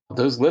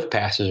 those lift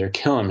passes are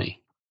killing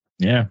me.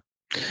 Yeah.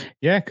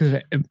 Yeah.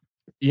 Because,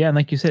 and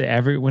like you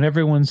said, when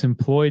everyone's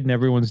employed and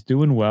everyone's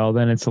doing well,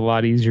 then it's a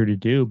lot easier to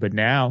do. But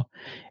now,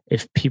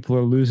 if people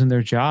are losing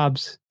their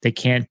jobs, they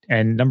can't.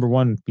 And number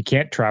one, we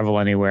can't travel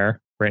anywhere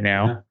right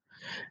now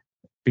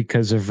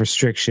because of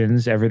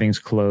restrictions. Everything's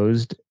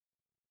closed.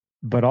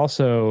 But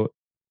also,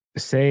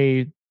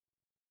 say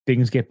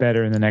things get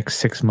better in the next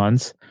 6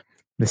 months,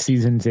 the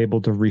season's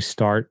able to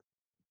restart.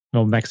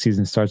 Well, next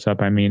season starts up.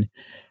 How many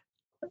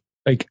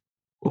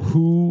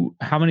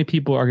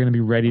people are going to be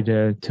ready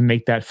to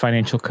make that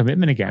financial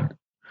commitment again?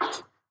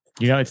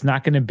 It's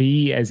not going to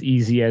be as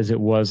easy as it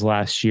was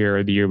last year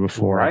or the year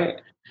before.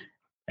 Right.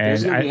 And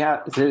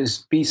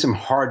there's be some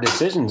hard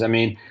decisions.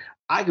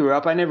 I grew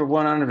up, I never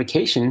went on a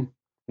vacation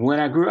when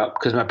I grew up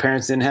because my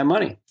parents didn't have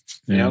money.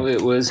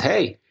 It was,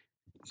 hey,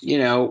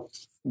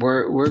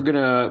 we're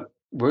gonna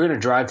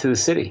drive to the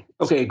city.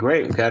 Okay,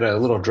 great. We got a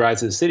little drive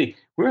to the city.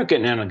 We weren't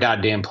getting on a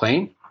goddamn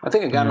plane. I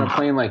think I got on a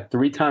plane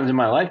 3 times in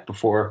my life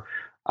before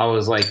I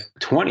was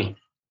 20.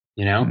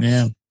 Yeah.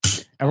 And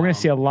we're going to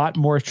see a lot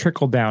more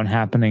trickle down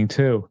happening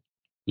too.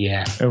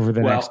 Yeah. Over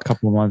the next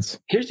couple of months.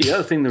 Here's the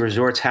other thing the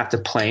resorts have to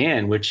play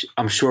in, which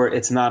I'm sure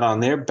it's not on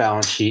their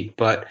balance sheet,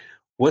 but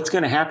what's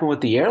going to happen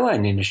with the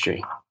airline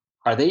industry?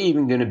 Are they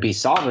even going to be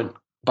solvent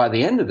by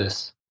the end of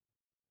this?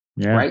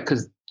 Yeah. Right?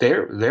 Because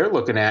they're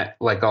looking at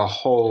like a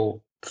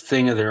whole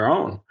thing of their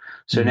own.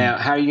 So now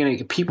how are you going to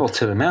get people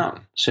to the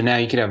mountain? So now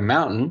you can have a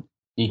mountain,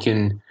 you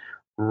can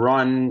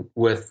run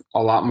with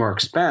a lot more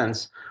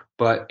expense,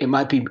 but it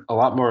might be a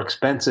lot more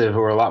expensive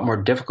or a lot more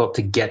difficult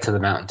to get to the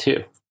mountain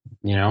too,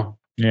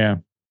 Yeah.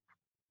 And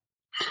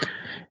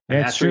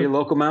that's where your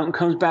local mountain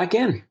comes back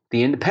in.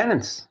 The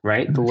Independence,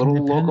 right? The little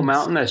local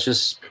mountain that's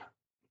just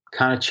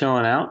kind of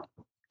chilling out,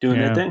 doing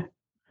their thing.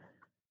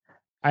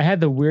 I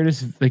had the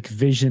weirdest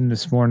vision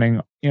this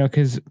morning,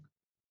 because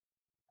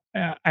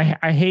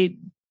I hate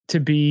to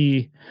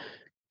be,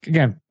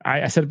 again,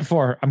 I said it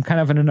before, I'm kind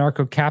of an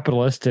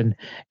anarcho-capitalist, and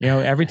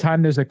every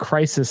time there's a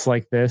crisis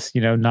like this,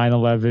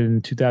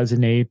 9/11,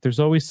 2008, there's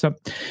always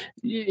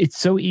it's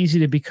so easy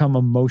to become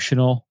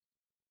emotional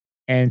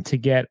and to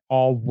get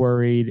all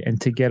worried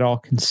and to get all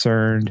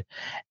concerned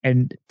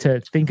and to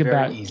think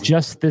about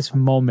just this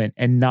moment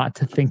and not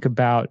to think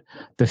about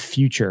the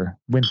future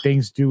when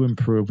things do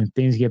improve, when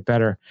things get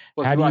better.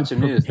 Well, how do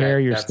you prepare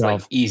yourself?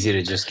 That's like easy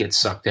to just get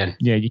sucked in.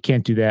 Yeah, you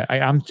can't do that.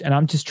 I'm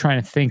just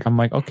trying to think. I'm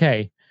like,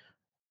 okay.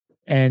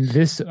 And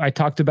this, I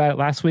talked about it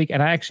last week,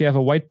 and I actually have a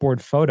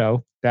whiteboard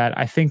photo that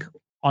I think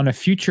on a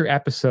future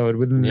episode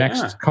within the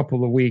next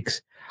couple of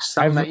weeks.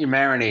 Something that you're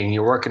marinating,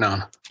 you're working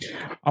on.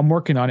 I'm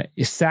working on it.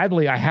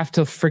 Sadly, I have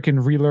to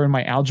freaking relearn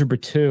my algebra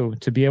 2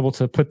 to be able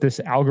to put this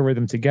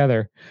algorithm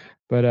together.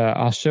 But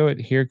I'll show it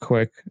here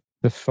quick.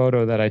 The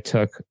photo that I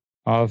took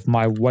of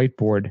my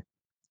whiteboard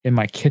in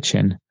my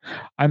kitchen.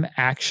 I'm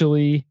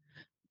actually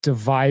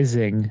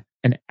devising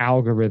an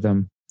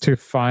algorithm to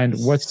find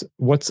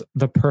what's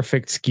the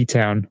perfect ski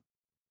town.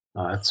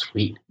 Oh, that's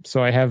sweet.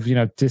 So I have,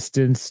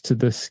 distance to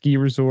the ski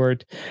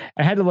resort.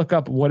 I had to look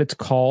up what it's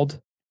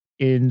called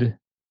in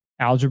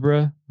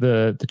algebra,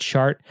 the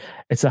chart.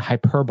 It's a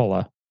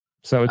hyperbola.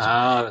 So it's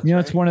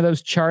it's one of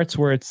those charts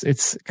where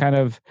it's kind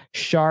of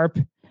sharp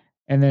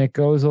and then it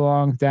goes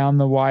along down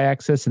the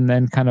y-axis and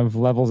then kind of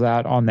levels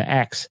out on the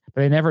x, but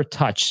they never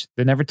touch.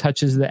 They never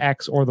touches the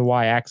x or the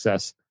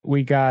y-axis.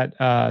 We got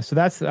so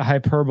that's the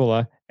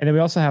hyperbola, and then we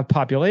also have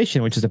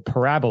population, which is a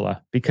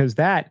parabola, because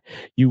that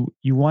you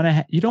don't want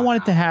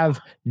it to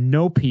have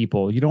no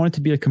people. You don't want it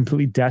to be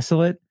completely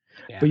desolate.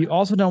 But you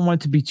also don't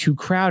want it to be too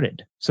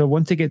crowded. So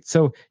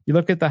you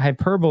look at the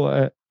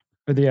hyperbola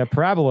or the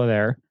parabola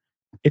there,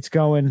 it's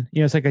going,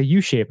 it's like a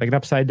U shape, like an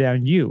upside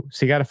down U.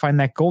 So you got to find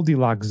that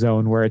Goldilocks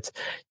zone where it's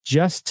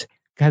just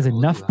has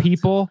enough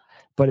people,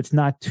 but it's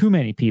not too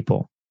many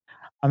people.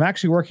 I'm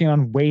actually working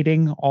on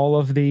weighting all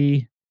of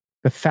the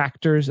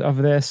factors of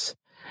this.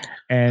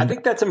 And I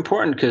think that's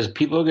important because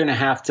people are going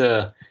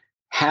to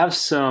have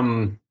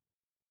some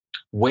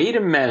way to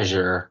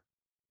measure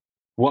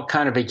what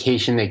kind of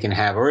vacation they can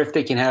have, or if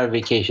they can have a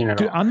vacation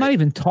at all. I'm not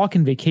even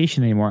talking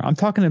vacation anymore. I'm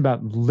talking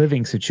about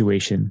living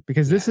situation,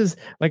 because this is,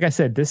 like I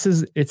said,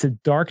 it's a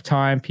dark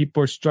time.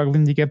 People are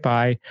struggling to get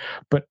by,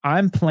 but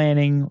I'm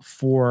planning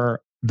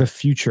for the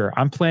future.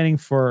 I'm planning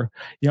for,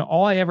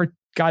 all I ever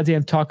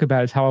goddamn talk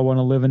about is how I want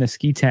to live in a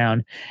ski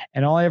town.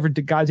 And all I ever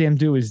goddamn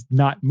do is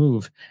not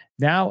move.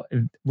 Now,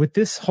 with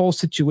this whole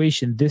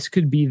situation, this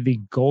could be the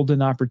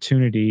golden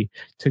opportunity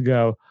to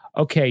go,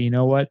 okay, you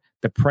know what?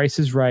 The price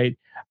is right.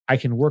 I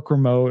can work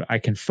remote. I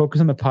can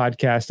focus on the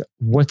podcast.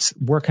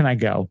 Where can I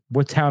go?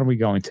 What town are we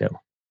going to?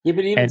 Yeah,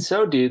 but even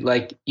so, dude,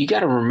 you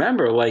got to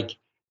remember,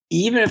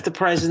 even if the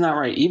price is not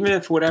right, even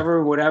if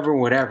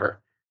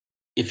whatever,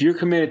 if you're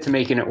committed to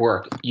making it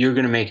work, you're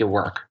going to make it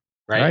work,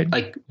 right?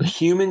 Like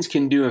humans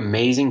can do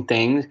amazing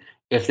things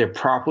if they're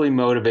properly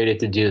motivated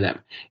to do them.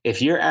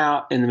 If you're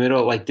out in the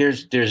middle,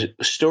 there's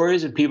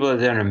stories of people that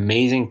have done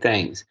amazing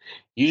things.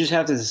 You just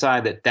have to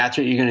decide that that's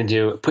what you're going to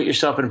do. Put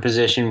yourself in a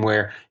position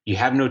where you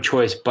have no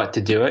choice but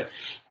to do it.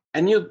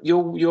 And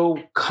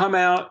you'll come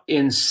out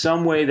in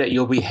some way that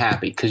you'll be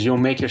happy, because you'll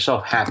make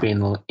yourself happy in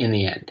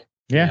the end.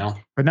 Yeah.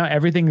 But now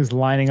everything is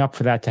lining up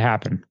for that to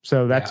happen.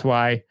 So that's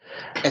why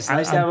it's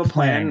nice to have a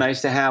plan,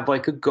 nice to have a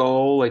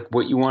goal,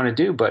 what you want to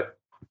do. But,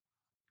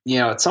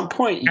 at some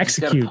point you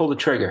just got to pull the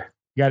trigger.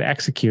 You got to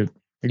execute.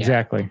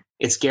 Exactly. Yeah.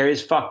 It's scary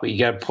as fuck, but you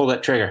got to pull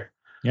that trigger.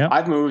 Yeah,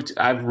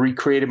 I've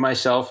recreated my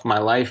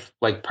life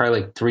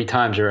probably 3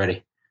 times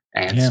already,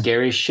 and it's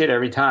scary as shit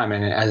every time.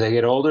 And as I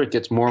get older, it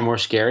gets more and more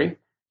scary.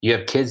 You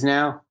have kids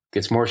now, it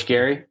gets more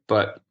scary,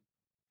 but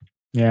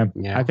I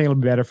think it'll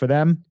be better for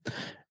them.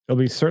 It'll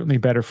be certainly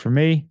better for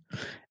me.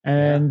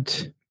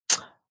 And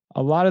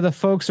a lot of the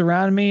folks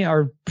around me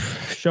are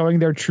showing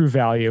their true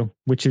value,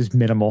 which is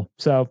minimal.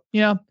 So,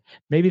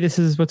 maybe this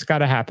is what's got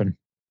to happen.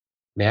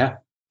 Yeah,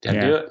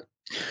 do it.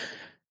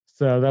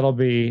 So that'll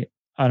be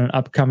on an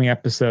upcoming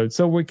episode.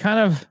 So we're kind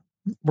of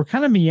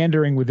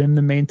meandering within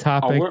the main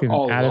topic. We're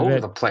all over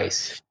the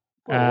place.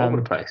 We're all over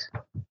the place.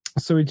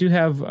 So we do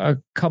have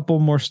a couple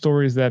more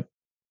stories that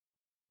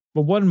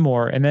But one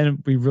more, and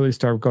then we really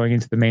start going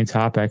into the main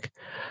topic.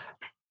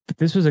 But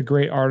this was a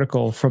great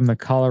article from the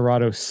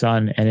Colorado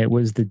Sun, and it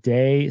was the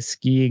day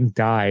skiing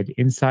died.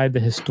 Inside the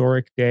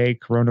historic day,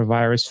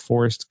 coronavirus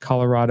forced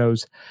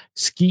Colorado's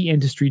ski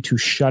industry to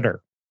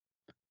shutter.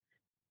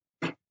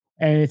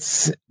 And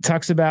it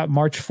talks about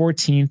March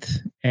 14th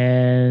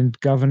and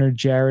Governor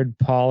Jared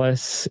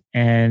Polis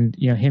and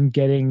him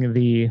getting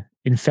the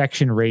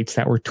infection rates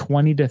that were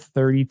 20 to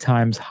 30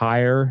 times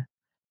higher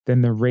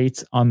than the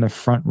rates on the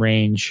Front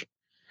Range.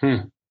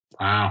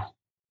 Wow.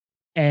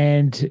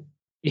 And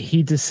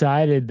he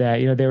decided that,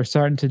 they were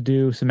starting to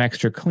do some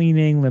extra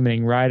cleaning,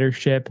 limiting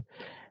ridership,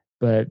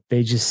 but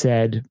they just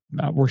said,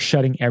 we're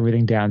shutting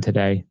everything down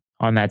today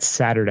on that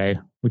Saturday,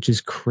 which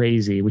is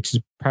crazy, which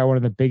is probably one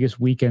of the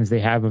biggest weekends they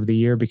have of the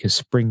year because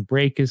spring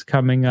break is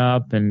coming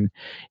up and,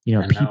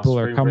 people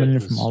are coming in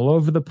from all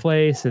over the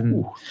place.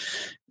 And,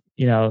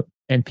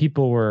 and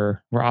people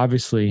were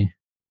obviously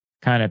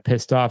kind of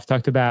pissed off.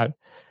 Talked about,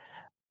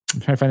 I'm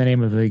trying to find the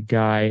name of the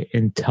guy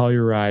in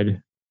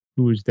Telluride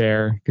who was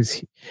there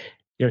because,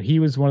 he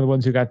was one of the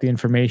ones who got the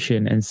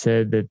information and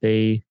said that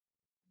they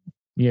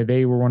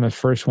were one of the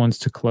first ones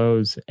to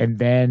close. And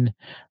then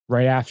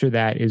right after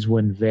that is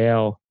when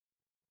Vail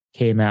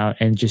came out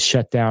and just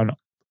shut down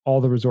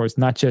all the resorts,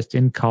 not just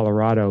in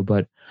Colorado,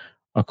 but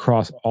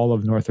across all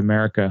of North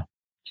America.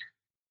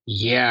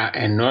 Yeah.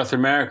 And North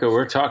America,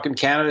 we're talking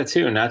Canada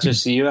too, not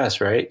just the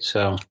US, right?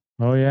 So,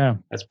 oh yeah,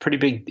 that's pretty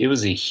big. It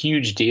was a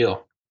huge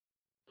deal.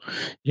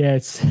 Yeah.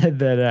 It said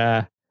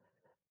that,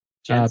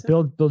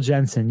 Bill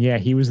Jensen. Yeah.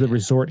 He was the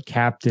resort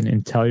captain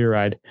in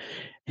Telluride.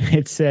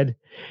 It said,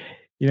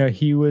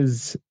 he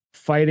was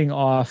fighting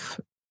off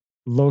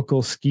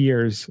local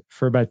skiers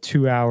for about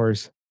 2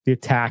 hours, the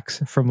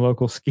attacks from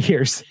local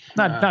skiers,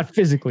 not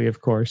physically,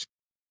 of course,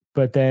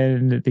 but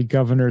then the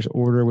governor's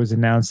order was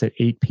announced at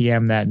 8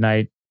 p.m. that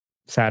night,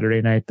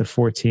 Saturday night, the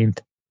 14th.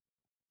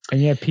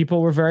 And yeah,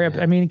 people were very,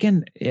 I mean,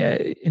 again,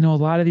 a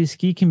lot of these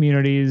ski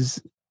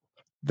communities,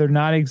 they're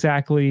not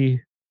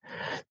exactly,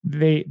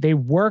 they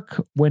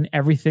work when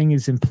everything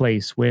is in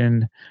place,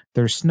 when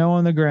there's snow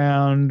on the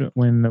ground,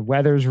 when the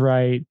weather's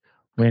right,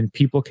 when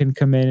people can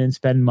come in and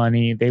spend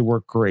money, they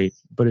work great.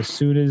 But as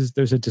soon as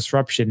there's a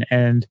disruption,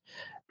 and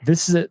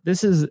this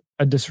is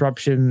a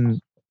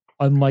disruption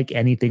unlike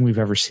anything we've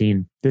ever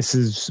seen. We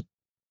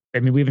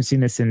haven't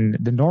seen this in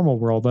the normal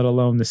world, let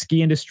alone the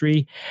ski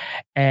industry.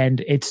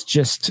 And it's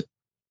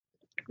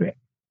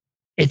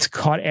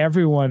caught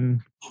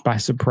everyone by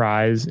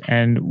surprise.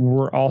 And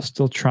we're all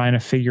still trying to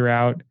figure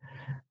out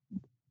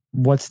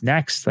what's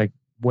next. Like,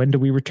 when do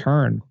we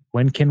return?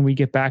 When can we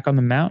get back on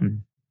the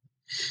mountain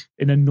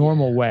in a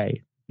normal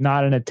way,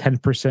 not in a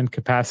 10%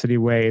 capacity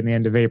way in the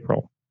end of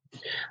April?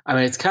 I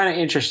mean, it's kind of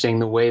interesting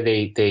the way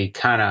they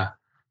kind of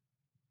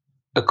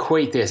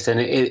equate this, and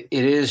it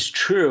is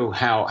true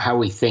how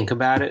we think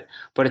about it,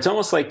 but it's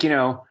almost like,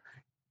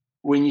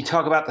 when you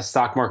talk about the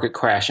stock market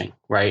crashing,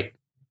 right?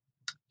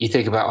 You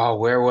think about, oh,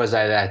 where was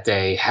I that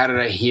day? How did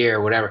I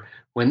hear? Whatever.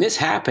 When this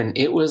happened,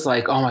 it was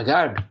like, oh my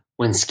God,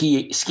 when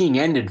skiing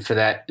ended for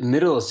that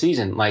middle of the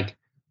season, like,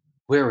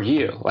 where were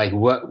you? Like,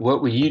 what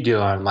were you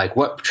doing? Like,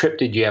 what trip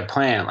did you have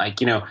planned? Like,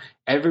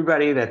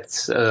 everybody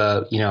that's,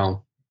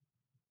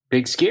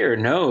 big skier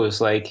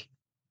knows, like,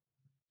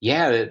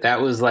 yeah,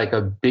 that was like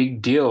a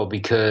big deal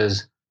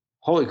because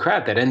holy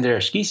crap, that ended our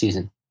ski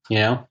season,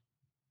 Yeah.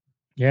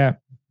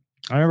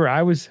 I remember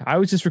I was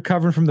just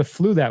recovering from the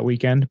flu that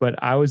weekend, but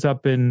I was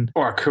up in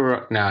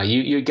corona. No,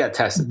 you got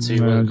tested, so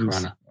you wasn't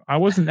corona. I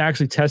wasn't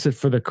actually tested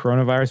for the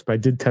coronavirus, but I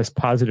did test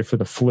positive for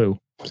the flu.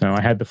 So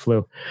I had the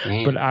flu.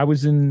 Man. But I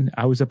was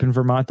up in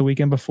Vermont the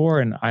weekend before,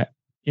 and I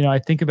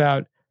think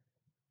about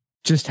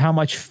just how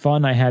much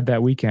fun I had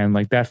that weekend.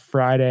 Like that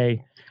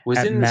Friday. Was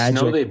it in the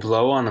snow they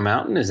blow on the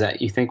mountain? Is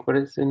that, you think, what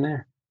is in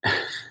there?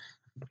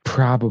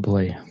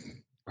 Probably.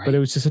 Right. But it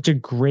was just such a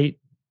great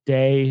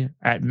day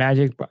at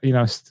Magic,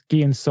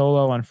 skiing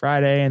solo on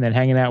Friday and then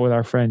hanging out with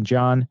our friend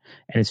John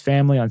and his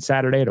family on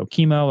Saturday at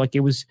Okemo. Like,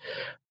 it was,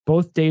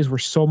 both days were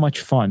so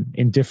much fun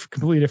in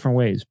completely different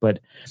ways.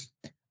 But,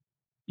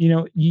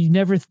 you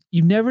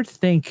never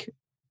think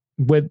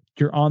when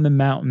you're on the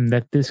mountain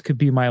that this could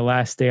be my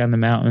last day on the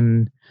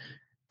mountain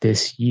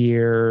this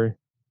year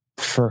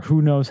for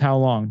who knows how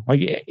long.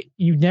 Like,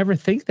 you never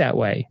think that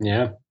way.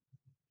 Yeah.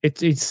 It's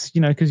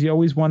because you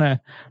always want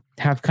to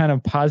have kind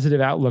of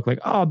positive outlook, like,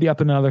 oh, I'll be up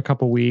in another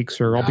couple of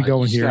weeks, or I'll be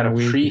going here in a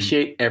week.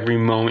 Appreciate every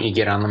moment you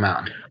get on the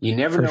mountain. You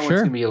never know what's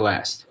going to be your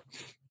last.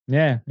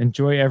 Yeah.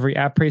 Enjoy every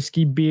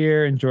après-ski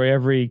beer. Enjoy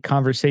every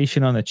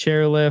conversation on the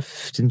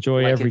chairlift.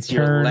 Enjoy every it's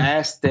turn. Your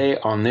last day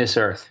on this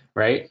earth,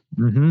 right?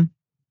 Mm-hmm.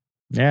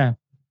 Yeah.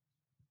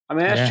 I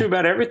mean, that's true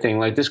about everything.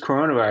 Like this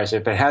coronavirus,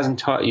 if it hasn't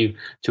taught you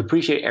to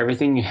appreciate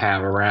everything you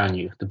have around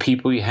you, the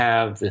people you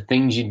have, the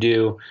things you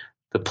do,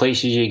 the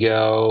places you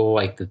go,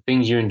 like the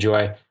things you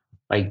enjoy,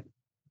 like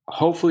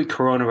hopefully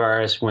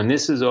coronavirus, when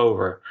this is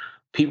over,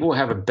 people will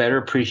have a better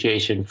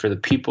appreciation for the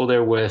people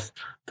they're with,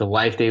 the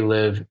life they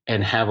live,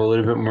 and have a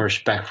little bit more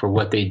respect for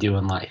what they do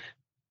in life.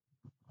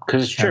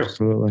 Because it's true.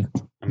 Absolutely.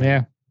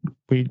 Yeah.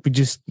 We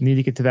just need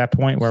to get to that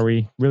point where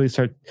we really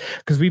start,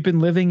 because we've been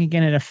living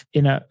again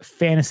in a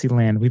fantasy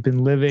land. We've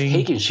been living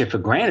taking shit for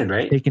granted,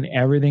 right? Taking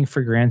everything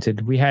for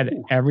granted. We had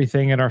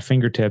everything at our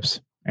fingertips,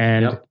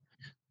 and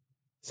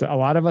so a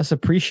lot of us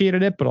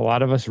appreciated it, but a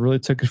lot of us really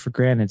took it for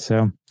granted.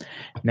 So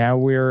now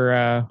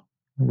we're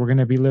going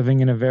to be living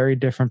in a very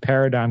different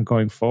paradigm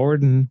going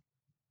forward, and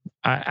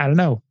I don't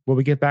know. Will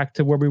we get back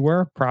to where we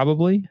were?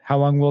 Probably. How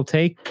long will it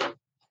take?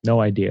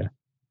 No idea.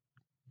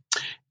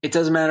 It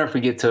doesn't matter if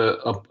we get to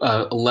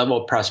a level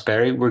of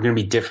prosperity. We're going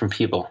to be different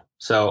people.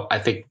 So I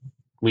think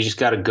we just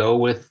got to go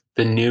with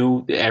the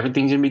new.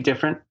 Everything's going to be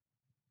different,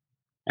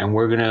 and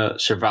we're going to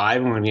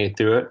survive, and we're going to get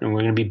through it, and we're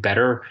going to be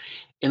better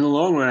in the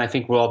long run. I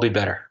think we'll all be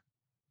better.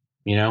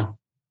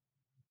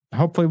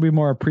 Hopefully, we'll be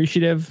more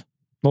appreciative,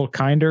 a little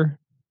kinder.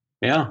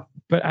 Yeah,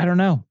 but I don't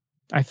know.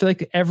 I feel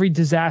like every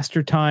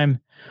disaster time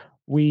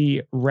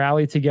we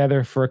rally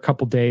together for a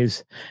couple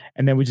days,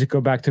 and then we just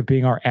go back to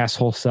being our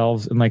asshole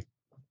selves in like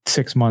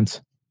 6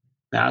 months.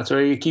 That's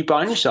where you keep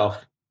on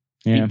yourself.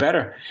 Be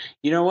better.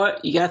 You know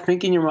what? You got to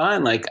think in your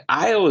mind. Like,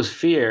 I always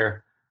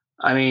fear.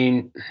 I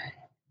mean,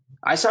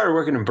 I started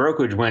working in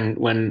brokerage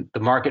when the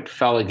market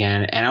fell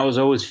again, and I was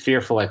always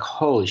fearful. Like,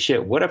 holy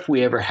shit! What if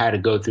we ever had to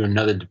go through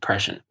another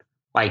depression?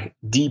 Like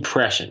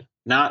depression,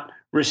 not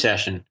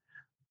recession,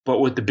 but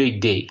with the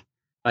big D.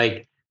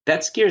 Like,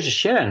 that scares the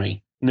shit out of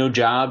me. No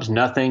jobs,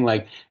 nothing.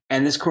 Like,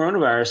 and this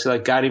coronavirus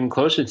like got even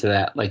closer to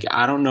that. Like,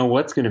 I don't know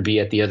what's going to be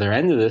at the other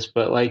end of this,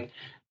 but like,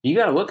 you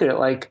got to look at it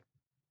like,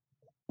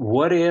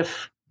 what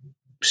if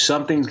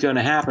something's going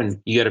to happen?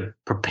 You got to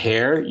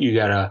prepare. You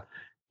got to,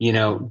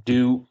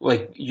 do,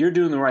 like, you're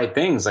doing the right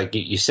things. Like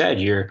you said,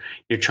 you're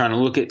trying to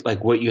look at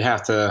like what you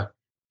have to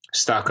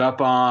stock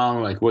up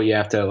on, like what you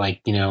have to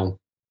like,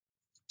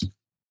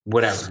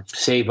 whatever,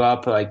 save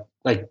up. Like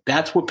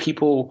that's what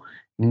people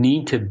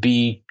need to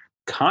be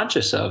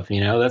conscious of.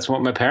 That's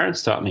what my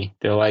parents taught me.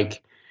 They're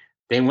like,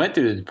 they went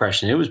through the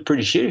depression. It was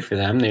pretty shitty for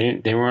them.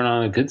 They weren't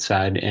on the good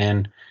side.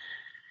 And,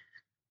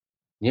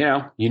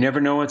 you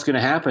never know what's going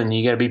to happen.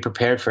 You got to be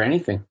prepared for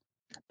anything.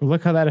 But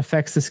look how that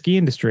affects the ski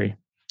industry.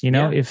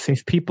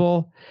 If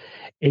people,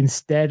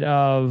 instead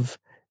of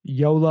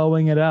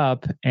YOLOing it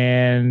up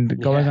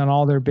and going on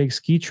all their big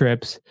ski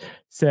trips,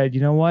 said,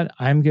 you know what,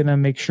 I'm going to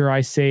make sure I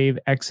save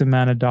X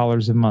amount of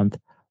dollars a month.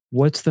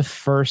 What's the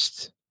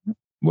first,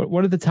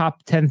 what are the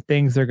top 10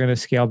 things they're going to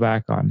scale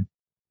back on?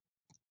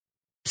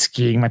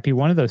 Skiing might be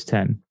one of those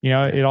 10.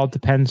 It all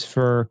depends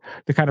for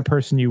the kind of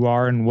person you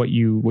are and what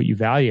you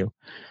value.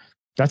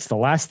 That's the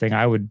last thing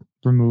I would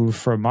remove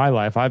from my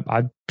life.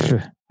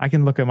 I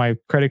can look at my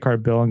credit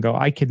card bill and go,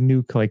 I can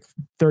nuke like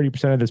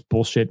 30% of this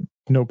bullshit,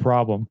 no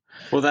problem.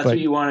 Well, that's what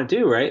you want to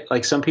do, right?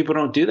 Like, some people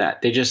don't do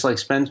that. They just like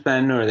spend,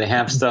 or they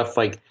have stuff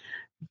like,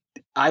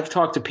 I've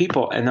talked to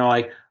people and they're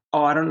like,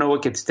 oh, I don't know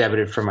what gets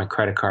debited from my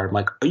credit card. I'm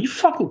like, are you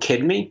fucking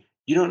kidding me?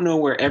 You don't know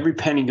where every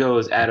penny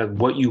goes out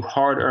of what you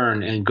hard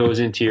earn and goes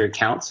into your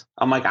accounts.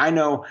 I'm like, I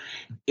know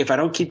if I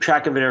don't keep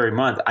track of it every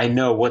month, I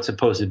know what's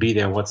supposed to be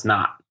there and what's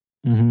not.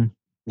 Mm-hmm.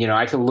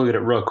 I can look at it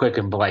real quick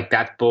and be like,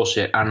 that's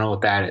bullshit. I don't know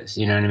what that is.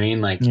 You know what I mean?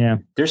 Like,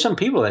 there's some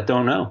people that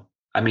don't know.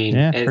 I mean,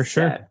 it's for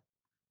sure. sad.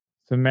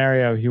 So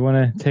Mario, you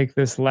want to take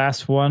this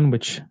last one,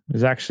 which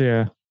is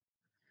actually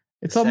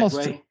it's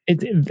almost,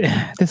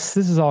 this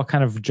is all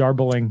kind of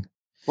jarbling.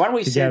 Why don't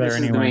we say this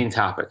is the main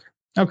topic?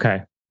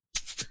 Okay.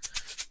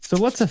 So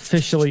let's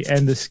officially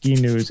end the ski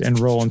news and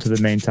roll into the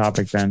main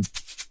topic then.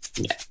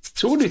 Yeah.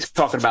 So what are we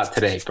talking about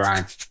today,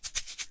 Brian?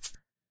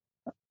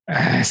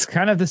 It's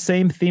kind of the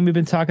same theme we've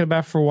been talking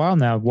about for a while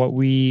now.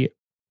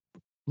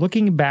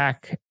 Looking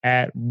back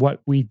at what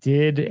we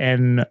did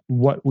and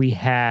what we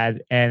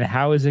had, and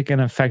how is it going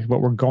to affect what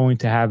we're going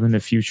to have in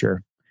the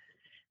future?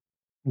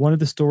 One of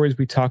the stories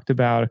we talked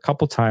about a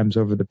couple times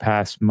over the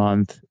past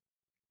month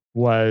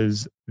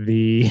was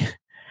the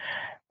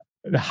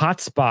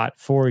hotspot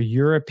for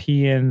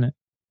European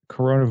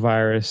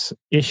coronavirus,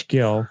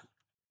 Ischgl,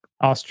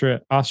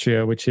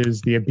 Austria, which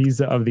is the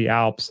Ibiza of the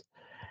Alps.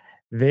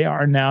 They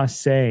are now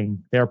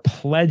saying, they're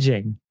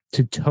pledging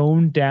to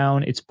tone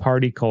down its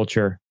party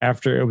culture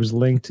after it was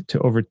linked to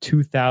over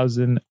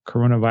 2,000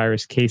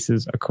 coronavirus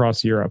cases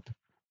across Europe.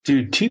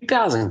 Dude,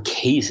 2,000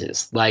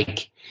 cases.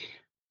 Like,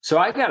 so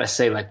I got to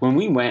say, like, when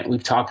we went,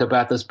 we've talked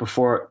about this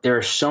before, there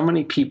are so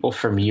many people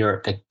from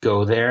Europe that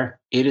go there.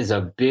 It is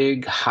a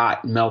big,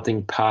 hot,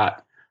 melting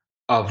pot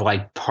of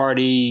like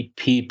party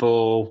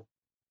people.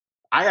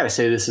 I got to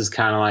say, this is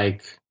kind of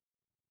like,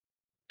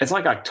 it's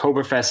like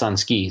Oktoberfest on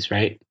skis,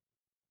 right?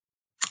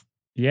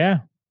 Yeah.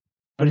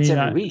 But it's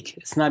every week.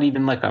 It's not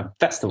even like a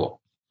festival.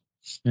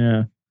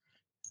 Yeah.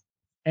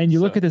 And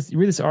you look at this, you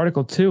read this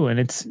article too, and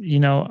it's,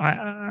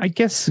 I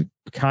guess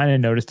kind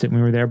of noticed it when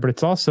we were there, but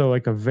it's also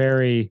like a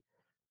very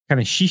kind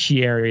of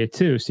shishi area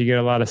too. So you get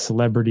a lot of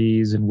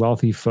celebrities and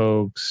wealthy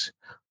folks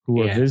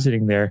who are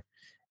visiting there.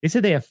 They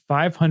said they have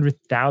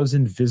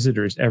 500,000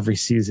 visitors every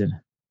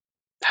season.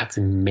 That's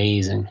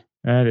amazing.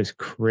 That is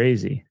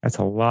crazy. That's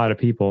a lot of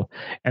people.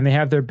 And they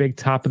have their big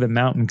Top of the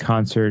Mountain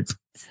concert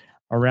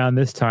around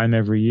this time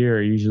every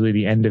year, usually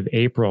the end of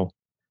April.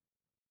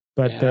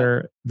 but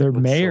their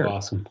mayor, so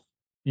awesome.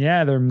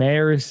 Yeah, their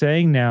mayor is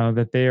saying now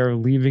that they are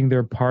leaving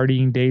their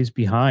partying days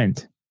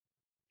behind.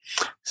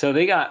 So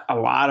they got a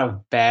lot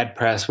of bad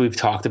press. We've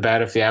talked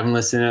about it. If you haven't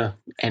listened to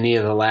any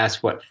of the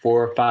last, 4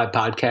 or 5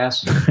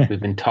 podcasts,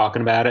 we've been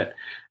talking about it,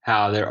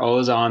 how they're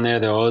always on there.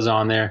 They're always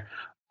on there.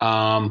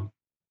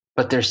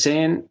 But they're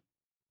saying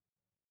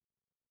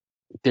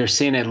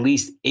at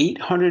least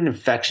 800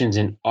 infections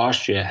in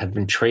Austria have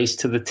been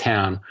traced to the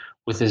town,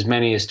 with as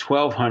many as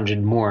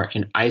 1,200 more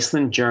in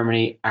Iceland,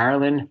 Germany,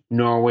 Ireland,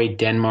 Norway,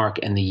 Denmark,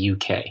 and the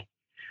UK.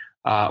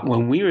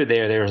 When we were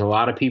there was a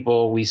lot of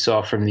people we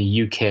saw from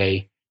the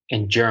UK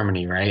and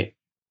Germany, right?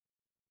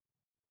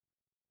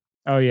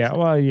 Oh, yeah.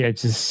 Well, yeah,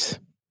 just...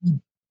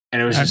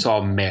 And it was just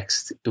all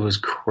mixed. It was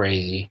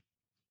crazy.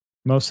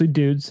 Mostly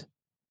dudes.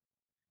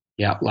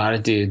 Yeah, a lot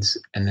of dudes.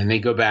 And then they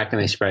go back and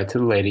they spread it to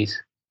the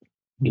ladies.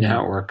 You know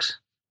how it works.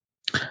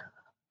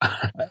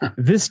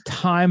 This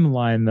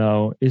timeline,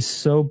 though, is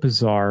so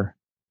bizarre.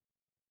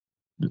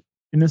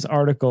 In this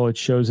article, it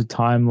shows a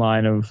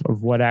timeline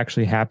of what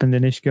actually happened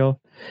in Ischgl.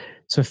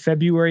 So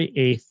February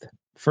 8th,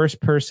 first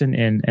person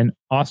in, an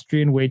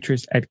Austrian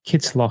waitress at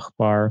Kitzloch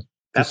Bar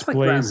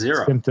displays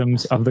like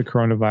symptoms of the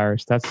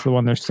coronavirus. That's the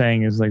one they're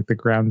saying is like the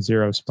ground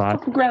zero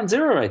spot. Ground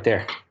zero right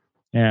there.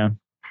 Yeah.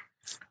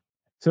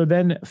 So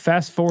then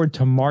fast forward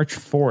to March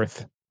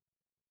 4th.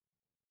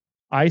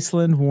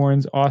 Iceland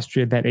warns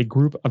Austria that a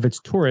group of its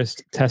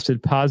tourists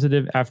tested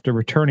positive after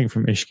returning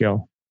from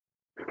Ischgl.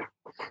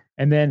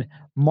 And then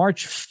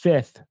March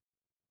 5th,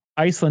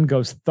 Iceland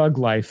goes thug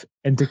life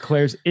and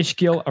declares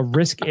Ischgl a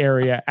risk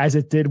area, as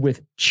it did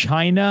with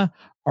China,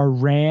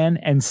 Iran,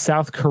 and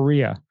South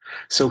Korea.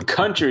 So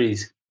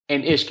countries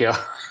in Ischgl.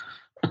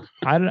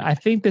 I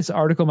think this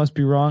article must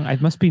be wrong.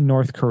 It must be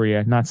North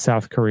Korea, not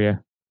South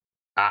Korea.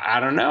 I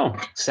don't know.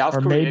 South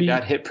Korea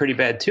got hit pretty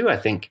bad too, I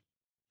think.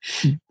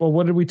 Well,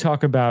 what did we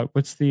talk about?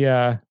 What's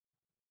the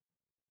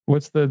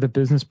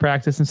business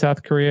practice in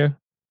South Korea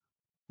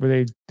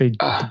where they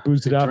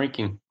booze it up?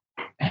 Drinking.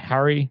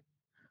 Harry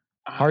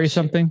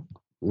something?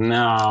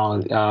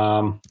 No.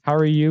 How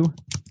are you?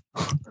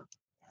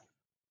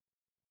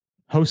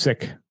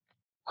 Hosik.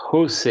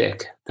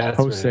 That's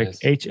Hosik.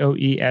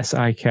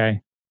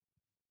 Hoesik.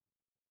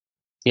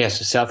 Yeah,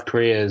 so South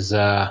Korea is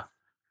okay,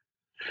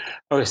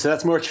 so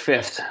that's March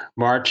 5th.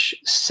 March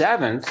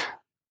 7th,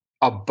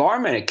 a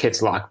barman at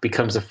Kitzloch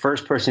becomes the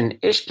first person in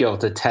Ischgl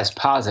to test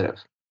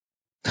positive.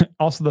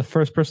 Also the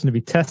first person to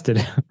be tested.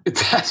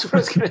 That's what I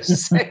was going to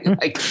say.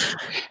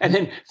 And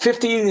then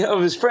 15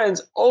 of his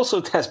friends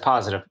also test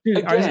positive. Dude,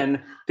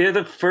 again, they're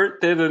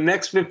the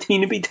next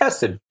 15 to be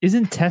tested.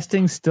 Isn't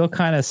testing still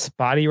kind of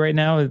spotty right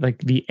now? Like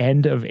the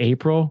end of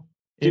April?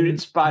 Dude,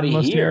 it's spotty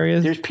here.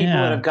 Areas? There's people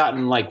that have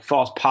gotten like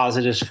false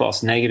positives,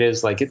 false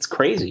negatives. Like, it's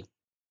crazy.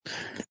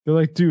 They're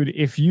like, dude,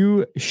 if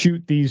you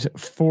shoot these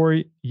 4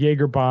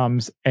 Jaeger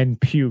bombs and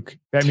puke,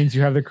 that means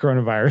you have the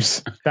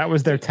coronavirus. That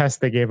was their test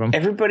they gave them.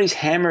 Everybody's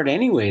hammered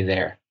anyway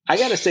there. I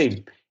got to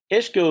say,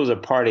 Ischgl is a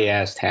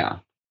party-ass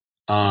town.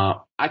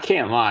 I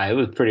can't lie. It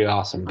was pretty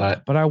awesome.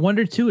 But I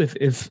wonder, too,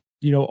 if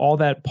you know, all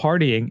that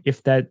partying,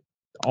 if that,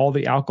 all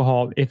the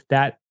alcohol, if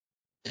that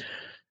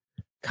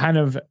kind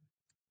of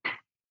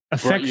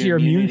affects your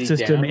immune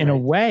system in a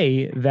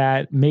way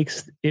that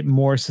makes it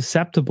more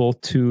susceptible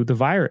to the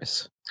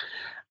virus.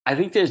 I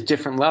think there's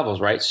different levels,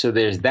 right? So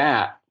there's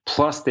that,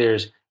 plus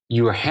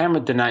you were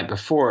hammered the night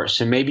before.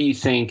 So maybe you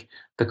think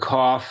the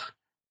cough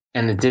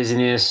and the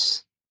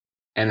dizziness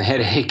and the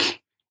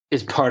headache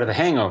is part of the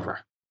hangover,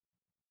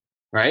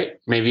 right?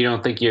 Maybe you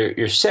don't think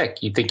you're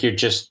sick. You think you're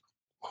just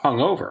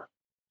hungover.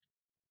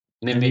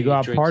 And then maybe you go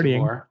out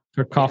partying,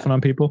 start coughing on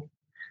people.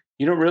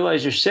 You don't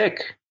realize you're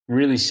sick,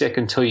 really sick,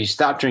 until you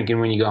stop drinking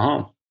when you go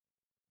home.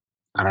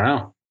 I don't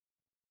know.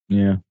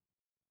 Yeah.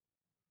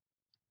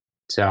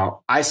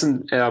 So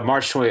Iceland,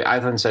 March 20,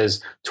 Iceland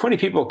says 20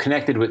 people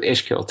connected with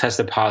Ischgl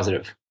tested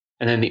positive.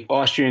 And then the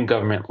Austrian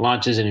government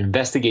launches an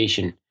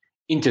investigation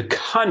into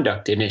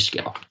conduct in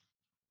Ischgl.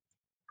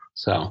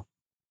 So.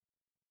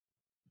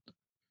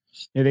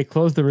 Yeah, they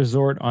closed the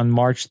resort on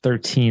March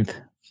 13th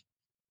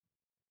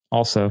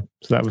also.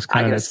 So that was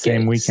kind of that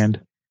same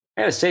weekend.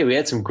 I got to say, we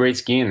had some great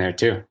skiing there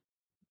too.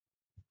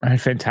 I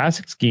had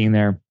fantastic skiing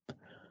there.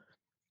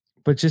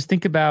 But just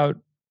think about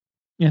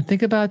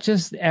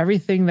just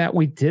everything that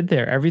we did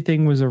there.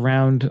 Everything was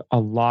around a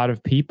lot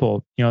of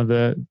people. You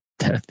know,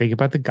 think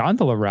about the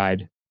gondola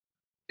ride.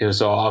 It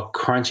was all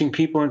crunching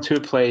people into a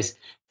place,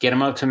 get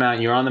them up to the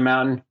mountain. You're on the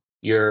mountain,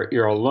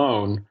 you're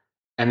alone,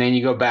 and then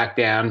you go back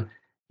down.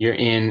 You're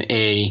in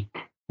a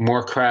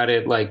more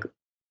crowded, like,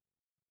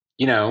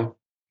 you know,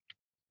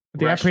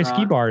 the après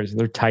ski bars.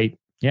 They're tight.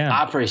 Yeah,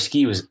 après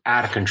ski was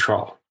out of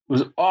control. It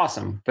was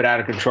awesome, but out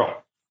of control.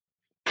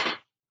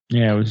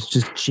 Yeah, it was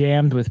just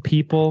jammed with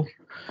people.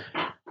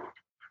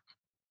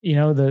 You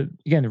know, the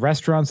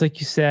restaurants, like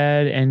you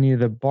said, and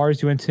the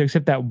bars you went to,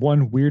 except that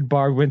one weird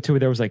bar we went to where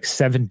there was like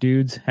 7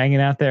 dudes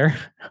hanging out there.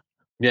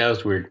 Yeah, that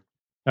was weird.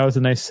 That was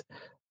a nice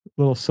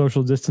little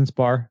social distance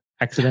bar,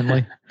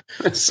 accidentally.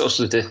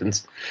 Social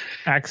distance.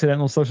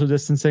 accidental social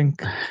distancing.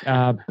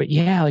 But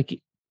yeah, like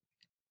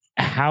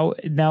how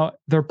now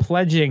they're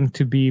pledging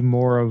to be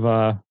more of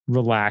a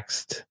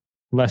relaxed,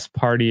 less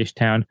partyish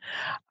town.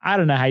 I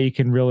don't know how you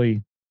can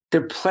really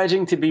They're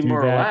pledging to be do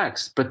more that.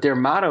 relaxed, but their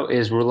motto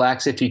is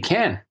relax if you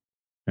can.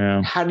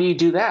 Yeah. How do you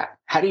do that?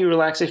 How do you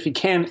relax if you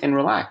can and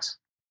relax?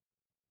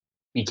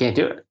 You can't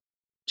do it.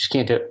 Just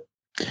can't do it.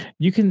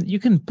 You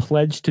can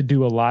pledge to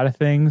do a lot of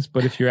things,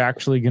 but if you're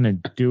actually going to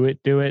do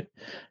it.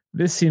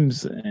 This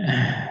seems.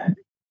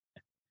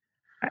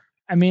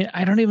 I mean,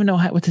 I don't even know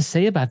what to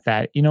say about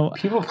that. You know,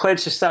 People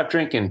pledge to stop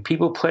drinking.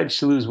 People pledge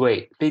to lose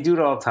weight. They do it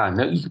all the time.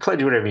 You can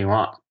pledge whatever you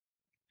want.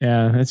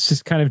 yeah, it's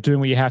just kind of doing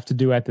what you have to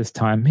do at this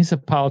time. He's a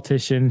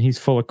politician. He's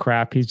full of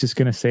crap. He's just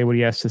going to say what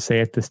he has to say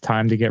at this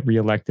time to get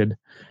reelected.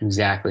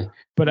 Exactly.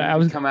 But I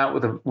was come out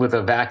with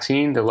a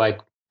vaccine. They're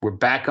like, we're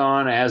back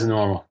on as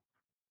normal.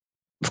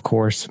 Of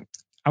course.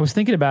 I was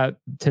thinking about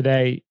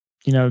today,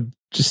 you know,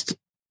 just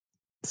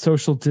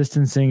social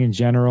distancing in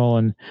general.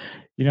 And,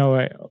 you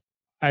know,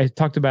 I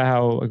talked about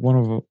how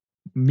like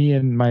me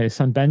and my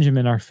son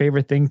Benjamin, our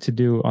favorite thing to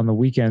do on the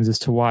weekends is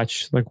to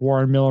watch like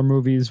Warren Miller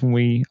movies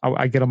when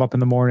I get them up in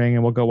the morning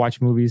and we'll go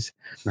watch movies.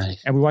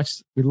 Nice. And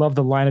we love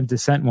the Line of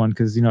Descent one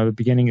because, you know, the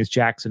beginning is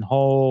Jackson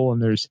Hole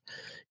and there's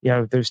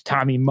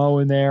Tommy Moe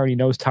in there and he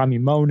knows Tommy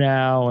Moe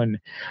now. And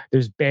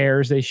there's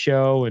bears they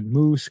show and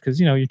moose because,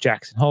 you know, you're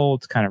Jackson Hole.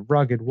 It's kind of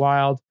rugged,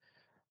 wild.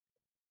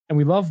 And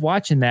we love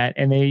watching that.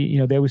 And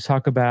they always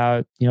talk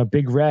about, you know,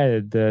 Big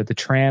Red, the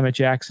tram at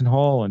Jackson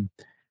Hole. And,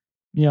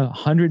 you know,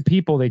 100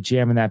 people, they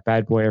jam in that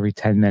bad boy every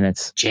 10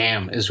 minutes.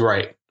 Jam is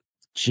right.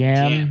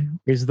 Jam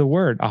is the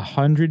word.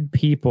 100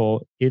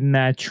 people in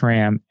that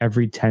tram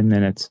every 10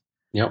 minutes.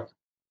 Yep.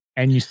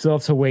 And you still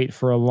have to wait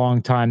for a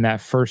long time, that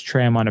first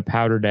tram on a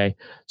powder day.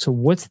 So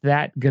what's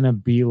that going to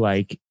be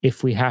like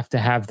if we have to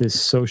have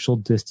this social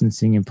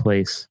distancing in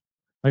place?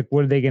 Like,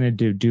 what are they going to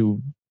do?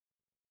 Do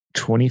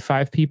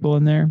 25 people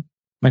in there?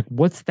 Like,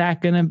 what's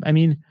that going to, I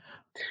mean,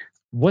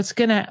 what's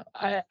going to,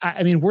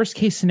 I mean, worst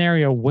case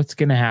scenario, what's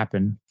going to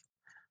happen?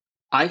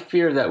 I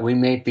fear that we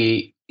may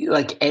be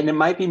like, and it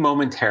might be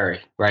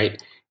momentary,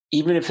 right?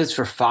 Even if it's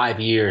for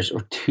 5 years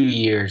or 2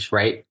 years,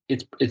 right?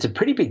 It's a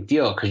pretty big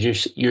deal because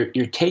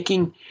you're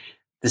taking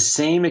the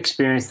same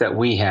experience that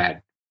we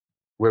had,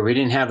 where we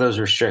didn't have those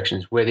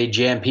restrictions, where they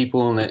jammed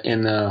people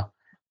in the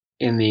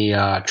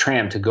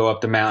tram to go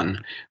up the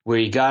mountain, where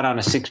you got on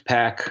a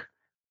 6-pack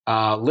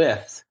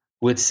lift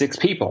with 6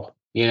 people,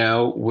 you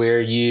know,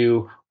 where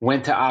you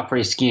went to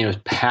Opry Ski and it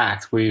was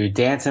packed, where you were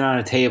dancing on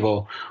a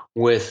table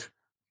with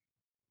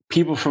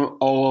people from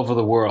all over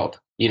the world.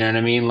 You know what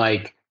I mean?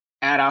 Like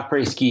at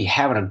Opry Ski,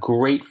 having a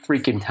great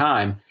freaking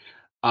time.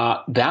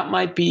 That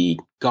might be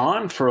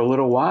gone for a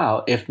little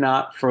while, if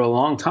not for a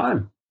long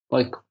time.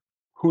 Like,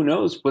 who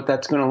knows what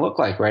that's going to look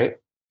like, right?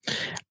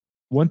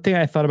 One thing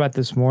I thought about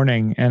this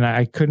morning, and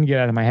I couldn't get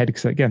out of my head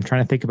because again, I'm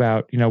trying to think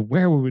about, you know,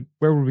 where would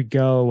we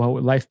go? What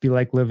would life be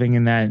like living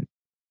in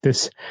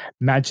this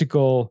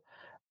magical,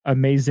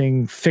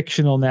 amazing,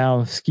 fictional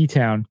now ski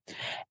town?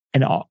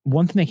 And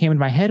one thing that came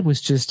into my head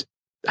was just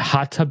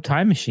Hot Tub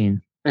Time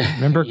Machine.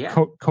 Remember Yeah.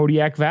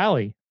 Kodiak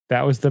Valley?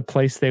 That was the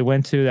place they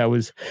went to. That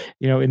was,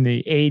 you know, in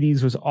the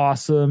 80s was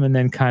awesome and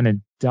then kind of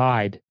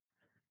died.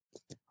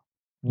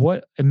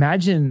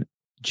 Imagine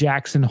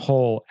Jackson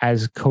Hole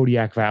as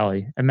Kodiak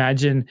Valley.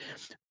 Imagine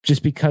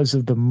just because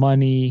of the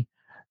money,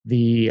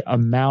 the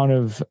amount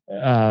of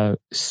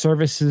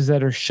services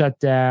that are shut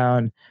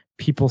down,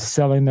 people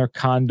selling their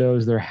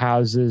condos, their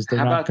houses. They're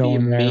How not about the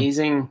going there.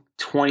 amazing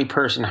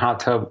 20-person hot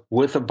tub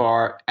with a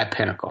bar at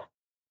Pinnacle?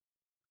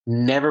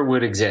 Never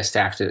would exist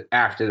after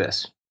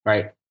this,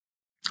 right?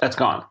 That's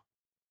gone.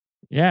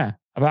 Yeah.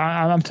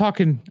 I'm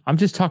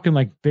just talking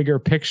like bigger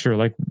picture.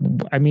 Like,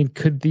 I mean,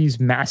 could these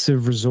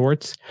massive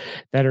resorts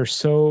that are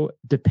so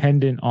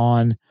dependent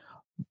on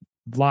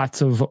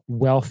lots of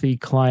wealthy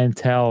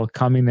clientele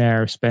coming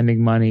there,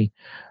 spending money,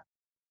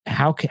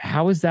 how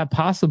is that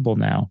possible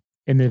now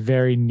in the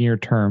very near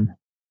term?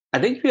 I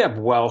think if you have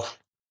wealth,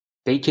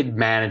 they could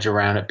manage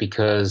around it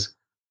because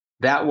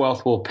that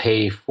wealth will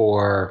pay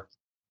for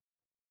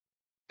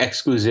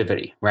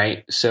exclusivity,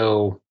 right?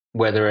 So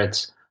whether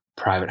it's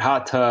private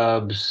hot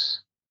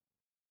tubs,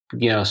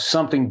 you know,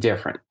 something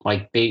different,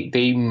 like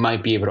they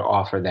might be able to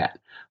offer that.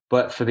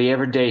 But for the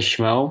everyday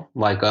schmo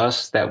like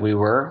us that we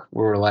were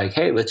like,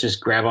 hey, let's just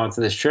grab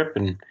onto this trip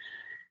and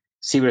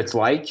see what it's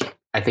like.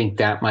 I think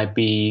that might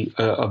be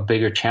a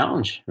bigger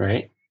challenge,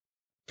 right?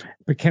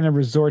 But can a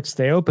resort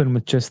stay open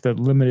with just the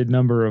limited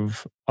number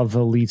of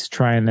elites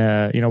trying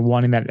to, you know,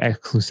 wanting that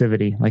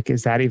exclusivity? Like,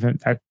 is that even,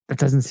 that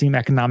doesn't seem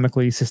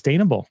economically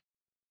sustainable.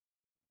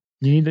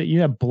 You need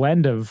a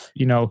blend of,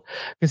 you know,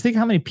 because think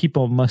how many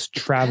people must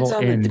travel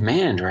Depends on in the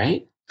demand,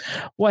 right?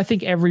 Well, I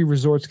think every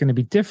resort's going to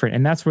be different.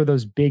 And that's where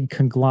those big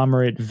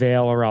conglomerate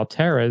Vail or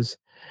Alterras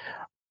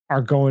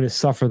are going to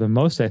suffer the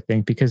most, I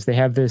think, because they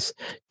have this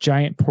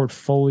giant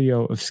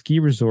portfolio of ski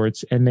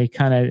resorts and they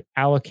kind of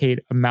allocate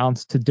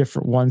amounts to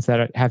different ones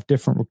that have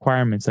different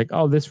requirements. Like,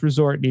 oh, this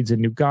resort needs a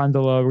new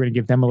gondola. We're going to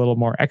give them a little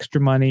more extra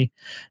money.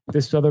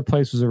 This other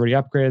place was already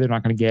upgraded. They're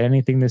not going to get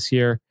anything this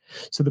year.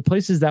 So the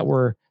places that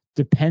were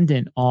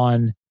dependent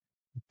on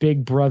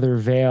Big Brother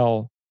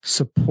Vail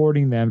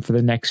supporting them for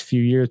the next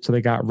few years till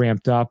they got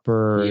ramped up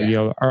or,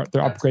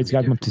 their upgrades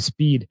got them up to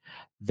speed,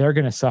 they're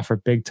going to suffer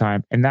big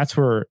time. And that's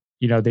where,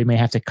 they may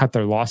have to cut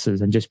their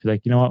losses and just be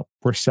like, you know what,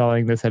 we're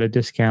selling this at a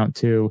discount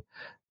to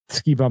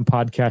Ski Bum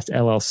Podcast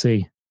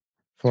LLC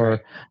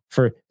for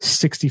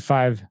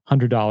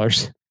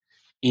 $6,500.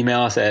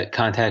 Email us at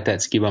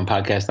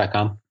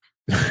contact@skibumpodcast.com.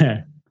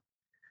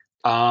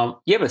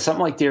 But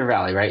something like Deer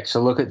Valley, right? So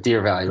look at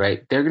Deer Valley,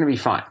 right? They're going to be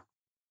fine.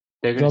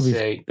 They're going to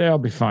say they'll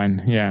be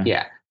fine. Yeah.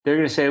 Yeah. They're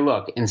going to say,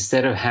 look,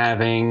 instead of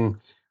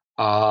having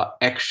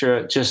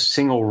extra just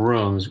single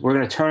rooms, we're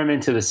going to turn them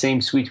into the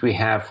same suites we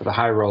have for the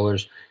high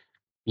rollers.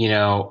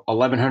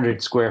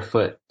 1,100 square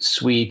foot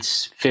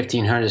suites,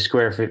 1,500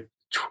 square foot,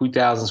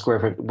 2,000 square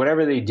foot,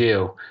 whatever they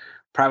do,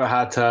 private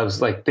hot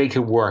tubs, like they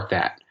could work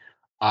that.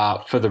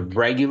 For the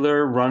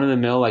regular run of the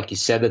mill, like you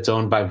said, that's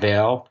owned by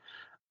Vail,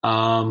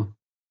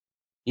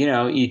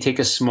 you take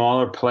a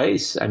smaller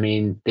place. I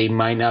mean, they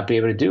might not be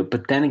able to do it.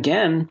 But then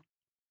again,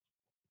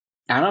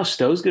 I don't know,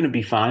 Stowe's going to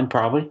be fine,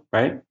 probably,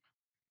 right?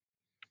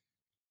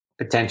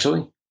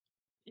 Potentially.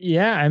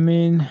 Yeah, I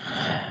mean...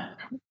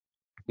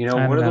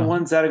 what are the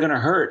ones that are going to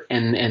hurt?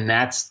 And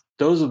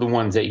those are the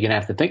ones that you're going to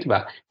have to think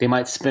about. They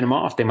might spin them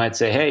off. They might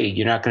say, hey,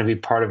 you're not going to be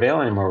part of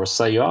Vail anymore. We'll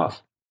sell you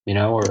off,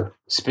 or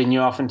spin you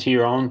off into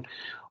your own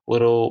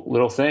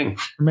little thing.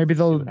 Maybe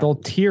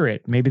they'll tier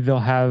it. Maybe they'll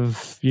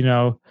have,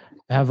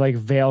 have like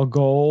Vail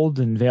Gold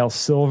and Vail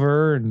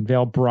Silver and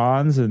Vail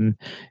Bronze. And,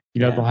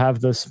 they'll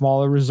have the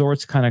smaller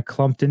resorts kind of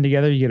clumped in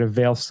together. You get a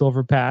Vail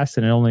Silver Pass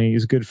and it only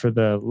is good for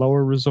the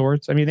lower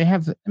resorts. I mean, they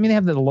have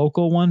the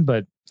local one,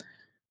 but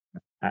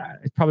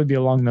it'd probably be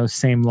along those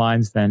same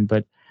lines then,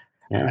 but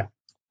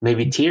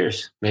maybe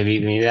tiers.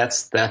 Maybe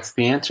that's the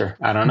answer.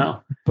 I don't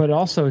know. But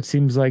also it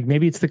seems like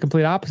maybe it's the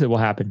complete opposite will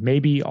happen.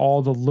 Maybe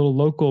all the little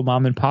local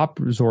mom and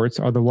pop resorts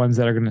are the ones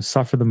that are going to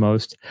suffer the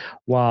most,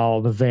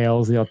 while the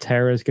Vails, the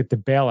Alteras get the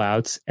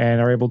bailouts and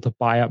are able to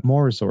buy up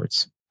more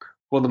resorts.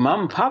 Well, the mom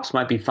and pops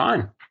might be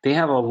fine. They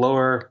have a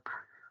lower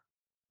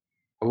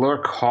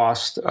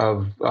cost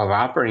of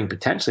operating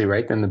potentially,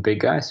 right, than the big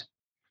guys.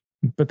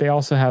 But they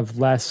also have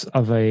less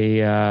of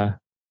a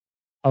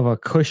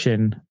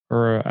cushion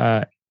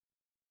or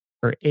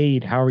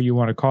aid, however you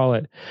want to call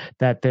it,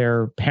 that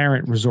their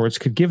parent resorts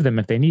could give them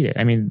if they need it.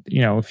 I mean,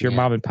 if you're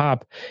mom and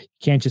pop, you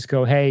can't just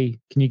go, hey,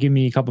 can you give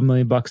me a couple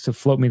 $1,000,000 to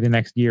float me the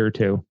next year or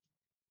two?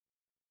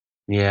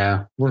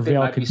 Yeah. Where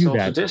Vail could do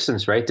social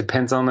distance, right?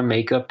 Depends on the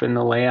makeup and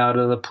the layout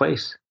of the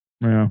place.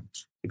 Yeah.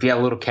 If you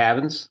have little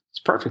cabins, it's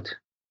perfect.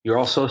 You're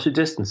all social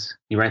distance.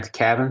 You rent a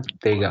cabin,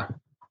 there you go.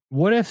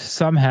 What if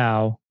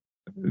somehow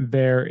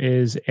there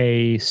is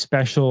a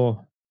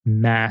special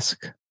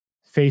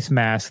face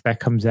mask that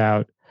comes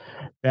out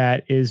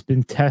that has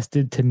been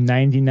tested to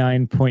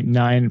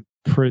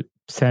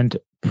 99.9%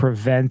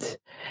 prevent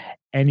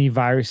any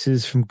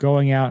viruses from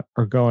going out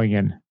or going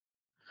in?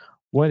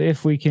 What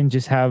if we can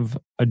just have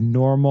a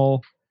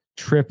normal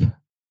trip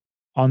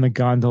on the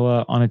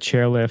gondola on a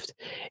chairlift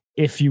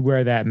if you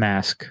wear that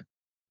mask?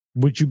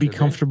 Would you be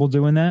comfortable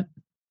doing that?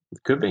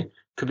 Could be.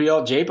 Could be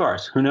all J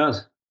bars. Who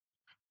knows?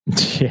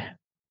 Yeah.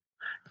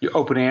 Your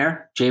open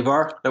air J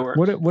bar that works.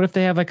 What if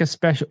they have like a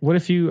special? What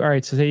if you? All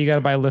right, so say you got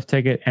to buy a lift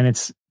ticket and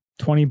it's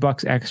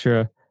 $20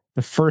 extra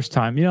the first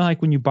time.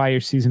 Like when you buy your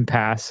season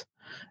pass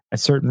at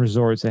certain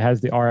resorts, it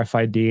has the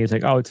RFID. It's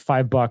like, oh, it's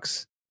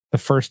 $5 the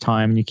first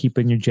time, and you keep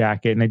it in your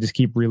jacket, and they just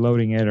keep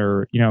reloading it.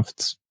 Or if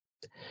it's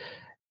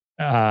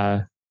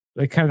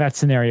like kind of that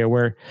scenario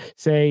where,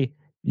 say,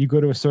 you go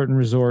to a certain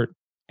resort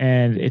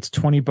and it's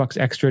 $20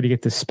 extra to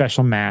get this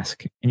special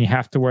mask, and you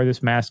have to wear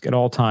this mask at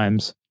all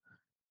times,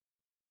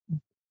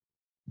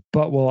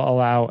 but will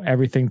allow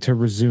everything to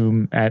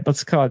resume at,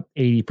 let's call it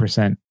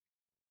 80%.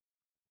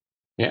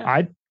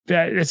 Yeah.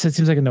 It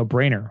seems like a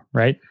no-brainer,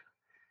 right?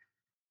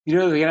 They're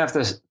going to have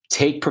to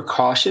take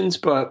precautions,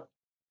 but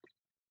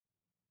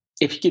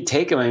if you could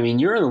take them, I mean,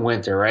 you're in the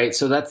winter, right?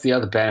 So that's the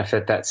other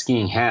benefit that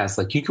skiing has.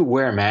 Like, you could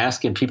wear a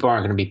mask and people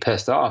aren't going to be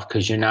pissed off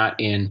because you're not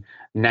in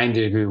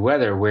 90-degree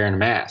weather wearing a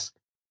mask.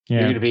 Yeah.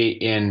 You're going to be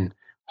in,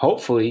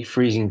 hopefully,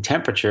 freezing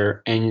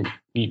temperature, and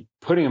you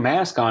putting a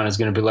mask on is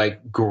going to be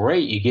like,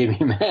 great, you gave me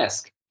a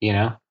mask,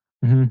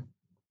 Mm-hmm.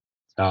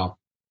 So, I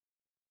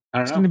don't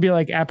know. It's going to be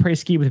like après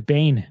ski with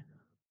Bane.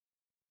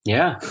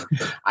 Yeah.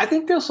 I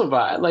think they'll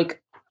survive.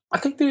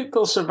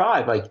 They'll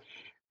survive. Like,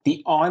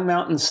 the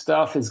on-mountain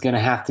stuff is going to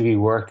have to be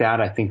worked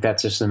out. I think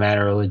that's just a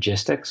matter of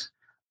logistics.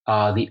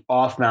 The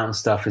off-mountain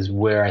stuff is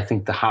where I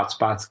think the hot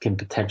spots can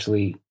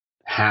potentially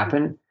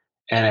happen.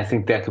 And I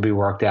think that could be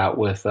worked out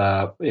with,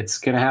 it's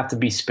going to have to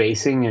be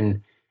spacing.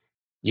 And,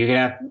 you're gonna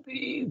have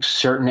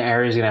certain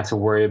areas. You're gonna have to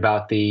worry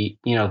about the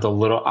the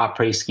little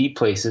après ski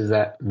places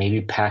that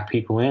maybe pack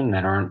people in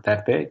that aren't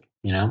that big.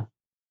 Yeah.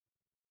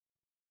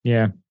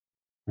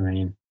 I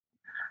mean,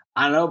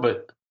 I don't know,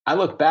 but I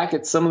look back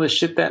at some of the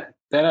shit that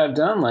I've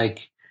done,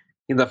 like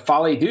the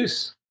Folie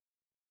Douce.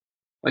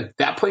 Like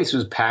that place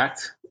was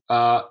packed.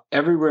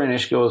 Everywhere in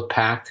Ishko was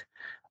packed.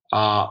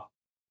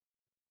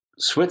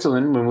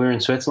 Switzerland, when we were in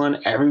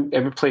Switzerland,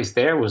 every place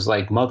there was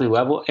like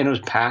multi-level and it was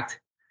packed.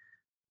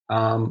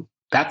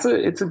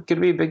 It's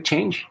gonna be a big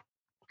change.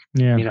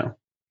 Yeah.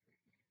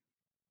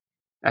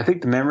 I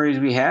think the memories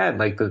we had,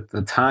 like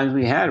the times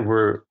we had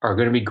are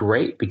going to be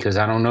great because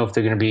I don't know if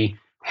they're going to be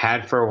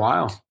had for a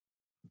while.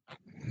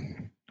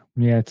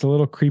 Yeah. It's a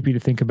little creepy to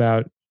think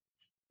about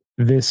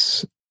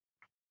this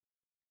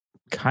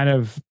kind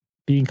of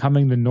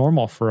becoming the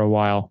normal for a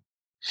while.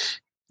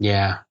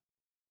 Yeah.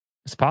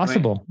 It's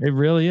possible. It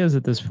really is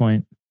at this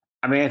point.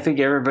 I mean, I think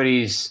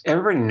everybody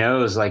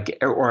knows, like,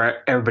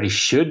 or everybody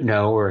should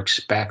know or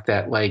expect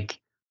that, like,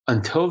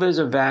 until there's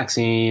a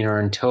vaccine or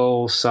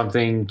until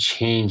something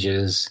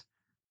changes,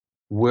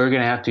 we're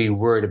going to have to be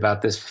worried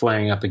about this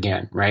flaring up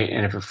again, right?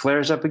 And if it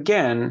flares up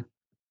again,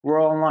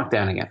 we're all in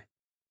lockdown again,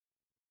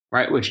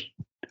 right? Which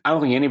I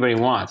don't think anybody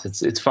wants.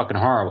 It's fucking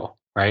horrible,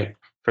 right?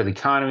 For the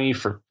economy,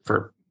 for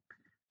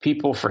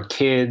people, for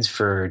kids,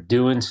 for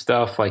doing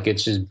stuff, like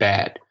it's just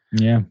bad.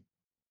 Yeah.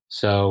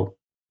 So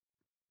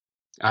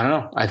I don't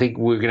know. I think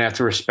we're going to have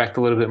to respect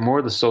a little bit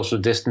more the social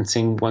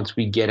distancing once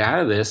we get out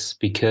of this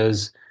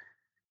because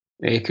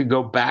it could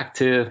go back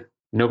to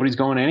nobody's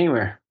going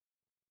anywhere.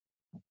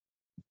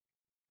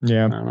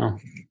 Yeah. I don't know.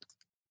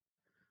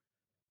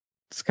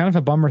 It's kind of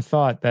a bummer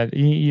thought that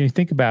you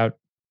think about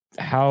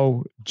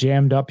how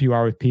jammed up you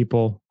are with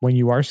people when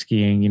you are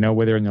skiing,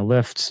 whether in the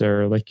lifts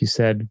or, like you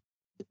said,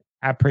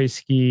 après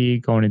ski,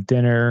 going to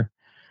dinner.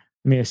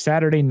 I mean, a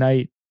Saturday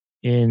night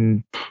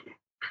in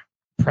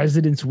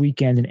President's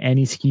Weekend in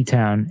any ski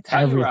town,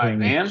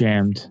 everything is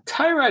jammed.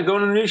 Telluride,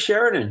 going to New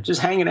Sheridan,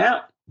 just hanging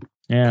out,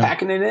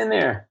 packing it in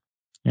there.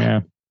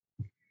 Yeah,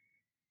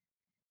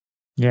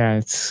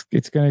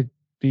 it's going to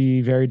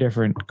be very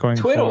different going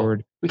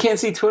forward. We can't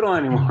see Twiddle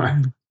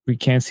anymore. We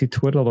can't see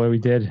Twiddle the way we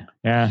did.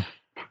 Yeah,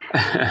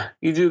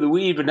 you do the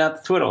weed, but not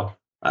the Twiddle.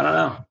 I don't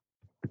know.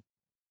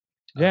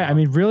 Yeah, I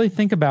mean, really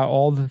think about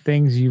all the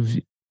things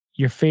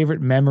your favorite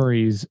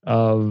memories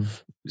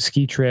of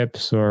ski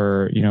trips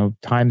or,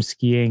 time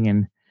skiing.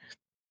 And,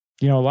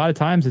 a lot of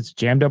times it's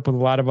jammed up with a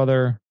lot of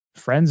other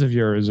friends of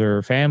yours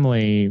or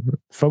family,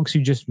 folks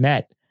you just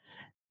met.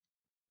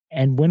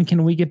 And when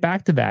can we get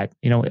back to that?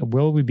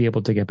 Will we be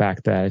able to get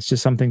back to that? It's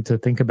just something to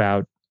think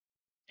about.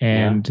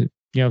 And,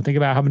 think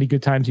about how many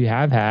good times you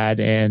have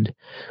had and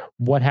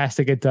what has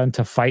to get done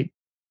to fight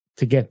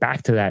to get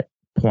back to that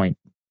point.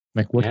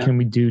 Like, what can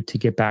we do to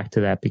get back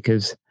to that?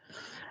 Because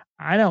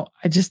I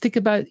just think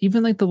about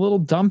even like the little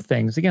dumb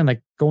things. Again,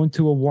 like going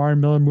to a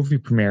Warren Miller movie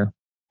premiere.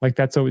 Like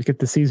that's always get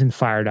the season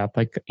fired up.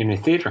 Like in the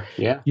theater,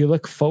 yeah. You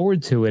look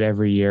forward to it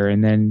every year.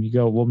 And then you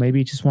go, well, maybe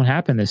it just won't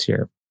happen this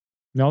year.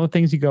 And all the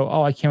things you go,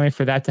 oh, I can't wait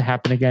for that to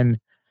happen again.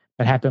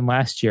 That happened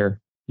last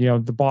year. The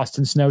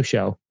Boston Snow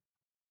Show.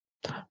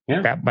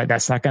 Yeah. But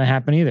that's not going to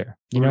happen either.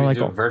 Like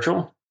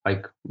virtual?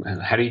 Like,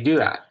 how do you do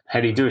that?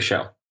 How do you do a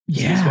show?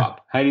 Yeah. Ski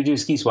swap. How do you do a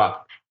ski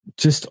swap?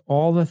 Just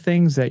all the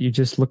things that you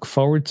just look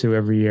forward to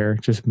every year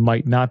just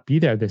might not be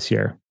there this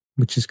year,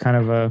 which is kind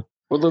of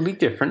well, they'll be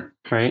different,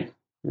 right?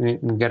 We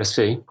got to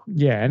see.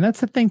 Yeah. And that's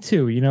the thing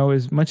too,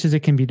 as much as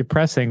it can be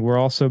depressing, we'll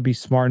also be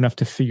smart enough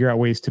to figure out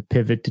ways to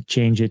pivot, to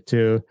change it,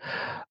 to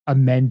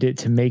amend it,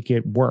 to make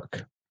it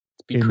work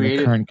in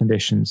the current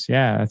conditions.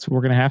 Yeah. That's what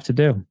we're going to have to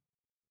do.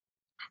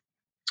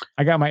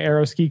 I got my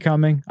aero ski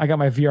coming. I got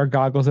my VR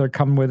goggles that are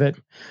coming with it.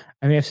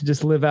 I may have to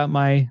just live out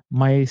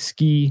my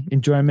ski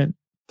enjoyment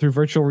through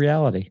virtual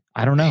reality.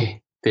 I don't know.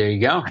 There you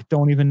go. I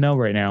don't even know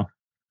right now.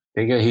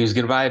 There you go. He was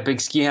going to buy a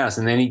big ski house,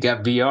 and then he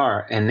got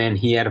VR, and then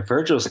he had a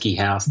virtual ski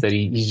house that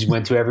he just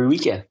went to every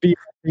weekend.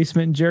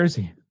 Basement in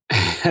Jersey.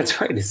 That's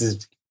right.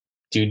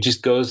 Dude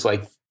just goes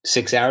like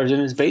 6 hours in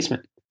his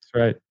basement.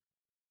 That's right.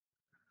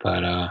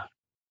 But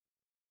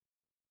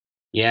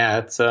yeah,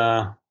 it's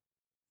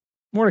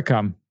more to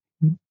come.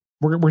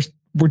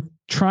 We're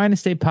trying to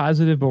stay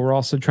positive, but we're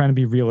also trying to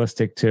be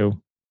realistic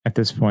too at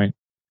this point.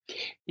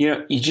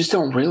 You just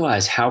don't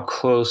realize how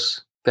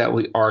close that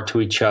we are to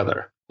each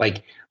other.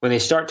 Like when they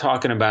start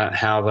talking about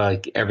how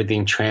like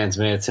everything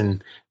transmits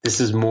and this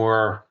is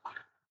more,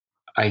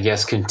 I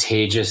guess,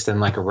 contagious than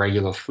like a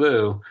regular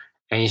flu.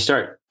 And you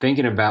start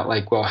thinking about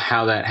like, well,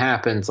 how that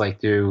happens,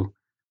 like through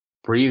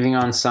breathing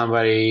on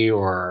somebody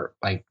or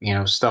like,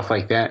 stuff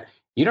like that.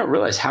 You don't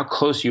realize how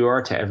close you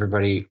are to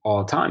everybody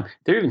all the time.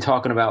 They're even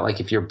talking about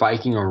like if you're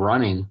biking or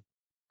running,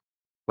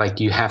 like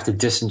you have to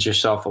distance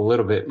yourself a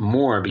little bit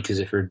more because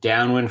if you're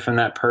downwind from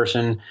that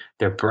person,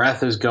 their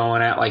breath is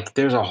going out. Like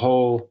there's a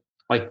whole,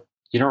 like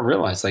you don't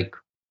realize like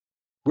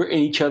we're in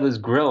each other's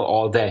grill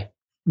all day.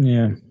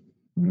 Yeah.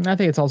 I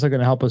think it's also going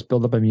to help us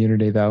build up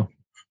immunity though.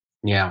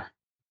 Yeah.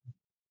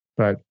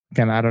 But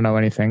again, I don't know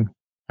anything.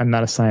 I'm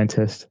not a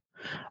scientist.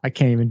 I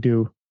can't even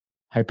do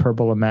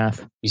hyperbola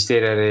math. You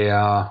stayed at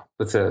a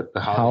what's the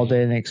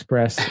Holiday Inn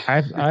Express.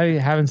 I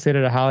haven't stayed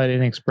at a Holiday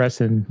Inn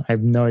Express in I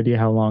have no idea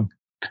how long.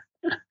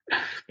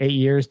 8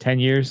 years, 10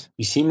 years.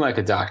 You seem like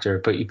a doctor,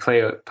 but you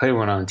play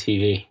one on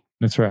TV.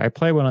 That's right. I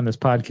play one on this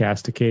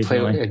podcast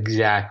occasionally.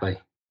 Exactly.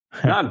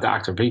 Not a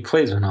doctor, but he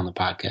plays one on the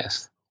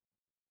podcast.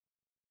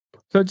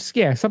 So just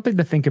something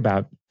to think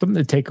about,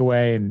 something to take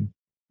away and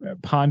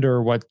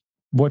ponder what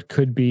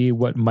could be,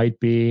 what might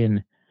be,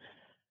 and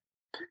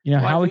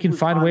how we can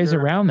find ways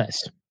around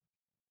this.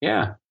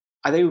 Yeah.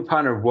 I think we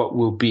ponder what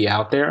will be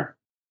out there,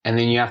 and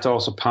then you have to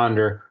also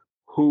ponder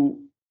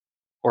who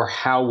or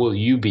how will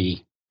you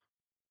be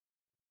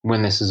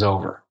when this is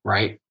over,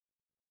 right?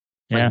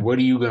 Yeah. Like, what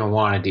are you going to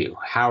want to do?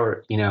 How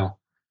are,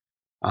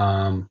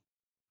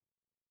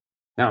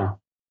 no,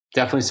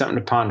 definitely something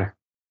to ponder.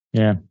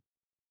 Yeah.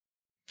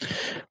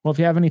 Well, if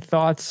you have any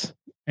thoughts,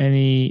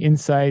 any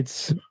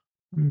insights,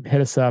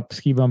 hit us up,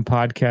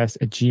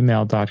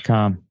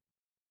 skibumpodcast@gmail.com.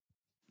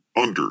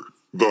 Under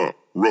the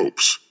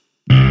ropes.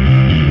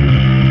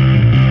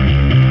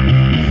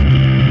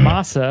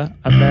 Masa,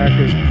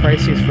 America's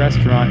priciest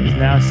restaurant, is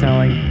now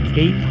selling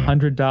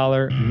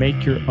 $800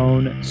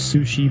 make-your-own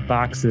sushi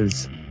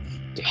boxes.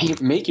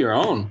 Make your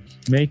own?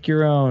 Make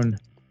your own.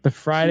 The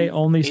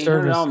Friday-only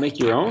service. Make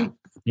your own?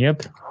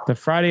 Yep. The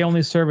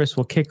Friday-only service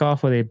will kick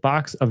off with a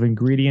box of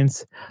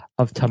ingredients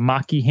of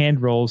tamaki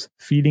hand rolls,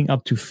 feeding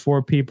up to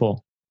 4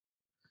 people.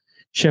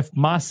 Chef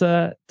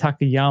Masa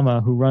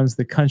Takayama, who runs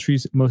the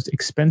country's most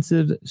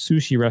expensive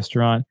sushi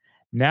restaurant,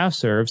 now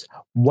serves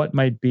what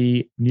might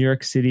be New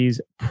York City's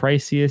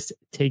priciest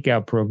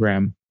takeout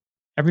program.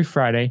 Every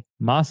Friday,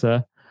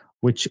 Masa,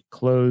 which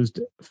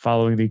closed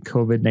following the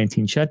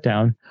COVID-19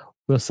 shutdown,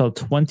 will sell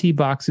 20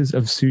 boxes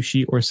of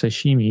sushi or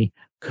sashimi,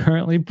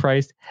 currently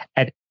priced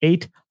at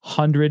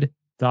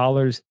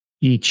 $800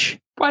 each.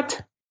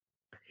 What?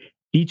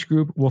 Each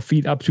group will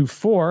feed up to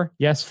 4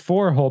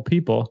 whole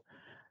people,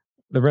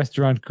 the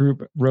restaurant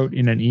group wrote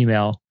in an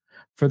email.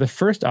 For the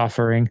first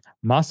offering,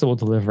 Masa will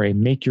deliver a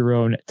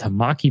make-your-own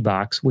tamaki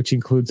box, which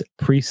includes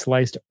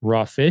pre-sliced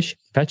raw fish,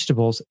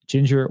 vegetables,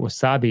 ginger,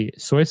 wasabi,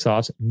 soy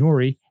sauce,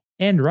 nori,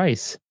 and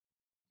rice.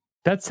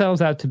 That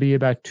sells out to be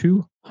about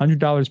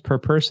 $200 per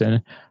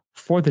person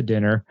for the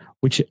dinner,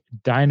 which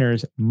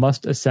diners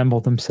must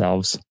assemble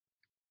themselves.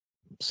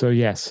 So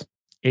yes,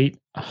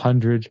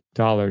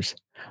 $800.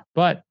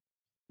 But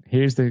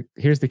here's the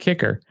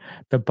kicker.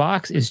 The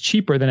box is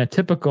cheaper than a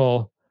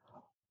typical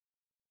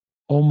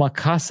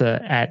omakase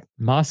at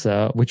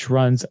Masa, which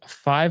runs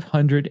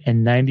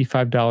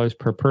 $595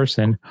 per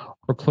person,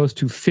 or close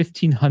to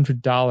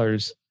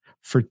 $1,500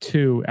 for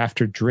 2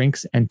 after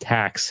drinks and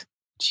tax.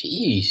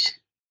 Jeez.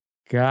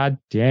 God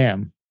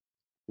damn.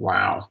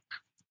 Wow.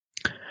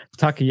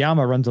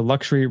 Takayama runs a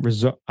luxury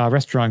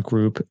restaurant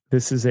group.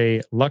 This is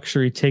a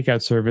luxury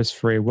takeout service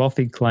for a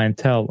wealthy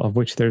clientele, of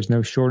which there's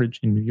no shortage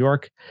in New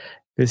York.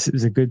 This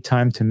is a good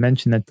time to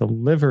mention that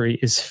delivery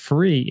is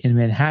free in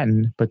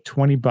Manhattan, but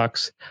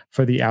 $20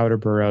 for the outer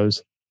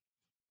boroughs.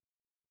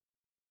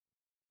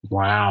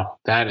 Wow,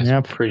 that is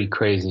pretty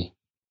crazy.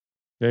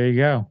 There you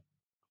go.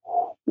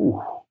 Ooh.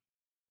 All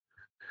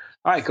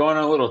right, going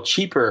on a little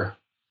cheaper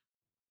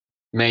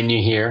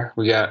menu here.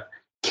 We got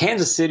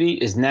Kansas City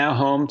is now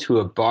home to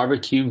a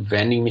barbecue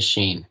vending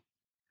machine.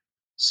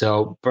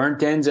 So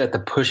burnt ends at the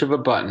push of a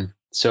button.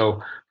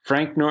 So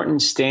Frank Norton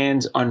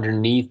stands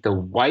underneath the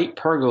white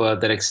pergola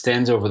that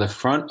extends over the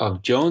front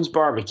of Jones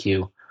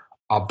Barbecue,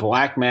 a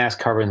black mask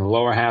covering the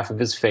lower half of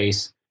his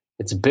face.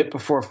 It's a bit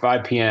before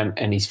 5 p.m.,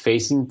 and he's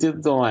facing the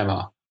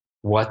dilemma,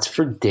 what's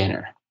for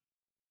dinner?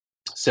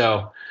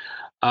 So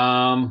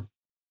the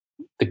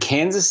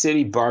Kansas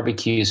City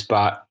barbecue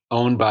spot,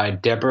 owned by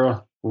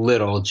Deborah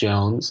Little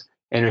Jones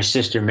and her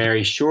sister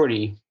Mary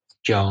Shorty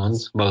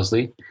Jones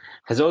Mosley,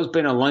 has always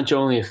been a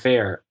lunch-only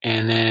affair.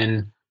 And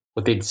then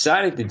what they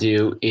decided to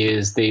do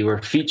is they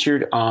were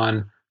featured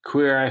on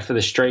Queer Eye for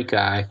the Straight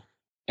Guy,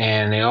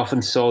 and they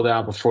often sold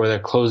out before their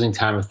closing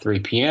time of 3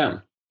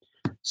 p.m.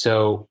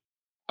 So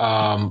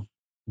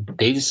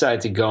they decided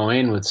to go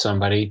in with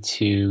somebody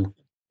to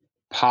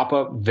pop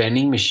up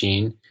vending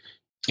machine,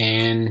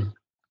 and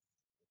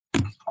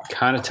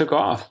kind of took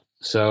off.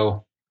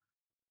 So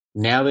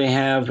now they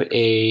have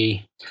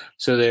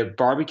their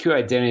barbecue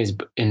identity is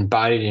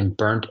embodied in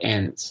burnt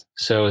ends.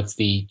 So it's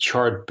the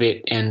charred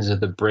bit ends of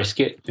the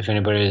brisket, if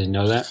anybody doesn't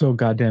know that. So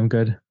goddamn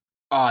good.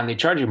 Oh, and they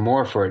charge you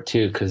more for it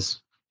too,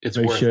 because it's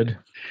worth it.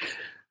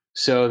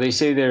 So they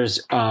say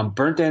there's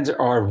burnt ends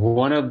are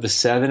one of the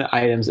 7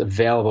 items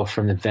available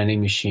from the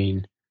vending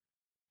machine.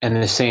 And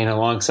they're saying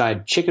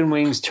alongside chicken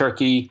wings,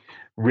 turkey,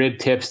 rib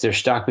tips, they're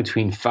stocked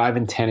between 5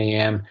 and 10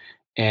 a.m.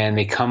 And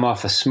they come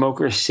off a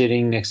smoker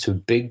sitting next to a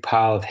big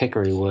pile of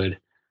hickory wood.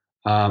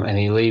 And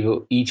they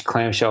label each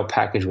clamshell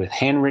package with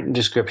handwritten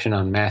description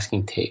on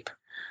masking tape.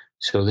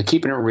 So they're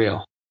keeping it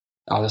real.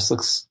 Oh,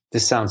 this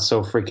sounds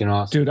so freaking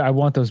awesome. Dude, I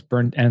want those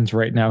burnt ends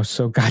right now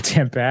so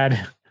goddamn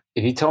bad.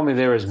 If you told me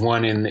there was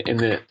one in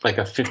the like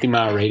a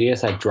 50-mile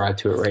radius, I'd drive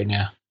to it right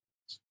now.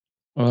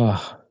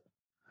 Ugh.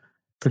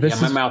 But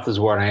this my mouth is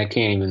watering. I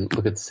can't even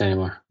look at this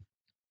anymore.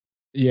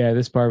 Yeah,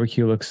 this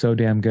barbecue looks so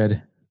damn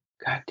good.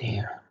 God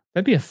damn.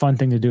 That'd be a fun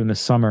thing to do in the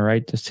summer,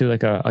 right? Just do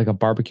like a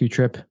barbecue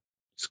trip.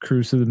 Just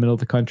cruise through the middle of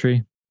the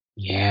country.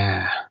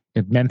 Yeah.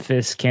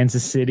 Memphis,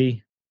 Kansas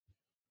City,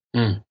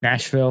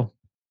 Nashville,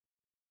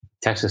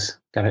 Texas.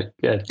 Got it.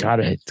 Good.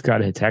 Gotta hit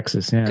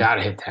Texas. Yeah.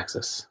 Gotta hit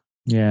Texas.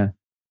 Yeah.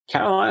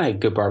 Carolina had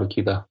good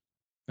barbecue though.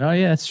 Oh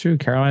yeah, that's true.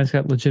 Carolina's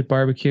got legit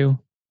barbecue.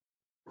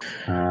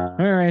 All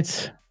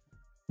right.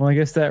 Well, I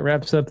guess that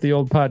wraps up the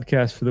old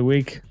podcast for the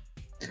week.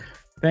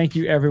 Thank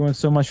you everyone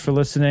so much for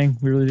listening.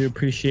 We really do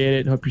appreciate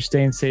it. Hope you're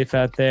staying safe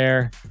out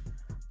there.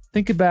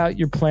 Think about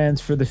your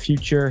plans for the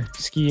future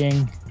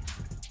skiing.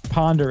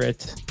 Ponder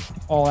it.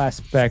 All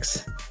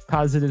aspects.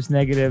 Positives,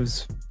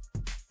 negatives.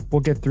 We'll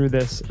get through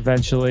this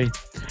eventually.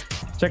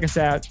 Check us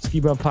out,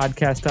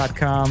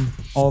 skibumpodcast.com.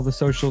 All the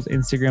socials,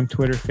 Instagram,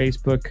 Twitter,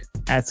 Facebook,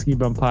 at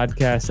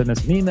skibumpodcast. Send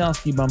us an email,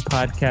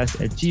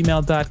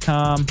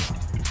 skibumpodcast@gmail.com.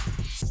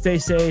 Stay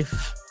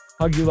safe.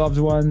 Hug your loved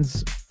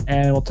ones.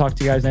 And we'll talk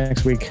to you guys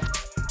next week.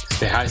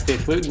 Stay high, stay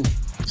fluting.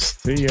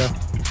 See ya.